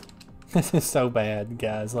 This is so bad,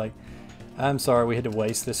 guys. Like, I'm sorry we had to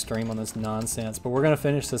waste this stream on this nonsense, but we're going to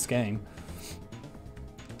finish this game.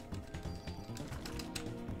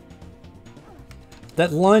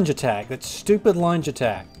 That lunge attack, that stupid lunge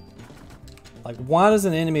attack. Like, why does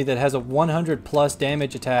an enemy that has a 100 plus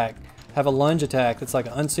damage attack have a lunge attack that's like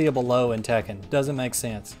an unseeable low in Tekken? Doesn't make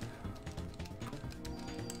sense.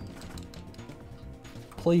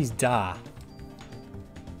 Please die.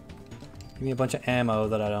 Give me a bunch of ammo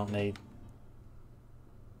that I don't need.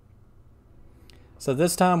 So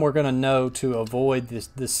this time we're going to know to avoid this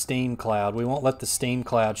steam cloud. We won't let the steam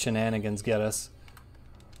cloud shenanigans get us.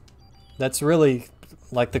 That's really,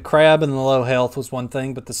 like, the crab and the low health was one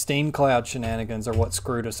thing, but the steam cloud shenanigans are what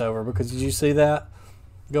screwed us over. Because did you see that?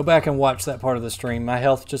 Go back and watch that part of the stream. My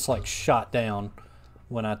health just like shot down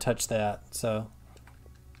when I touched that. So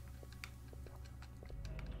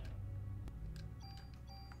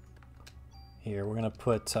here, we're going to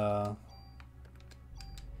put,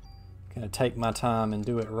 going to take my time and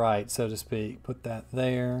do it right, so to speak. Put that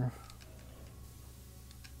there.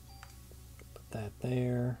 Put that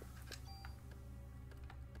there.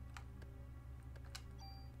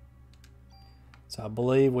 So I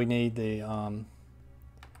believe we need the,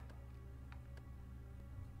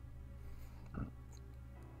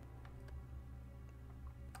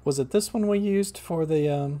 was it this one we used for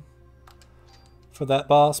the, for that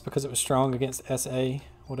boss because it was strong against SA,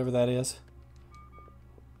 whatever that is?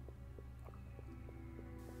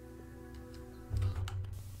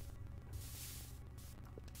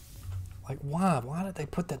 Like, why? Why did they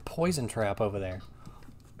put that poison trap over there?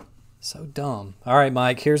 So dumb. All right,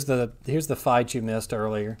 Mike, here's the fight you missed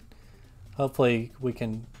earlier. Hopefully we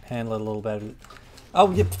can handle it a little better.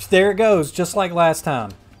 Oh, yep, there it goes, just like last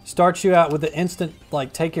time. Starts you out with the instant,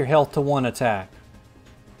 like, take your health to 1 attack.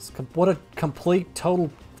 What a complete,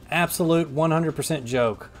 total, absolute 100%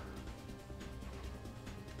 joke.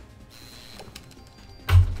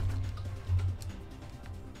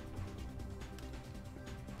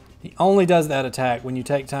 He only does that attack when you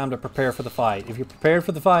take time to prepare for the fight. If you're prepared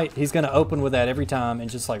for the fight, he's going to open with that every time and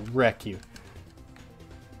just like wreck you.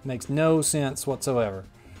 Makes no sense whatsoever.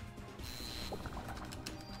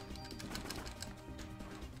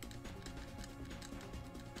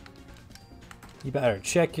 You better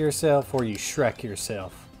check yourself or you Shrek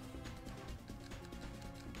yourself.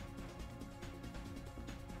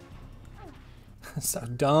 So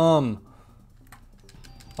dumb.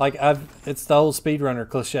 Like, it's the old speedrunner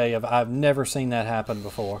cliche of I've never seen that happen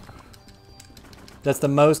before. That's the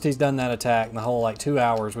most he's done that attack in the whole, like, 2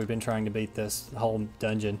 hours we've been trying to beat this whole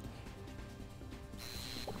dungeon.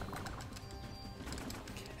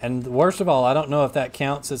 And worst of all, I don't know if that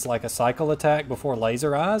counts as like a cycle attack before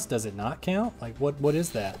laser eyes. Does it not count? Like, what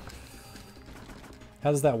is that? How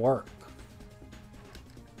does that work?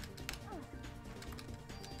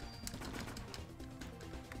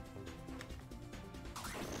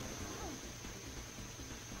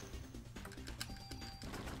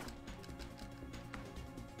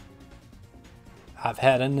 I've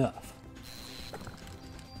had enough.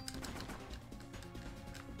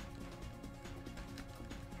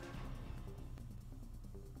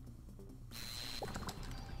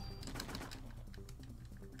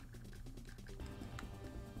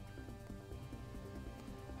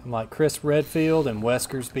 I'm like Chris Redfield and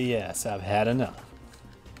Wesker's BS. I've had enough.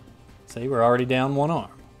 See, we're already down one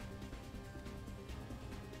arm.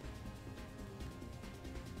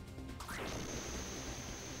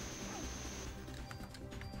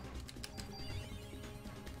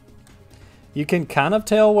 You can kind of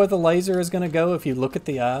tell where the laser is going to go if you look at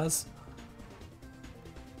the eyes.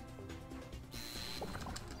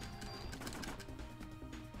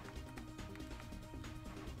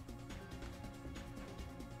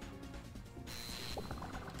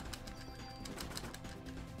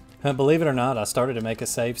 Believe it or not, I started to make a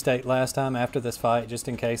save state last time after this fight just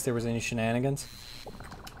in case there was any shenanigans.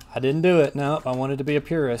 I didn't do it. No, I wanted to be a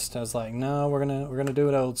purist. I was like, no, we're gonna do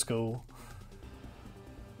it old school.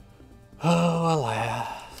 Oh,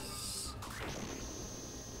 alas.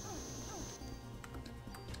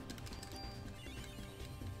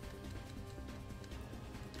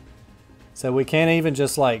 So we can't even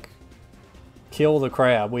just like kill the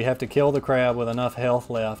crab. We have to kill the crab with enough health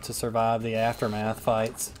left to survive the aftermath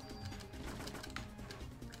fights.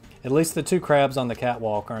 At least the two crabs on the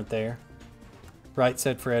catwalk aren't there. Right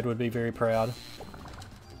said Fred would be very proud.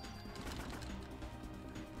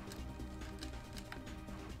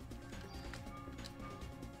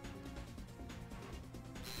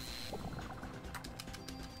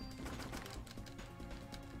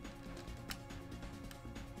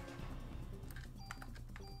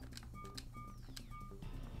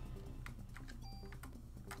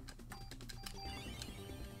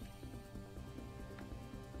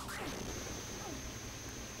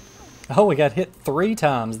 Oh, we got hit 3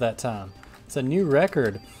 times that time. It's a new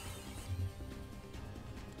record.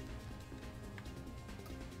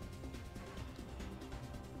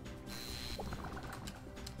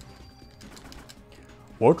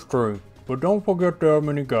 What's true? But don't forget there are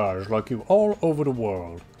many guys like you all over the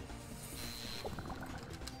world.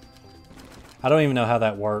 I don't even know how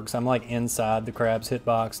that works. I'm like inside the crab's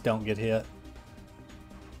hitbox, don't get hit.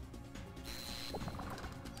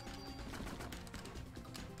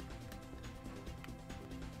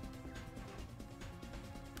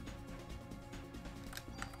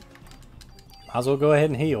 Might as well go ahead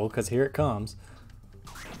and heal, because here it comes.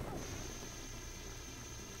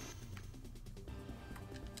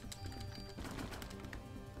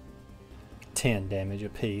 $10 damage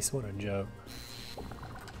apiece. What a joke.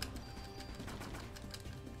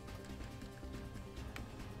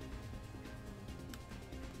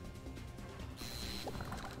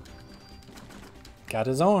 Got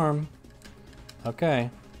his arm. Okay.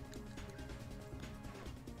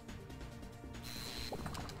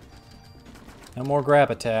 No more grab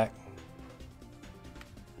attack.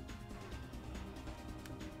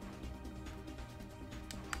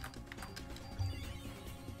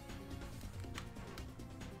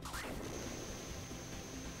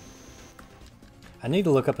 I need to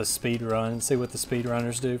look up a speed run and see what the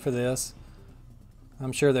speedrunners do for this.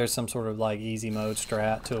 I'm sure there's some sort of like easy mode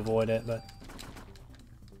strat to avoid it, but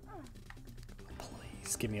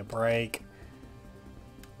please give me a break.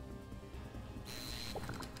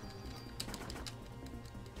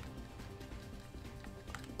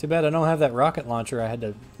 Too bad I don't have that rocket launcher I had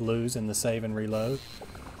to lose in the save and reload.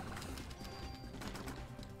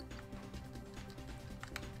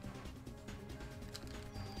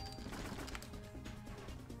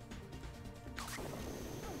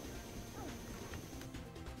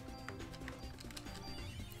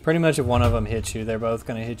 Pretty much if one of them hits you, they're both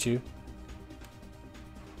going to hit you.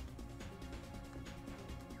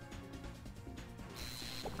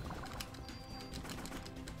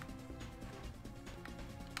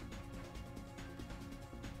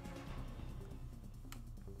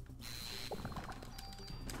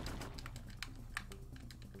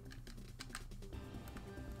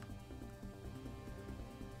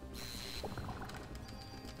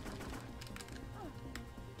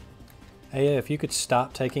 Hey, if you could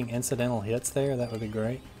stop taking incidental hits there, that would be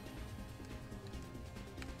great.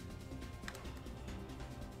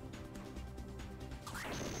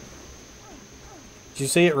 Did you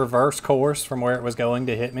see it reverse course from where it was going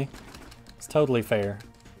to hit me? It's totally fair.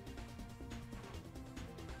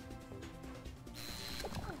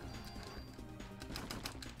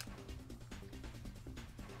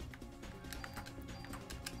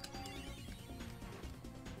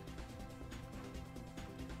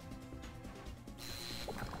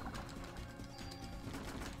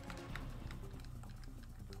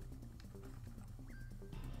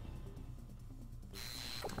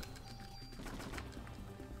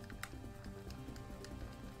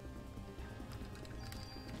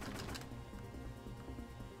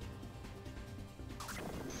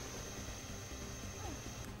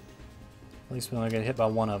 At least we only get hit by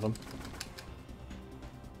one of them.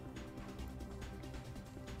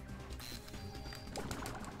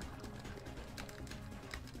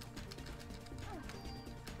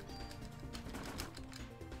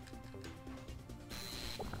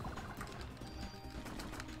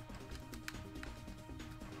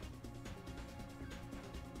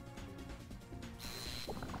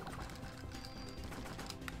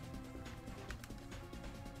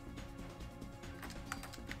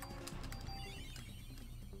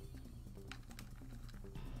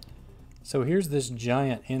 So here's this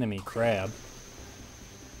giant enemy crab.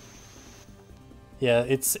 Yeah,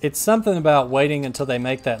 it's something about waiting until they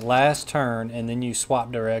make that last turn and then you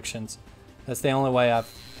swap directions. That's the only way I've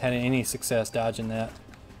had any success dodging that.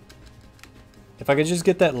 If I could just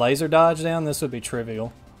get that laser dodge down, this would be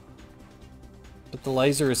trivial. But the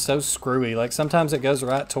laser is so screwy. Like sometimes it goes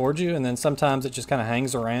right towards you and then sometimes it just kind of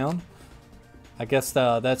hangs around. I guess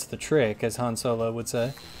that's the trick, as Han Solo would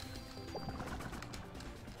say.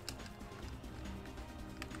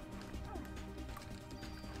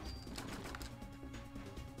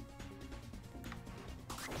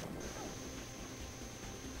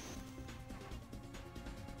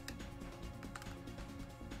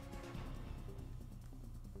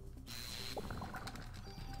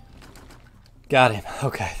 Got him.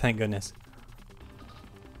 Okay, thank goodness.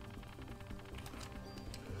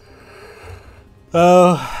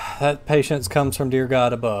 Oh, that patience comes from dear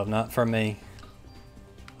God above, not from me.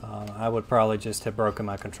 I would probably just have broken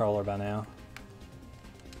my controller by now.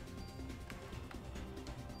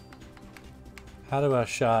 How do I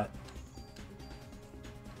shot?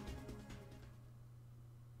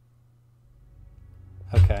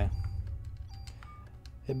 Okay.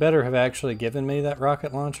 It better have actually given me that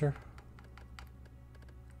rocket launcher.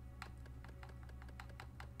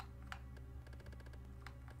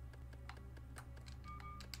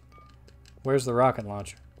 Where's the rocket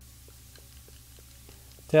launcher?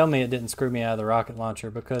 Tell me it didn't screw me out of the rocket launcher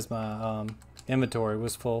because my inventory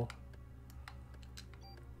was full.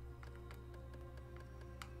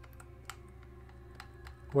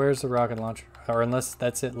 Where's the rocket launcher? Or unless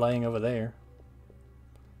that's it laying over there.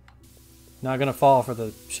 Not gonna fall for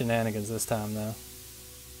the shenanigans this time though.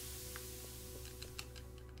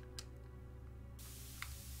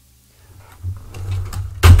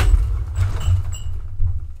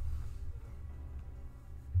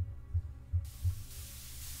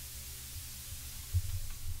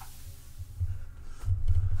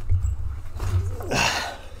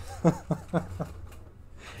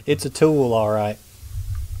 It's a tool, all right.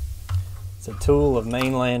 It's a tool of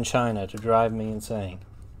mainland China to drive me insane.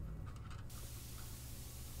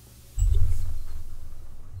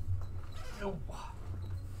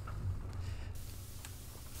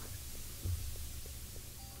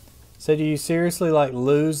 So do you seriously like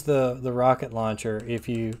lose the rocket launcher if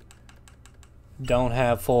you don't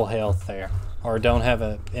have full health there or don't have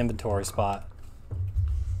an inventory spot?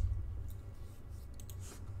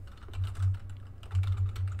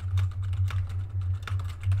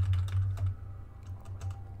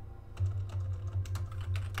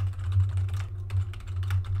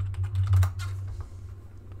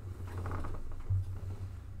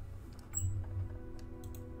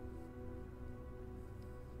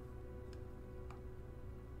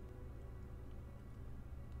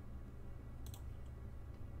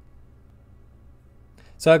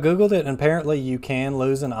 So I googled it and apparently you can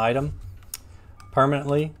lose an item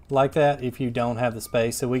permanently like that if you don't have the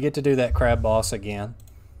space. So we get to do that crab boss again.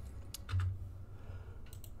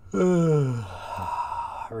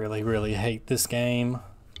 I really, really hate this game.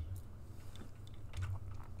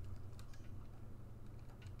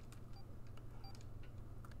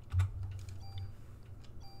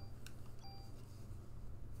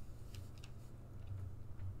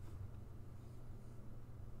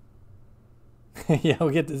 Yeah,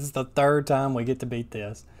 this is the third time we get to beat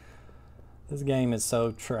this. This game is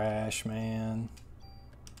so trash, man.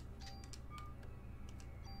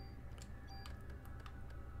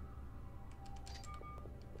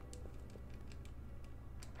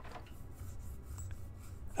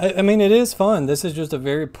 I mean, it is fun. This is just a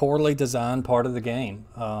very poorly designed part of the game.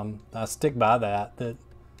 I stick by that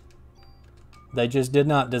they just did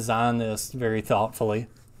not design this very thoughtfully.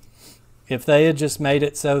 If they had just made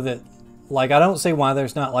it so that, like, I don't see why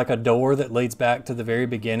there's not like a door that leads back to the very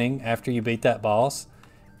beginning after you beat that boss.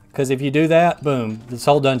 Because if you do that, boom, this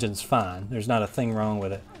whole dungeon's fine. There's not a thing wrong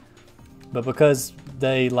with it. But because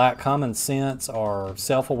they lack common sense or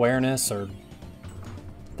self-awareness, or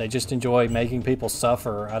they just enjoy making people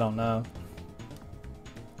suffer, I don't know.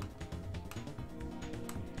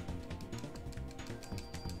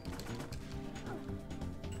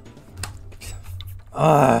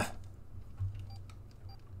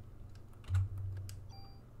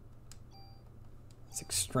 It's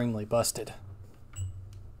extremely busted.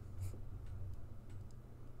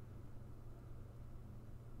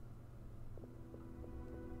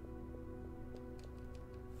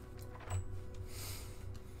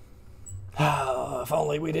 If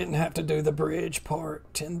only we didn't have to do the bridge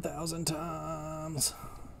part 10,000 times.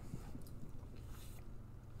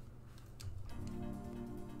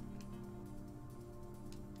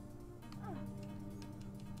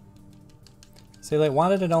 See, like, why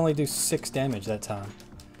did it only do 6 damage that time?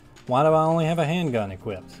 Why do I only have a handgun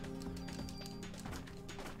equipped?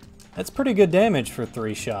 That's pretty good damage for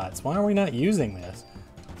 3 shots. Why are we not using this?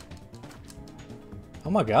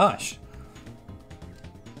 Oh my gosh.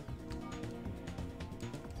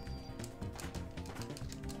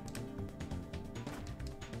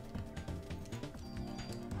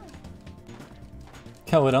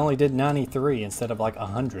 Oh, it only did 93 instead of like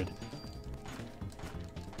 100.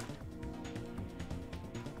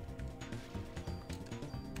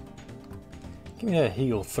 Give me that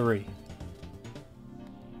heal 3.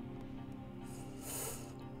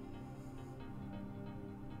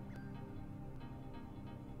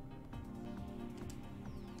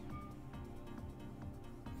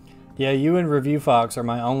 Yeah, you and Review Fox are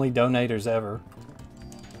my only donators ever.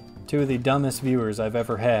 2 of the dumbest viewers I've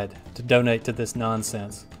ever had to donate to this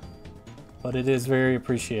nonsense. But it is very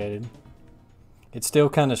appreciated. It's still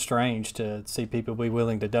kind of strange to see people be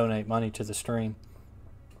willing to donate money to the stream.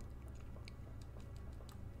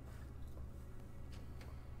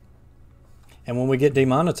 And when we get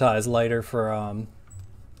demonetized later for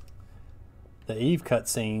the Eve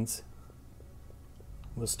cutscenes,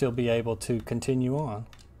 we'll still be able to continue on.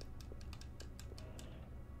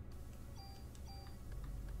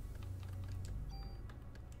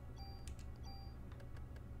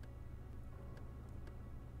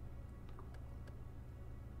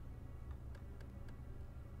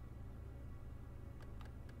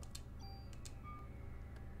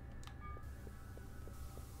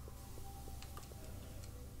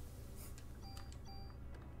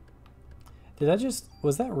 Did I just,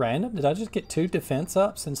 was that random? Did I just get 2 defense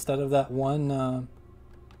ups instead of that one? I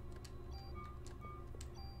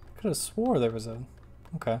could have swore there was a,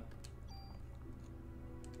 okay.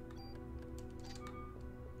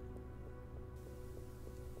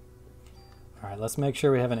 All right, let's make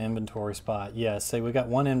sure we have an inventory spot. Yes, see, we got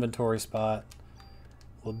 1 inventory spot.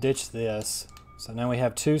 We'll ditch this. So now we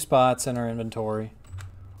have 2 spots in our inventory.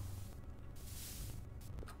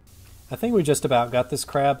 I think we just about got this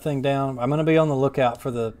crab thing down. I'm going to be on the lookout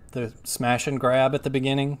for the smash and grab at the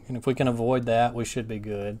beginning. And if we can avoid that, we should be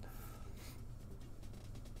good.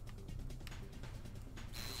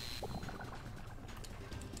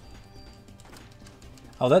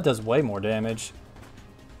 Oh, that does way more damage.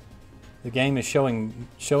 The game is showing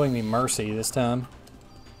me mercy this time.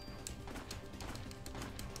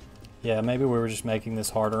 Yeah, maybe we were just making this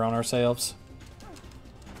harder on ourselves.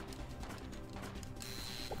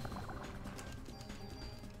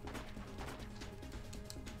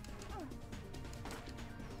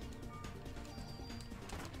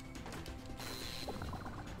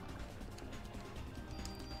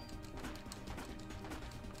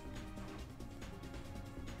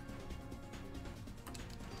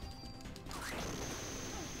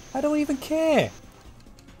 I don't even care.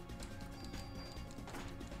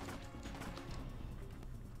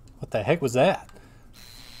 What the heck was that?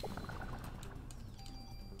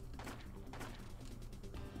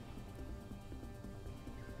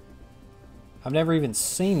 I've never even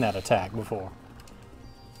seen that attack before.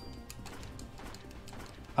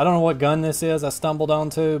 I don't know what gun this is I stumbled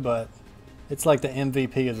onto, but it's like the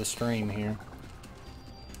MVP of the stream here.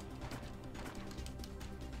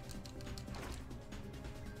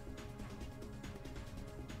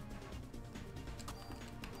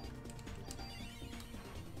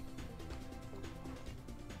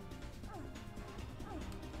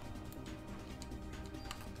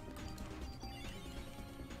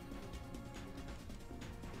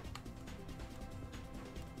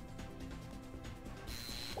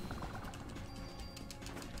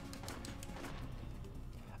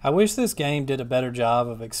 I wish this game did a better job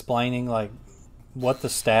of explaining like what the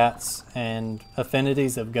stats and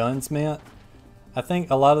affinities of guns meant. I think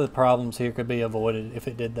a lot of the problems here could be avoided if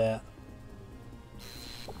it did that.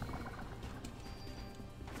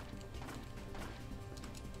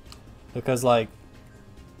 Because like,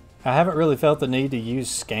 I haven't really felt the need to use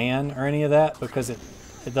scan or any of that because it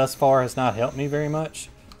thus far has not helped me very much.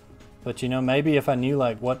 But you know, maybe if I knew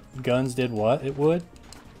like what guns did what, it would.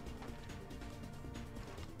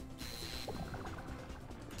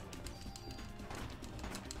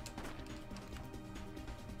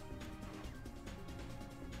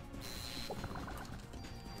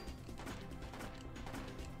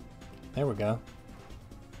 There we go.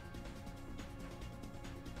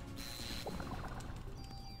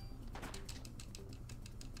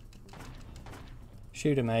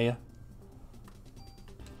 Shoot him, Aya.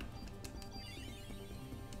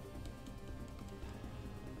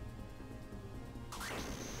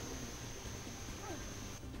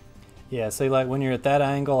 Yeah, see, like when you're at that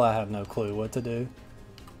angle, I have no clue what to do.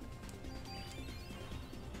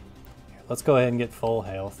 Let's go ahead and get full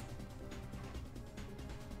health.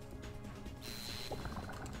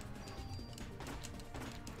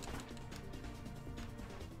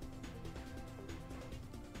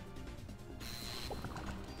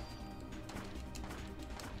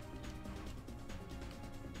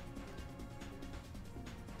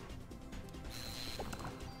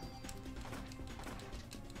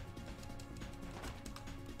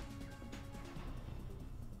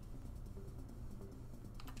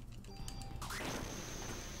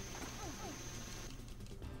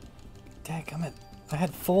 Dadgummit, I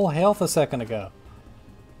had full health a second ago.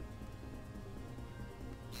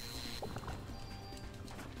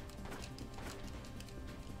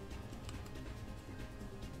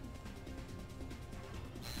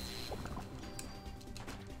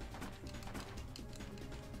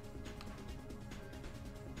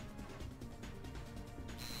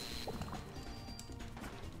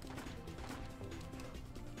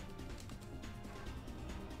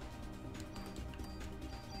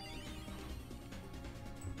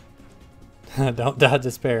 Don't die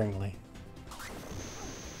despairingly.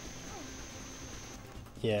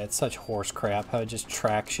 Yeah, it's such horse crap how it just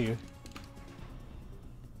tracks you.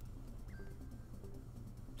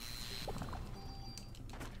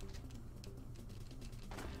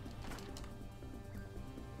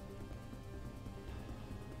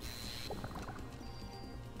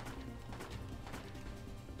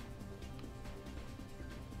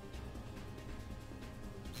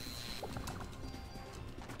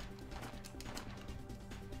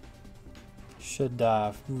 Should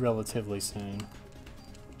die relatively soon.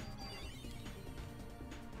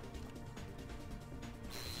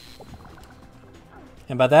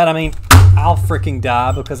 And by that I mean I'll freaking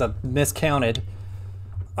die because I miscounted.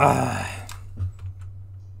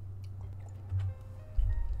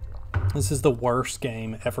 This is the worst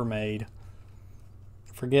game ever made.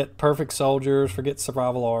 Forget Perfect Soldiers, forget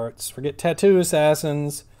Survival Arts, forget Tattoo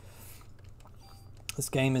Assassins. This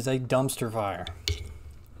game is a dumpster fire.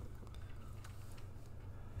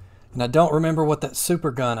 And I don't remember what that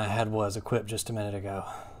super gun I had was equipped just a minute ago.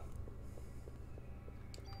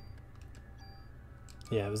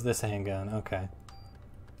 Yeah, it was this handgun. Okay.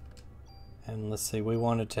 And let's see, we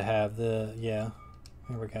wanted to have the... Yeah,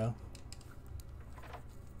 here we go.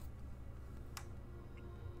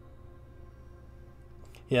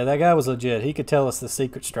 Yeah, that guy was legit. He could tell us the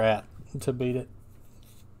secret strat to beat it.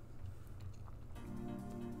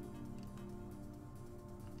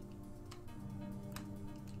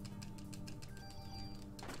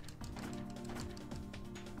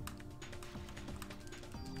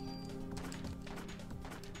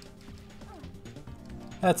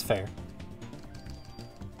 That's fair.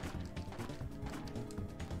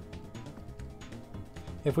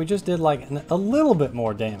 If we just did like a little bit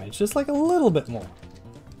more damage, just like a little bit more.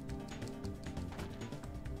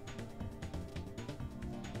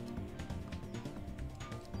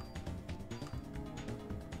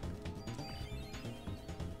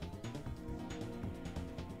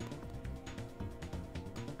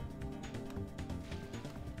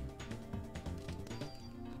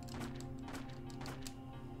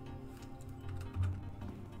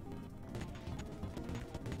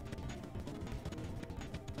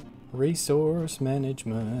 Resource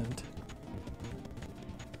management.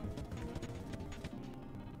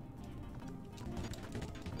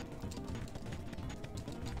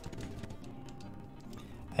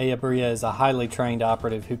 Ayabria is a highly trained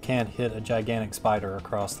operative who can't hit a gigantic spider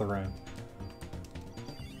across the room.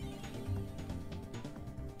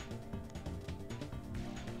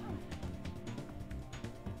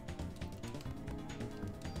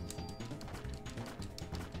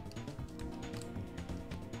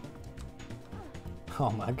 Oh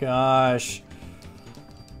my gosh.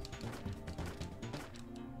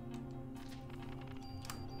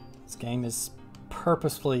 This game is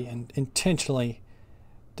purposefully and intentionally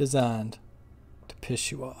designed to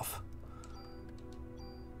piss you off.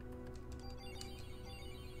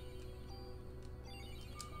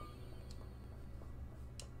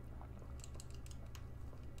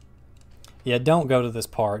 Yeah, don't go to this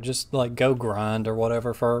part. Just like go grind or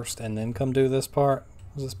whatever first and then come do this part.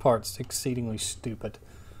 This part's exceedingly stupid.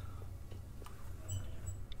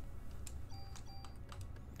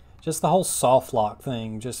 Just the whole soft lock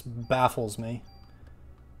thing just baffles me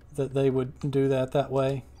that they would do that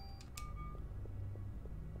way.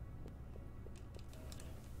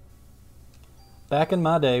 Back in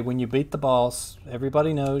my day, when you beat the boss,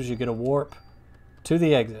 everybody knows you get a warp to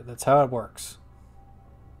the exit. That's how it works.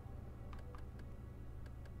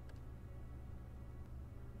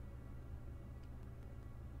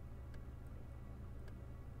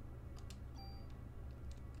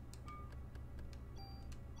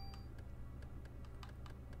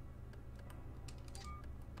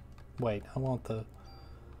 Wait, I want the...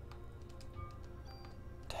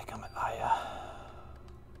 Take on it.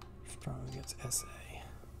 Strong against SA.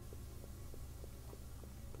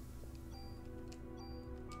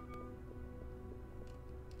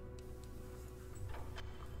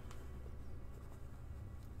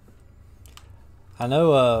 I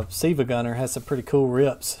know Siva Gunner has some pretty cool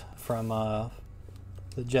rips from the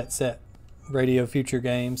Jet Set Radio Future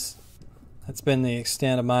games. That's been the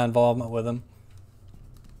extent of my involvement with them.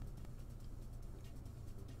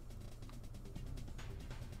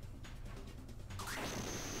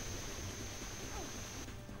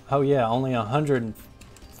 Oh yeah, only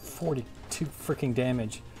 142 freaking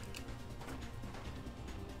damage.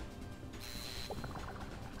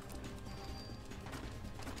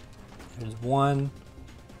 There's 1,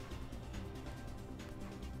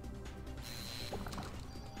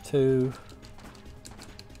 2,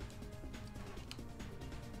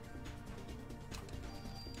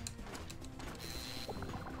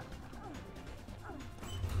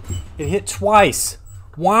 it hit twice.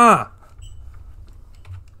 Why?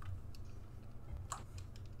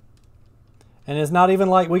 And it's not even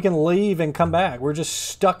like we can leave and come back. We're just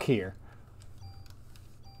stuck here.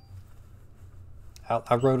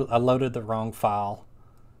 I loaded the wrong file.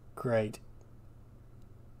 Great.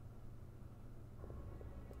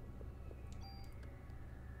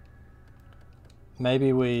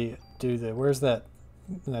 Maybe we do the... Where's that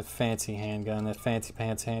fancy handgun? That fancy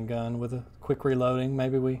pants handgun with a quick reloading?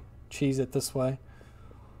 Maybe we cheese it this way.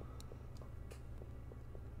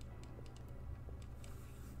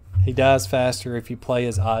 He dies faster if you play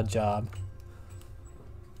his odd job.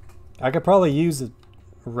 I could probably use a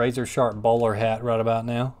razor sharp bowler hat right about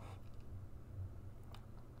now.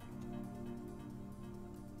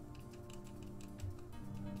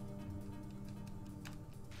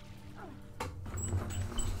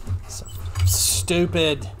 So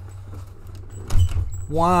stupid.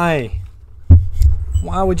 Why?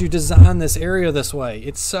 Why would you design this area this way?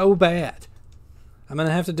 It's so bad. I'm going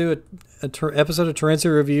to have to do an episode of Terenzi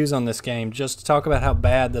Reviews on this game just to talk about how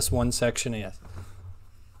bad this one section is.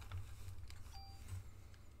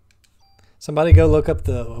 Somebody go look up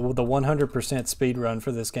the 100% speed run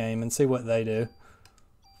for this game and see what they do.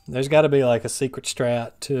 There's got to be like a secret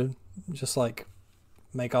strat to just like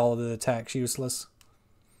make all of the attacks useless.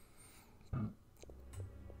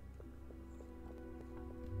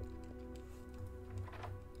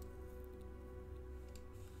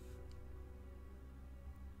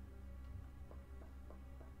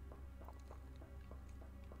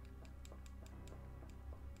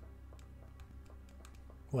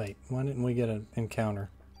 Wait, why didn't we get an encounter?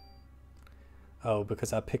 Oh,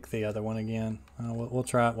 because I picked the other one again. We'll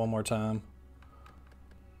try it one more time.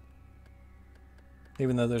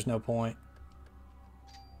 Even though there's no point.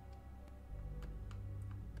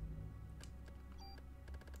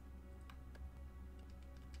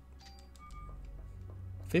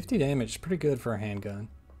 $50 damage, pretty good for a handgun.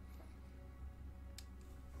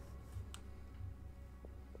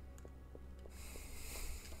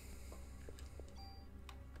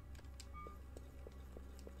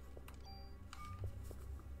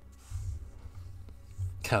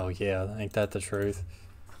 Oh yeah, ain't that the truth?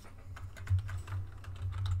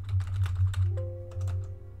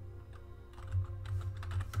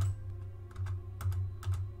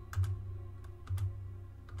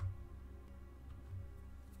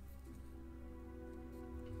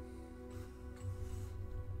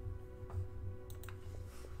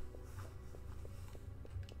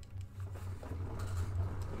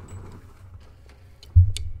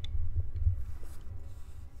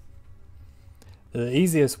 The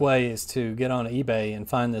easiest way is to get on eBay and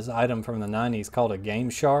find this item from the 90s called a Game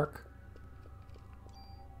Shark.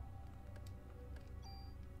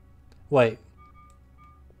 Wait.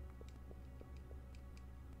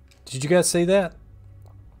 Did you guys see that?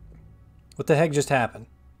 What the heck just happened?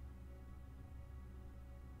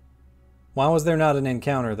 Why was there not an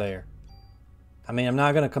encounter there? I mean, I'm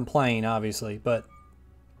not going to complain, obviously, but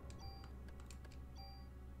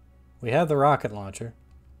we have the rocket launcher.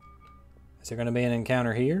 Is there going to be an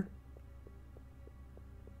encounter here?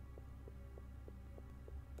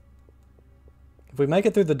 we make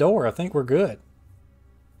it through the door, I think we're good.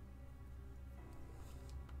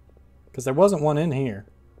 Because there wasn't one in here.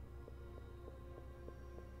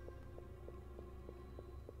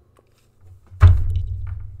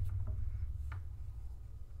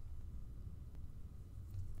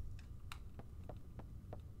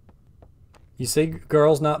 You see,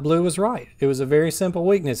 girls not blue was right. It was a very simple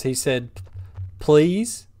weakness. He said,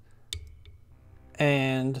 please,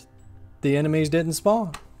 and the enemies didn't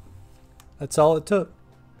spawn. That's all it took.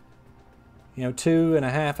 You know,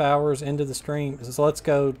 2.5 hours into the stream. So let's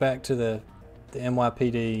go back to the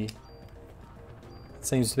NYPD. It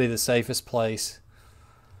seems to be the safest place.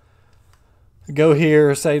 Go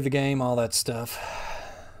here, save the game, all that stuff.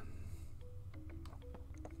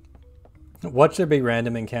 Watch there be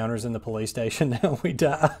random encounters in the police station now we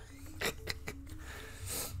die.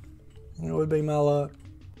 It would be my luck.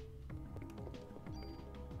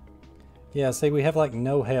 Yeah, see, we have like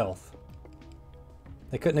no health.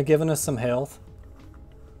 They couldn't have given us some health.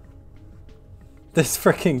 This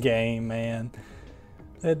freaking game, man.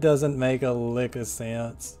 It doesn't make a lick of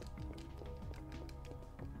sense.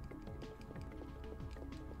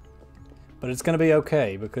 But it's going to be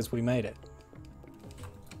okay because we made it.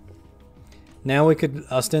 Now we could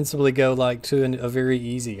ostensibly go like to a very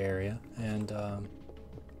easy area and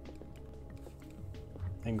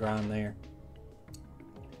grind there.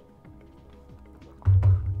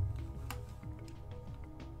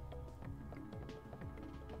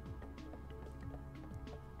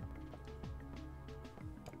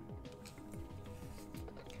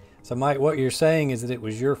 So Mike, what you're saying is that it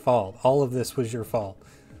was your fault. All of this was your fault.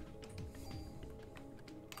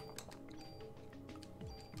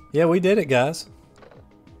 Yeah, we did it, guys.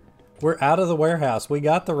 We're out of the warehouse. We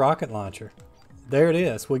got the rocket launcher. There it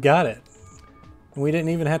is. We got it. We didn't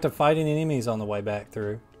even have to fight any enemies on the way back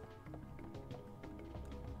through.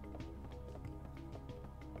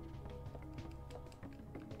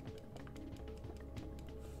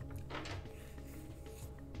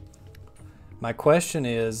 My question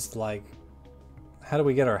is, like, how do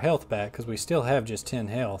we get our health back? Because we still have just 10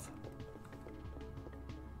 health.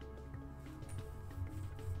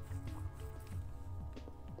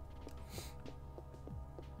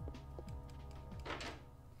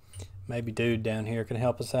 Maybe dude down here can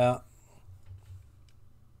help us out.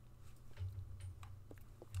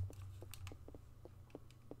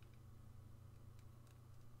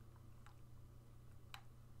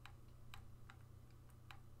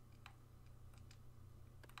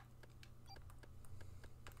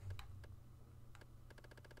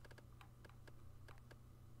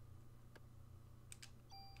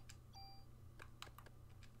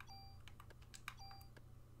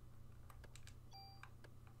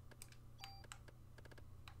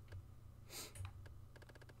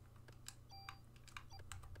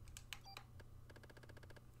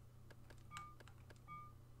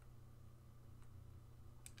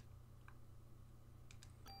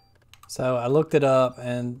 So I looked it up,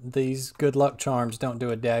 and these good luck charms don't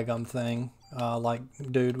do a daggum thing, like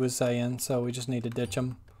dude was saying, so we just need to ditch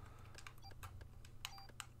them.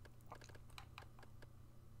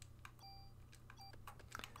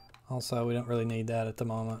 Also, we don't really need that at the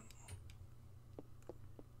moment.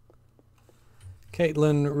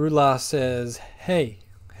 Caitlin Rula says, hey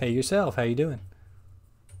yourself, how you doing?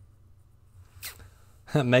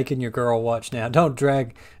 Making your girl watch now. Don't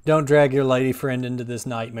drag your lady friend into this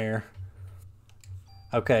nightmare.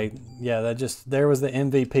 Okay, yeah, there was the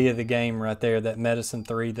MVP of the game right there, that Medicine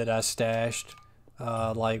 3 that I stashed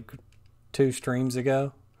like 2 streams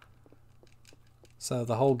ago. So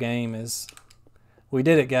the whole game is... We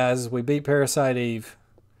did it, guys. We beat Parasite Eve.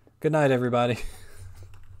 Good night, everybody.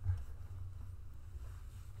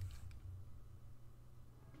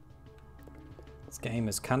 This game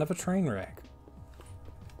is kind of a train wreck.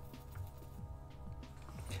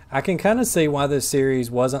 I can kind of see why this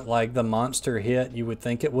series wasn't like the monster hit you would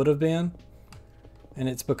think it would have been. And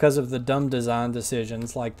it's because of the dumb design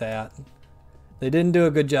decisions like that. They didn't do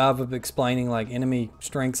a good job of explaining like enemy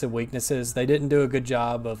strengths and weaknesses. They didn't do a good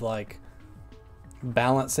job of like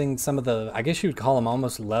balancing some of the, I guess you would call them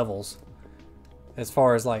almost levels. As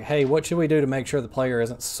far as like, hey, what should we do to make sure the player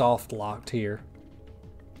isn't soft locked here?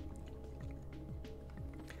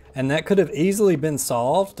 And that could have easily been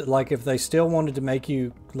solved, like if they still wanted to make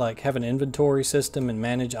you like have an inventory system and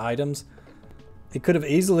manage items. It could have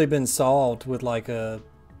easily been solved with like on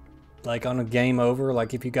a game over,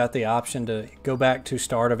 like if you got the option to go back to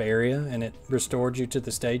start of area and it restored you to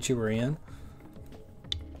the stage you were in.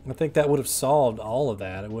 I think that would have solved all of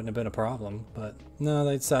that. It wouldn't have been a problem, but no,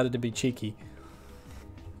 they decided to be cheeky.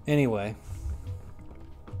 Anyway,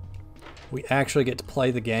 we actually get to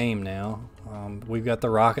play the game now. We've got the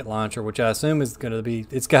rocket launcher, which I assume is going to be,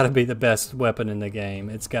 it's got to be the best weapon in the game.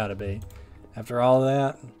 It's got to be. After all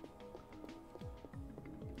that.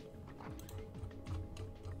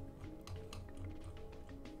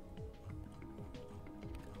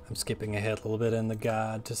 I'm skipping ahead a little bit in the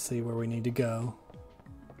guide to see where we need to go.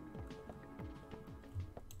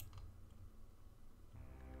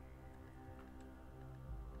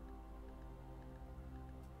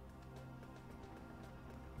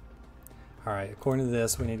 Alright, according to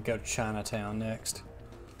this, we need to go to Chinatown next.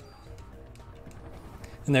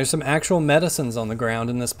 And there's some actual medicines on the ground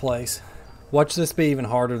in this place. Watch this be even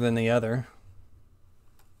harder than the other.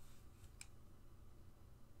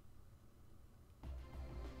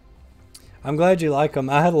 I'm glad you like them.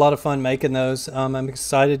 I had a lot of fun making those. I'm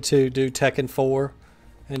excited to do Tekken 4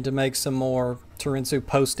 and to make some more Terensu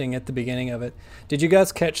posting at the beginning of it. Did you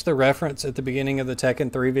guys catch the reference at the beginning of the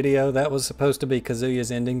Tekken 3 video? That was supposed to be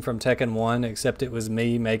Kazuya's ending from Tekken 1, except it was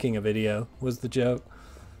me making a video, was the joke.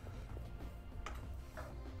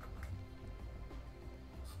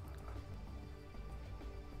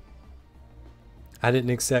 I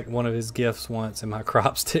didn't accept one of his gifts once and my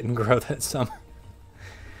crops didn't grow that summer.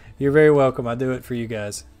 You're very welcome. I do it for you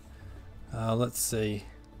guys. Let's see.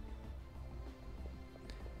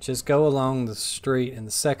 Just go along the street in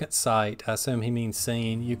the second site. I assume he means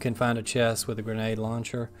scene. You can find a chest with a grenade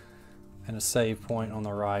launcher and a save point on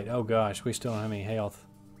the right. Oh gosh, we still don't have any health.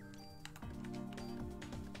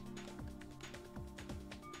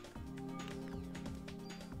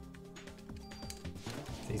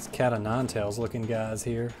 These cat o' nine tails looking guys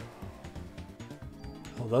here.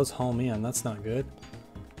 Oh, those home in. That's not good.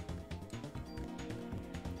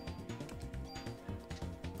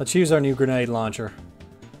 Let's use our new grenade launcher.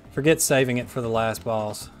 Forget saving it for the last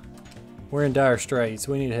boss. We're in dire straits.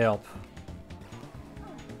 We need help.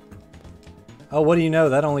 Oh, what do you know?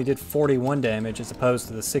 That only did 41 damage as opposed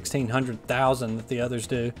to the 1,600,000 that the others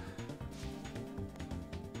do.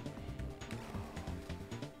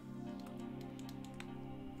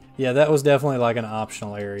 Yeah, that was definitely like an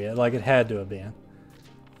optional area. Like it had to have been.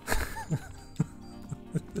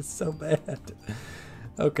 It's so bad.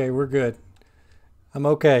 Okay, we're good. I'm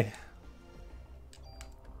okay.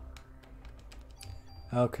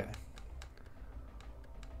 Okay.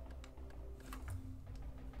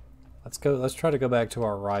 Let's try to go back to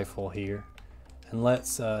our rifle here. And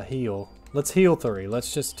let's heal. Let's heal 3.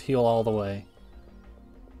 Let's just heal all the way.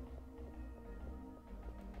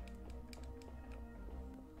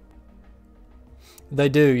 They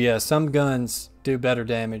do, yeah. Some guns do better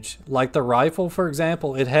damage. Like the rifle, for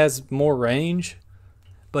example, it has more range,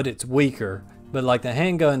 but it's weaker. But like the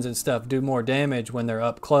handguns and stuff do more damage when they're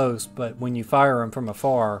up close, but when you fire them from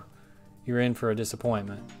afar, you're in for a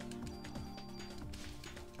disappointment.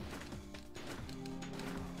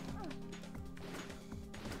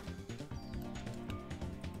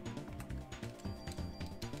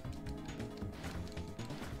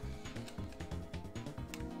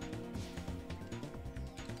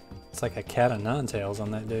 It's like a cat o' nine tails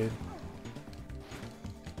on that dude.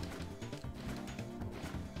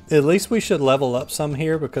 At least we should level up some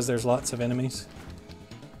here because there's lots of enemies.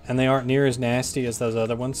 And they aren't near as nasty as those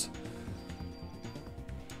other ones.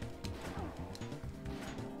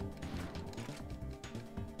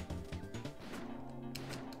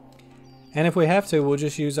 And if we have to, we'll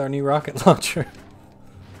just use our new rocket launcher.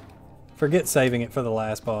 Forget saving it for the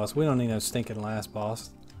last boss. We don't need no stinking last boss.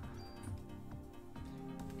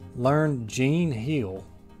 Learn Gene Heal.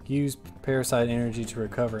 Use Parasite Energy to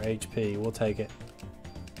recover HP. We'll take it.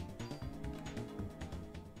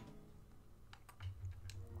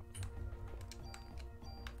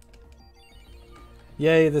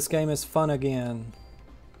 Yay, this game is fun again.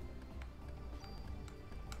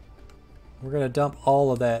 We're going to dump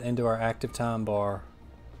all of that into our active time bar.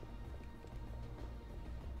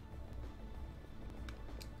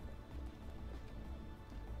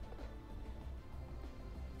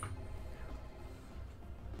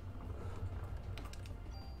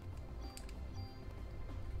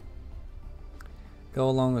 Go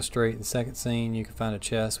along the street. In the second scene, you can find a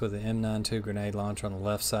chest with an M92 grenade launcher on the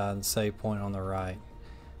left side and save point on the right.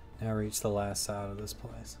 Now reach the last side of this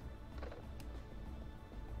place.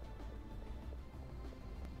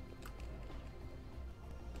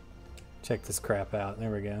 Check this crap out.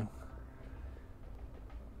 There we go.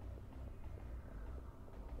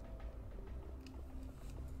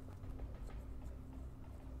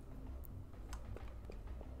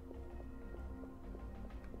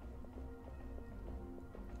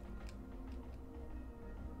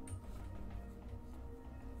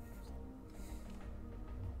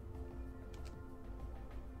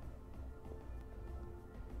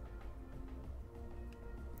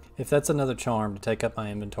 If that's another charm to take up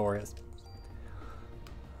my inventory, it's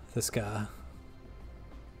this guy.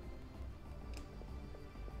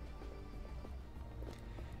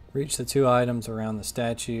 Reach the 2 items around the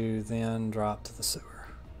statue, then drop to the sewer.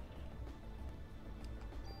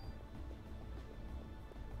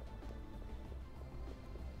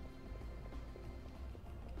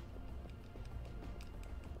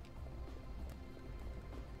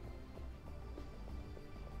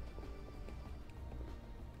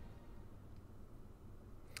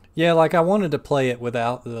 Yeah, like I wanted to play it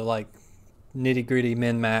without the like nitty-gritty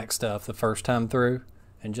min-max stuff the first time through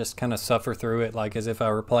and just kind of suffer through it like as if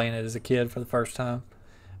I were playing it as a kid for the first time.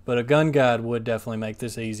 But a gun guide would definitely make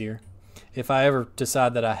this easier. If I ever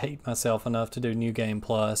decide that I hate myself enough to do New Game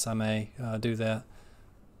Plus, I may do that.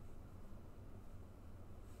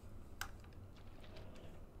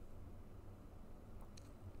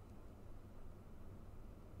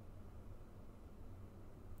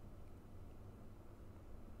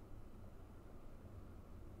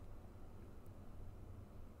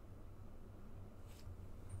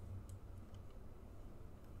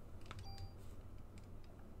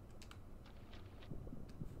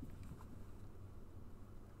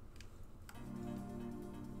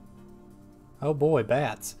 Oh boy,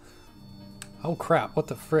 bats. Oh crap, what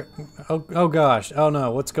the frick? Oh gosh, oh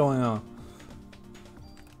no, what's going on?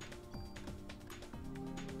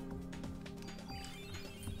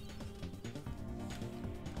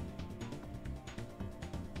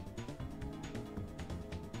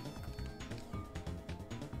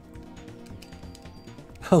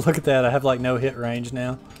 Oh look at that, I have like no hit range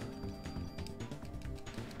now.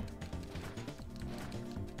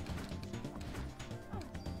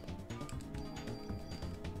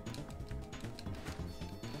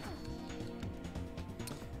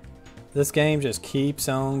 This game just keeps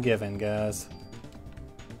on giving, guys.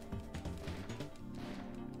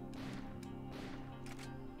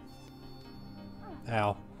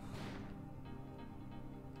 Ow.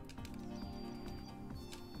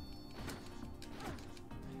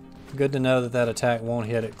 Good to know that that attack won't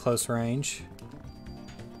hit at close range.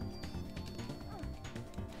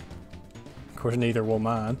 Of course, neither will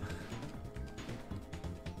mine.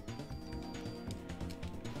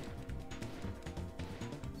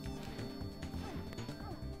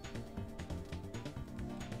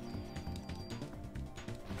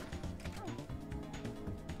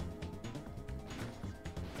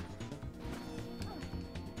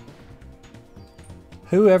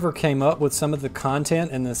 Whoever came up with some of the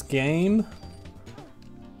content in this game,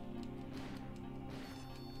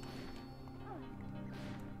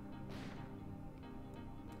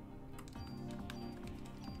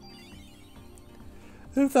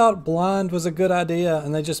 who thought blind was a good idea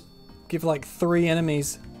and they just give like 3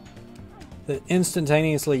 enemies that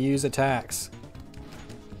instantaneously use attacks?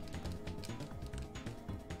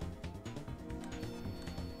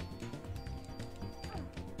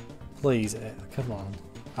 Please, come on.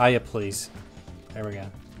 Aya, please. There we go.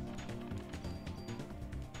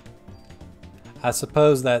 I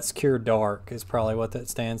suppose that's Cure Dark is probably what that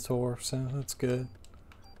stands for, so that's good.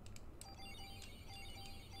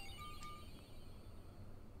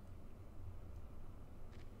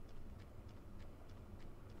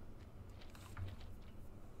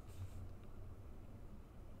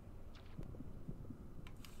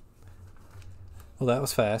 Well, that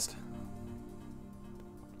was fast.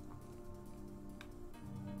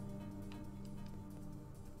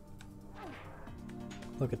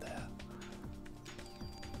 Look at that.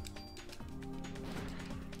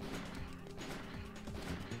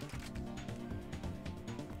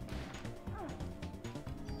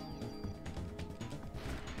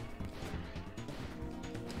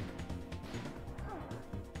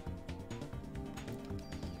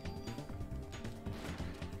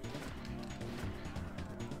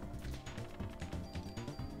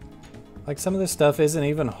 Like some of this stuff isn't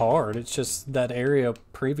even hard. It's just that area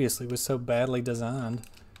previously was so badly designed.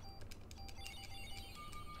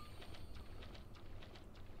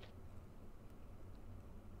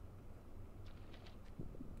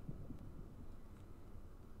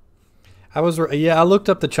 I looked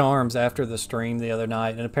up the charms after the stream the other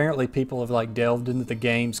night, and apparently people have like delved into the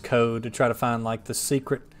game's code to try to find like the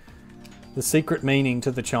secret meaning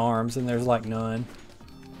to the charms, and there's like none.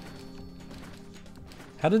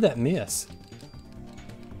 How did that miss?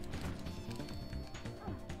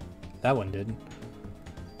 That one didn't.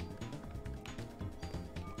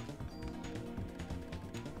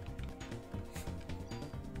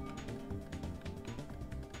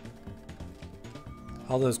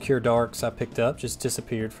 All those Cure Darks I picked up just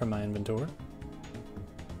disappeared from my inventory.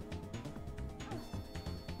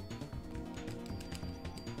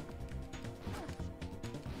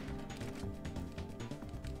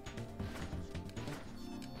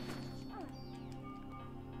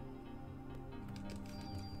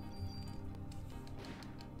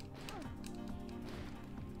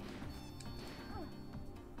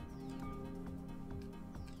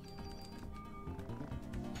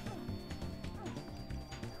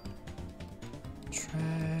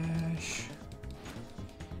 Trash.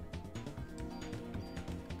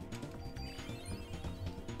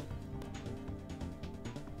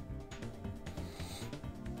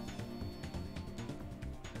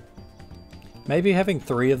 Maybe having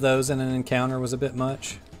 3 of those in an encounter was a bit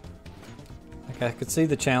much. Like I could see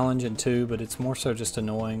the challenge in 2, but it's more so just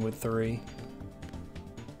annoying with 3.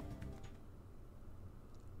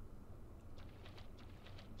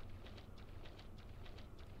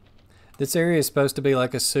 This area is supposed to be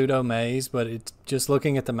like a pseudo maze, but it's just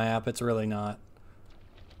looking at the map, it's really not.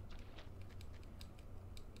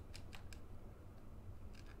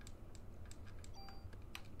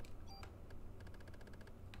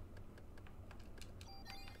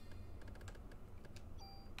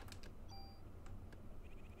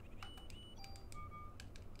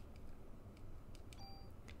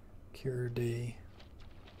 Cure D.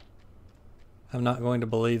 I'm not going to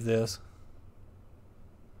believe this.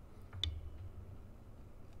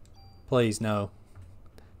 Please, no.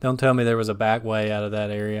 Don't tell me there was a back way out of that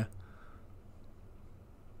area.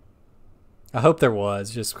 I hope there was,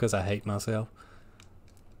 just because I hate myself.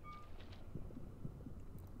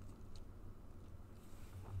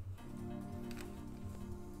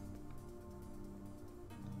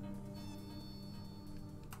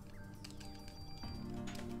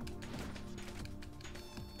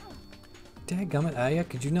 Dadgummit, Aya,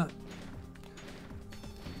 could you not...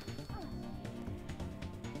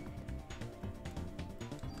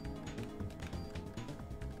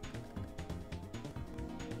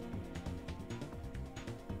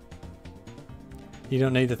 You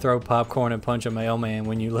don't need to throw popcorn and punch a mailman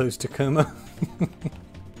when you lose Takuma.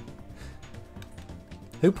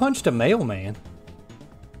 Who punched a mailman?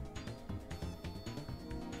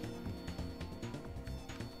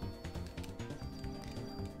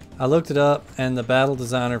 I looked it up, and the battle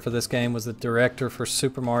designer for this game was the director for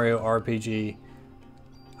Super Mario RPG.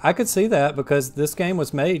 I could see that because this game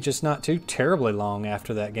was made just not too terribly long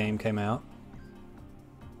after that game came out.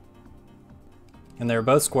 And they were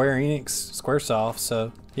both Square Enix, Squaresoft,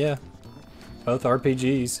 so yeah, both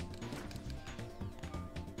RPGs.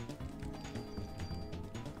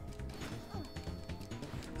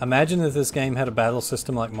 Imagine if this game had a battle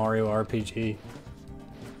system like Mario RPG.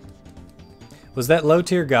 Was that low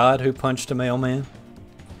tier god who punched a mailman?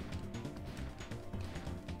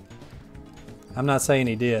 I'm not saying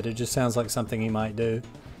he did, it just sounds like something he might do.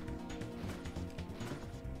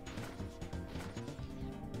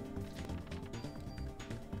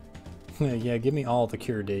 Yeah, give me all the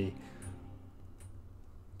Cure D.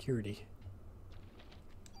 Cure D.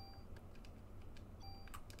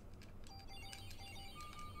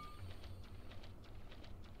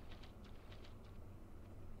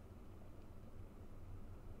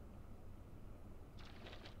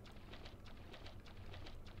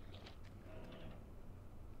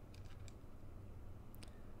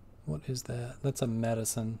 What is that? That's a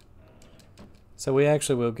medicine. So we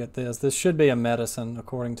actually will get this. This should be a medicine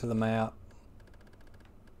according to the map.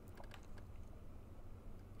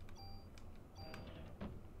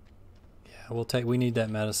 Yeah, we need that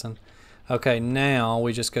medicine. Okay, now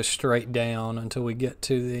we just go straight down until we get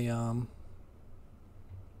to the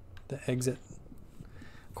exit.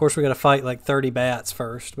 Of course we gotta fight like 30 bats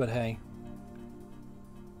first, but hey.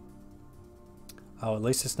 Oh, at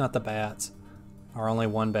least it's not the bats. Or only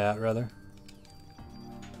one bat, rather.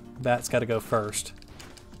 Bat's got to go first.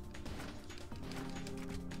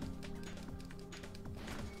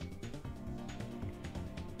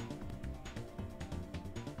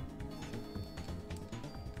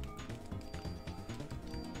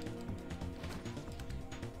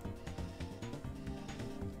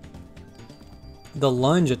 The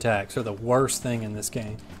lunge attacks are the worst thing in this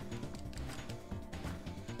game.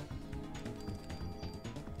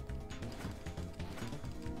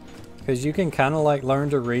 Because you can kind of like learn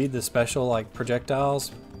to read the special like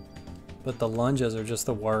projectiles, but the lunges are just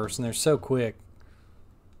the worst and they're so quick.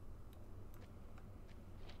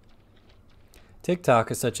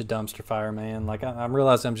 TikTok is such a dumpster fire, man. Like I'm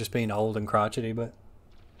realizing I'm just being old and crotchety, but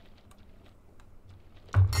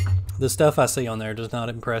the stuff I see on there does not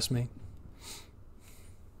impress me.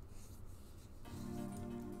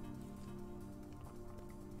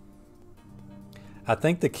 I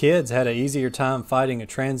think the kids had an easier time fighting a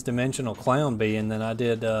trans-dimensional clown being than I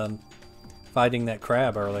did fighting that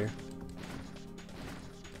crab earlier.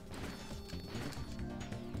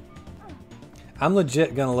 I'm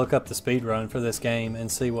legit gonna look up the speedrun for this game and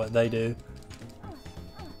see what they do.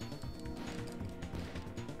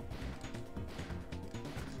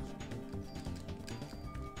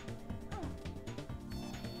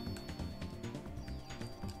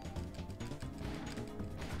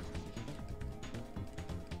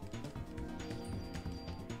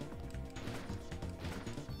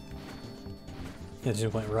 It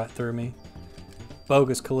just went right through me.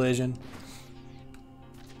 Bogus collision.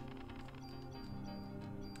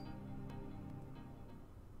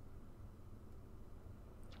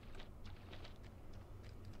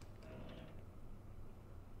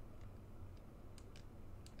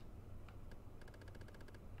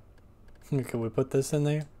 Can we put this in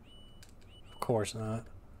there? Of course not.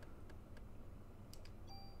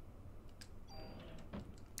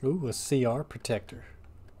 Ooh, a CR protector.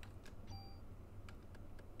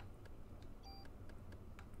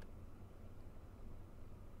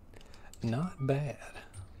 Not bad.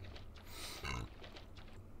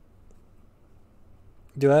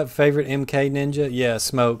 Do I have a favorite MK Ninja? Yeah,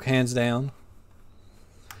 Smoke, hands down.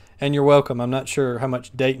 And you're welcome. I'm not sure how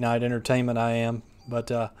much date night entertainment I am,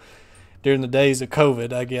 but during the days of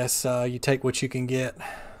COVID, I guess you take what you can get.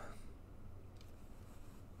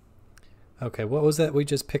 Okay, what was that we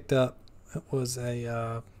just picked up? It was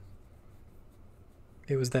a,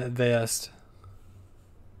 it was that vest.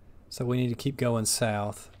 So we need to keep going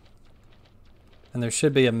south. And there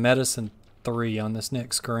should be a medicine 3 on this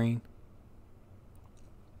next screen.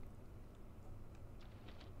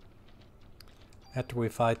 After we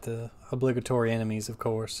fight the obligatory enemies, of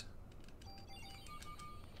course.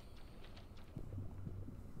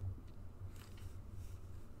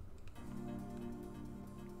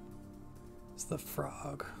 It's the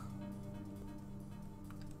frog.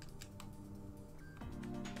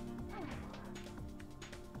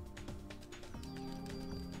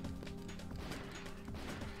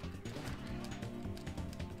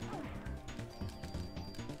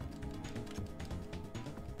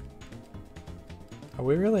 Are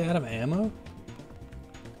we really out of ammo?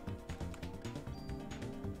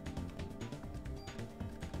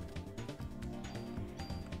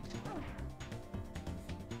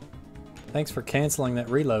 Thanks for canceling that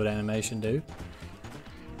reload animation, dude.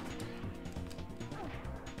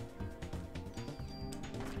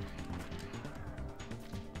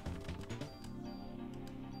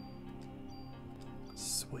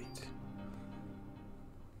 Sweet.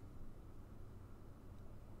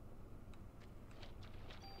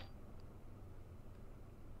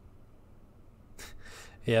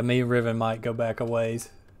 Yeah, me and Riven might go back a ways.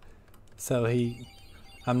 So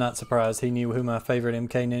I'm not surprised he knew who my favorite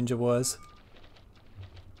MK Ninja was.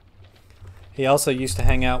 He also used to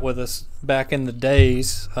hang out with us back in the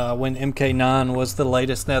days when MK9 was the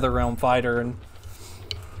latest NetherRealm fighter, and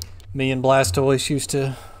me and Blastoise used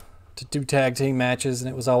to do tag team matches, and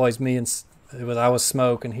it was always me and I was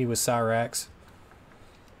Smoke and he was Cyrax.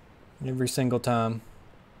 Every single time.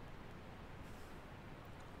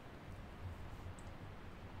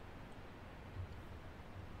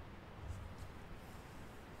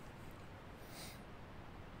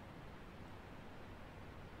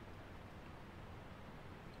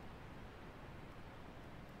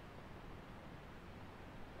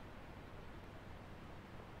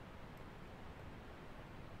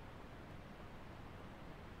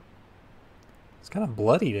 It's kind of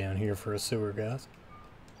bloody down here for a sewer, guys.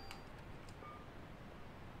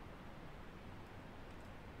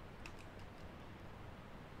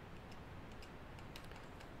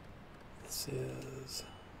 This is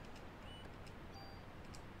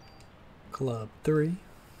Club 3.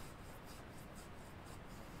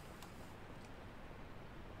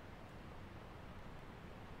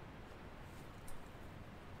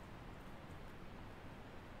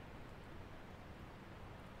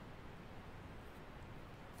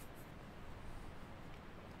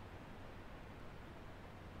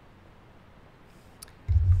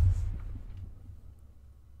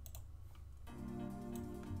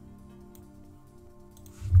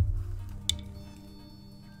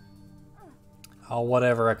 Oh,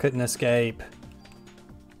 whatever, I couldn't escape.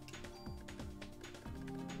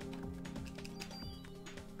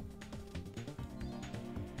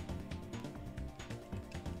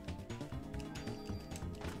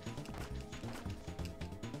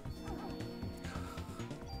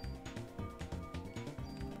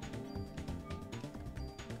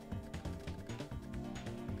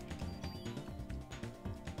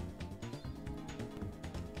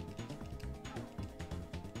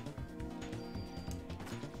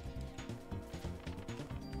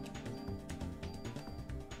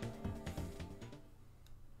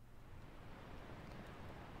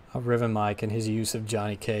 Riven Mike and his use of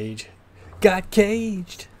Johnny Cage. Got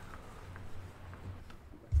caged!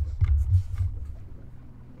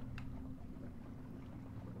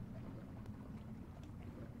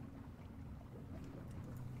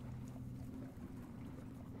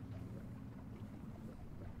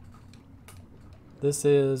 This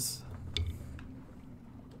is...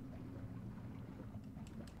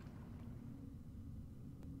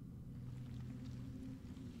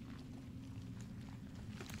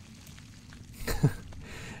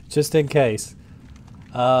 just in case.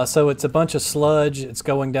 So it's a bunch of sludge. It's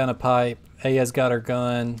going down a pipe. Aya's got her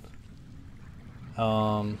gun.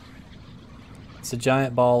 It's a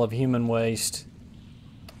giant ball of human waste.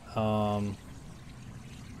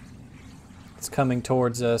 It's coming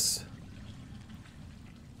towards us.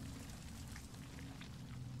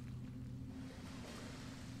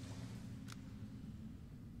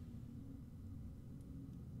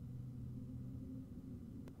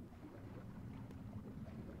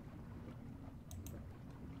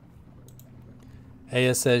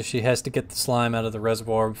 Aya says she has to get the slime out of the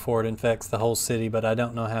reservoir before it infects the whole city, but I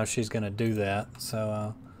don't know how she's going to do that.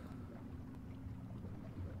 So,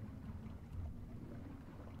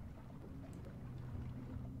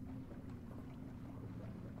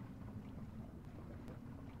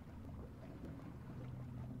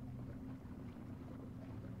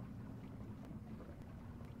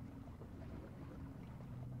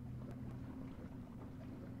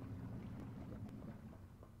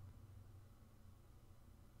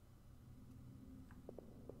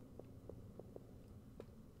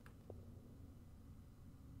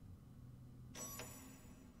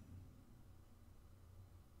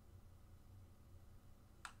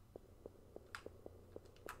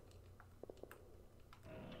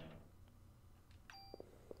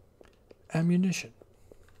 ammunition.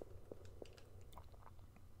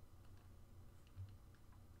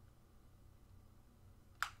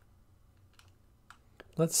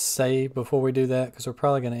 Let's save before we do that, because we're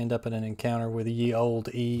probably going to end up in an encounter with ye old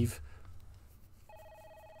Eve.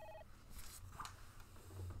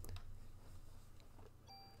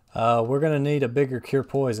 We're going to need a bigger cure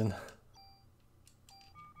poison.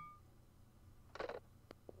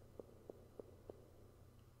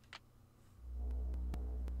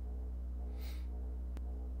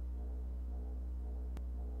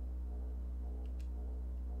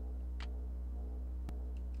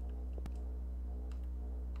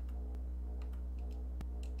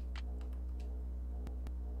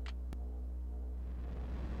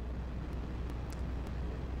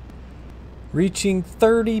 Reaching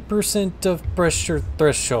 30% of pressure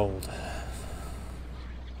threshold.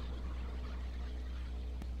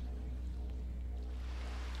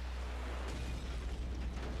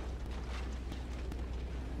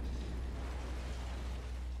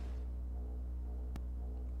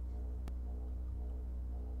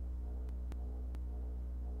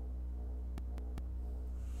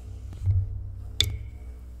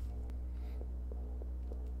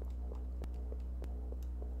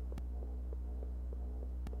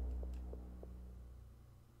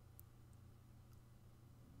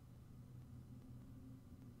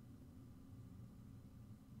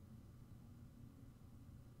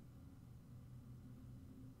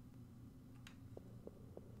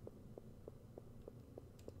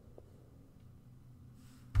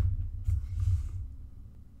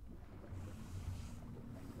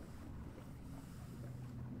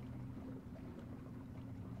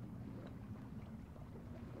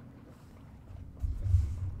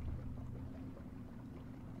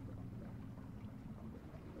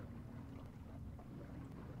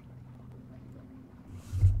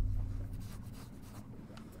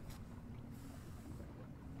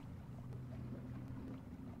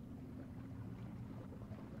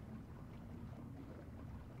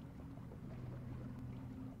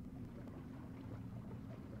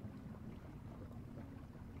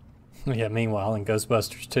 Yeah, meanwhile in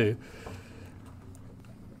Ghostbusters 2.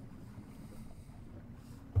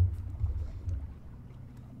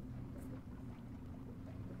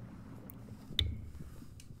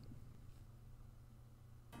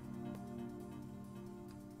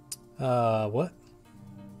 What?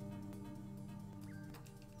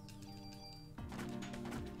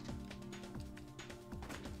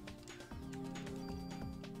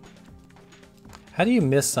 How do you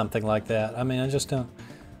miss something like that? I mean, I just don't...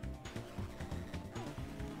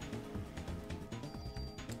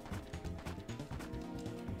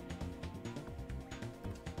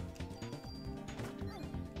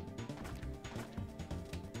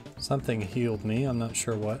 Something healed me, I'm not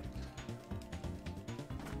sure what.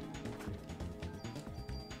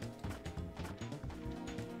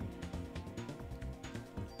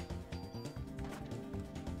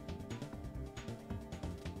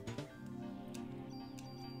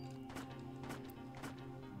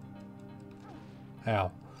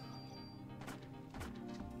 Ow.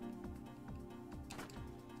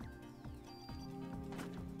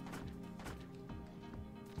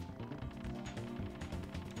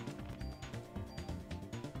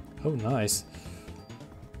 Oh, nice.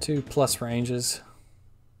 2+ ranges.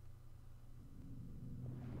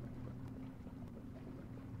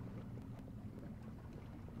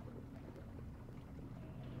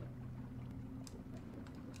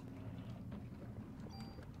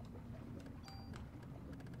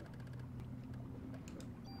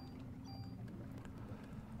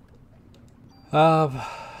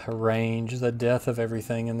 Arrange the death of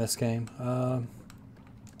everything in this game.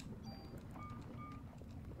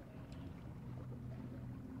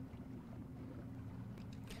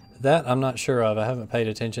 That I'm not sure of. I haven't paid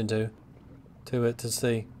attention to it to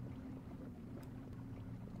see.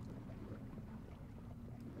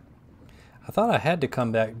 I thought I had to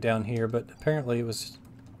come back down here, but apparently it was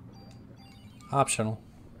optional.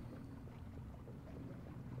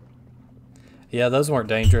 Yeah, those weren't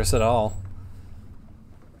dangerous at all.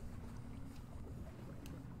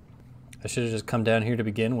 I should have just come down here to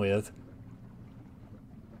begin with.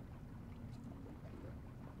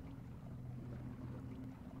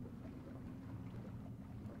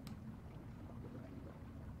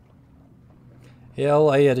 Yeah,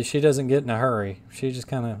 old Aya, she doesn't get in a hurry. She just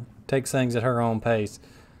kind of takes things at her own pace.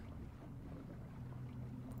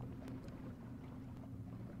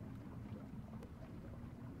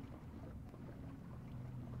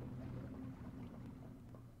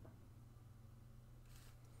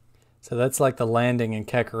 So that's like the landing in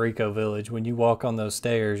Kakariko Village. When you walk on those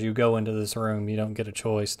stairs, you go into this room. You don't get a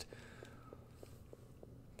choice.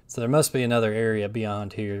 So there must be another area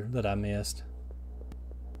beyond here that I missed.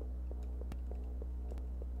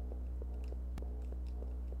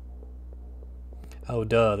 Oh,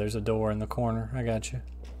 duh, there's a door in the corner. I got you.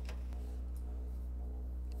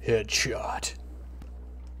 Headshot.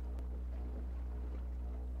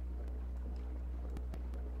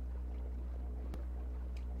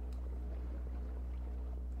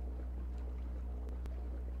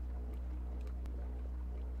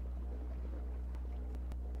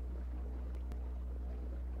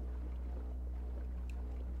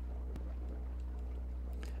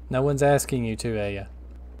 No one's asking you to, Aya.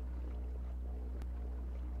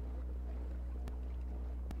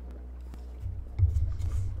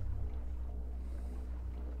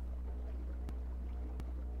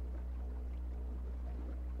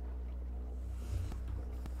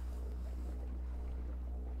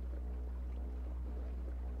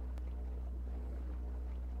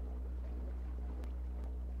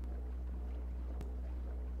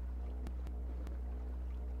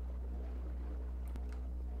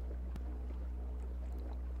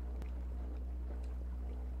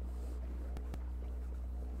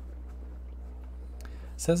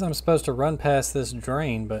 Says I'm supposed to run past this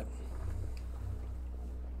drain, but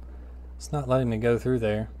it's not letting me go through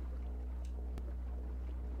there.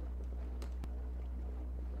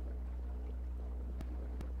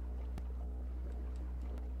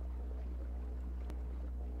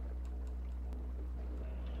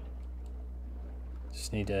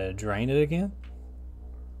 Just need to drain it again.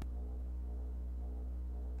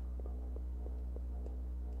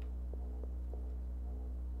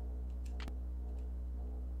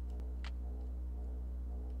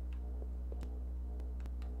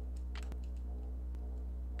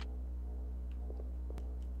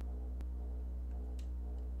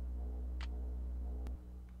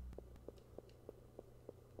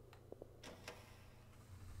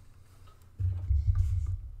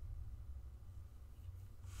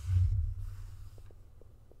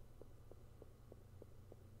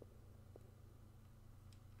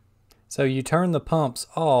 So you turn the pumps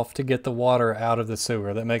off to get the water out of the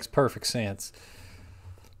sewer. That makes perfect sense.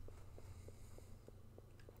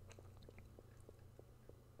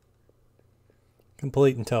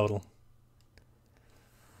 Complete and total.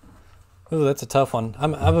 Ooh, that's a tough one.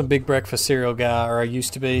 I'm a big breakfast cereal guy, or I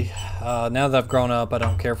used to be. Now that I've grown up, I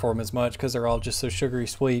don't care for them as much because they're all just so sugary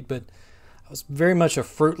sweet. But I was very much a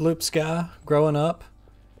Fruit Loops guy growing up.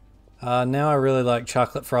 Now I really like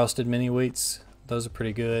chocolate frosted mini wheats. Those are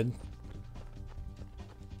pretty good.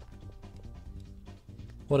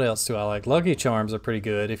 What else do I like? Lucky Charms are pretty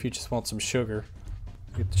good if you just want some sugar.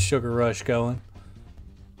 Get the sugar rush going.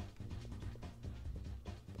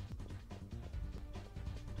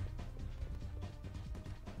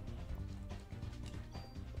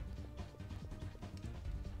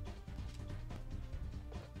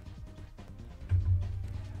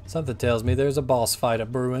 Something tells me there's a boss fight a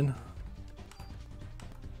brewing.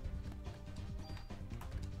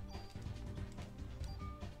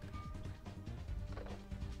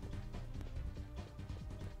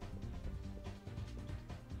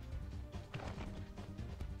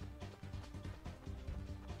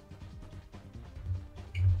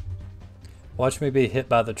 Watch me be hit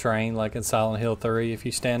by the train like in Silent Hill 3 if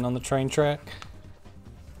you stand on the train track.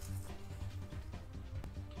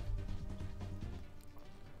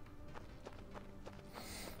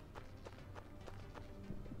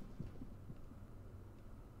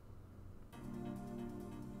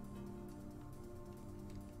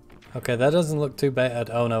 Okay, that doesn't look too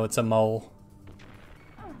bad. Oh no, it's a mole.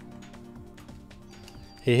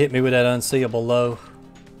 He hit me with that unseeable low.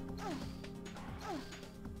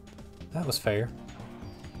 That was fair.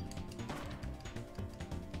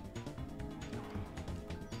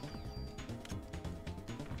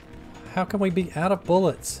 How can we be out of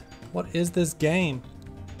bullets? What is this game?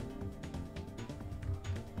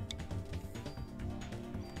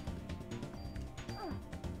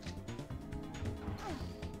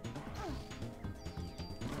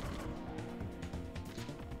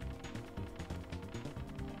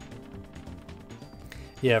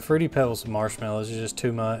 Yeah, Fruity Pebbles and marshmallows is just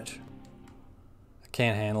too much. I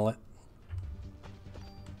can't handle it.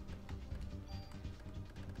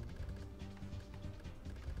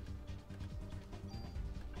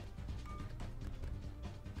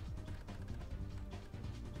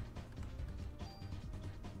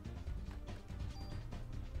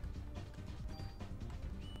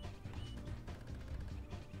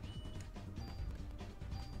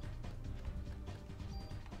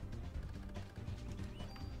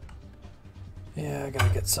 Yeah, I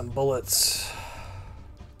gotta get some bullets.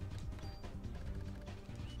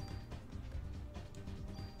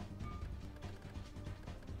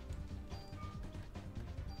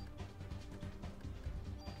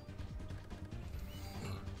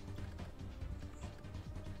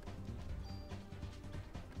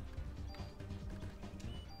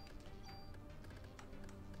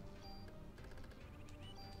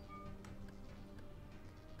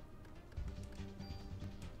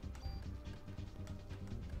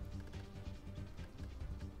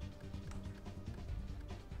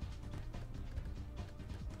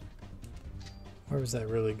 Where was that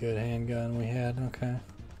really good handgun we had? Okay.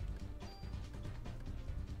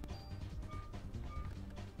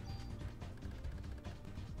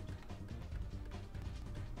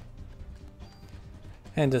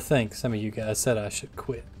 And to think, some of you guys said I should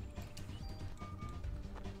quit.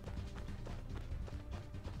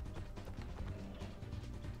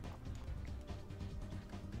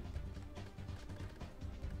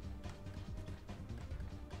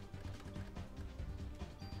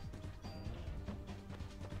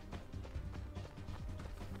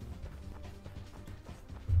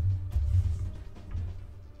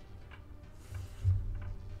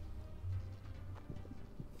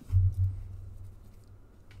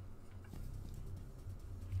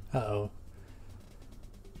 Uh-oh.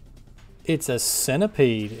 It's a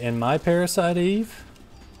centipede in my Parasite Eve?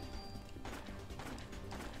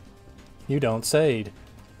 You don't say.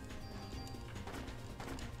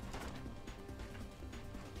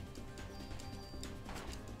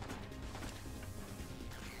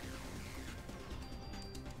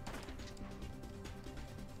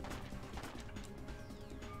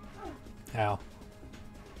 Ow.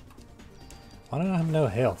 Why don't I have no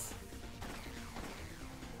health?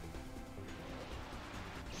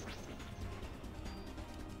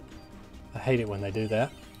 I hate it when they do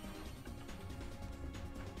that.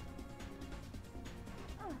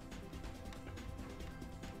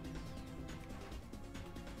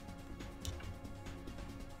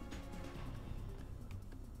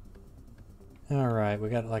 Alright, we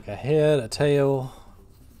got like a head, a tail.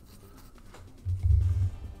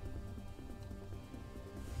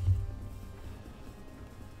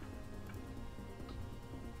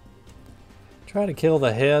 Try to kill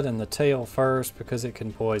the head and the tail first because it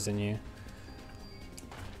can poison you.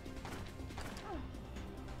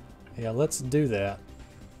 Yeah, let's do that.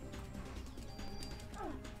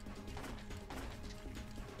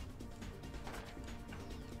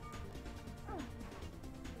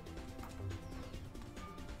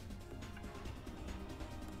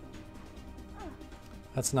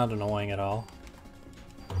 That's not annoying at all.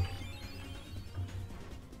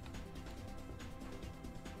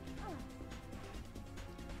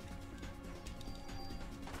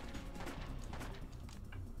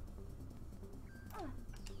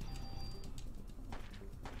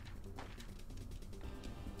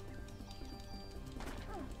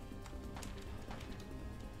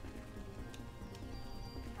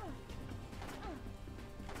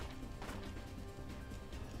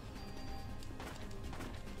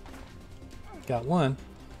 Got one.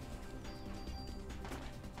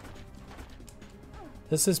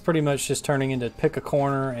 This is pretty much just turning into pick a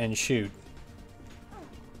corner and shoot.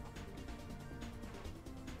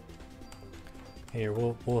 Here,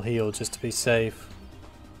 we'll heal just to be safe,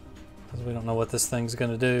 because we don't know what this thing's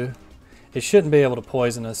gonna do. It shouldn't be able to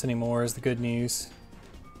poison us anymore is the good news.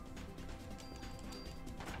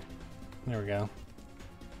 There we go.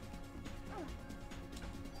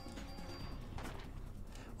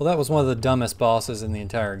 Well, that was one of the dumbest bosses in the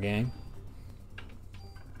entire game.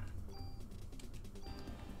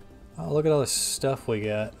 Oh, look at all the stuff we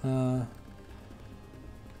got.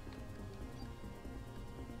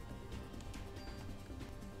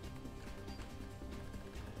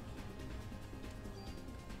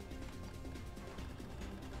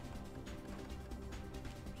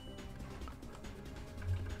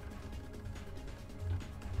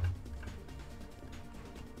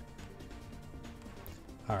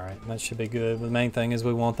 Alright, that should be good. The main thing is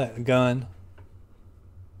we want that gun.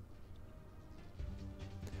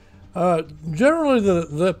 Generally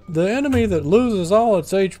the enemy that loses all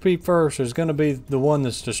its HP first is going to be the one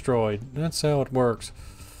that's destroyed. That's how it works.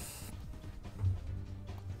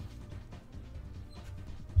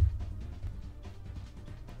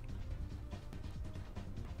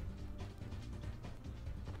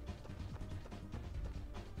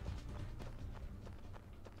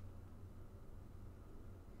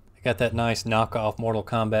 Got that nice knockoff Mortal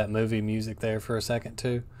Kombat movie music there for a second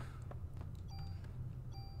too.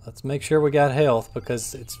 Let's make sure we got health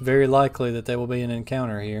because it's very likely that there will be an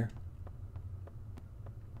encounter here.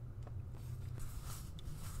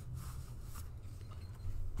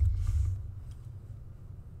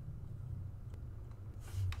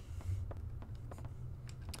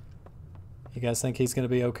 You guys think he's going to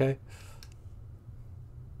be okay?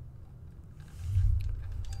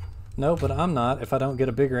 No, but I'm not if I don't get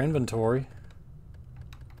a bigger inventory.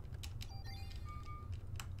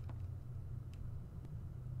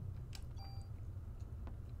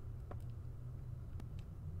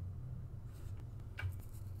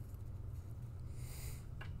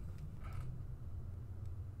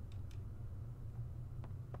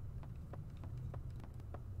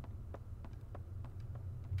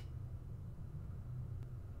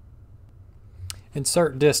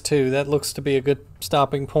 Insert disc 2. That looks to be a good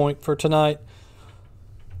stopping point for tonight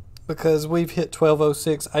because we've hit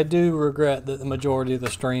 12:06. I do regret that the majority of the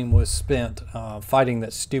stream was spent fighting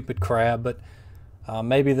that stupid crab, but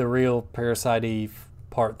maybe the real Parasite Eve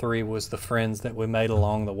Part 3 was the friends that we made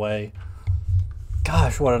along the way.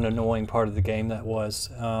 Gosh, what an annoying part of the game that was.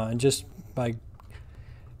 And just by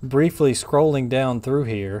briefly scrolling down through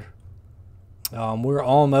here, we're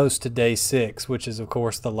almost to day 6, which is of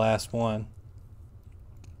course the last one.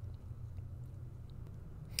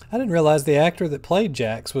 I didn't realize the actor that played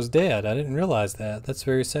Jax was dead. I didn't realize that. That's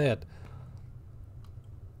very sad.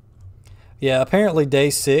 Yeah, apparently day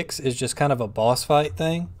 6 is just kind of a boss fight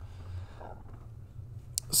thing.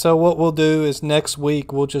 So what we'll do is next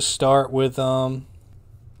week we'll just start with disc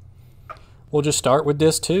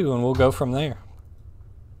 2 and we'll go from there.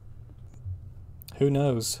 Who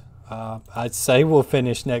knows? I'd say we'll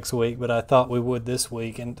finish next week, but I thought we would this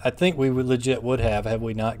week, and I think we would legit would have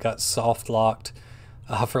we not got soft locked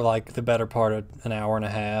for like the better part of an hour and a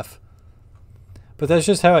half. But that's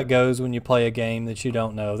just how it goes when you play a game that you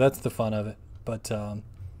don't know. That's the fun of it. But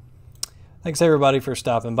thanks everybody for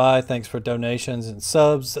stopping by. Thanks for donations and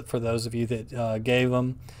subs for those of you that gave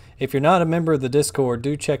them. If you're not a member of the Discord,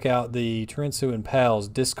 do check out the Terensu and Pals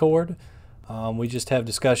Discord. We just have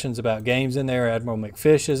discussions about games in there. Admiral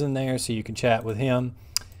McFish is in there, so you can chat with him.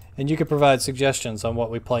 And you can provide suggestions on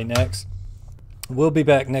what we play next. We'll be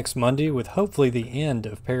back next Monday with hopefully the end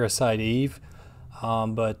of Parasite Eve.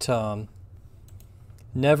 But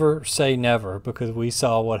never say never, because we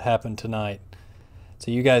saw what happened tonight.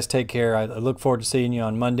 So you guys take care. I look forward to seeing you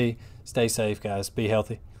on Monday. Stay safe, guys. Be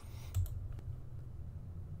healthy.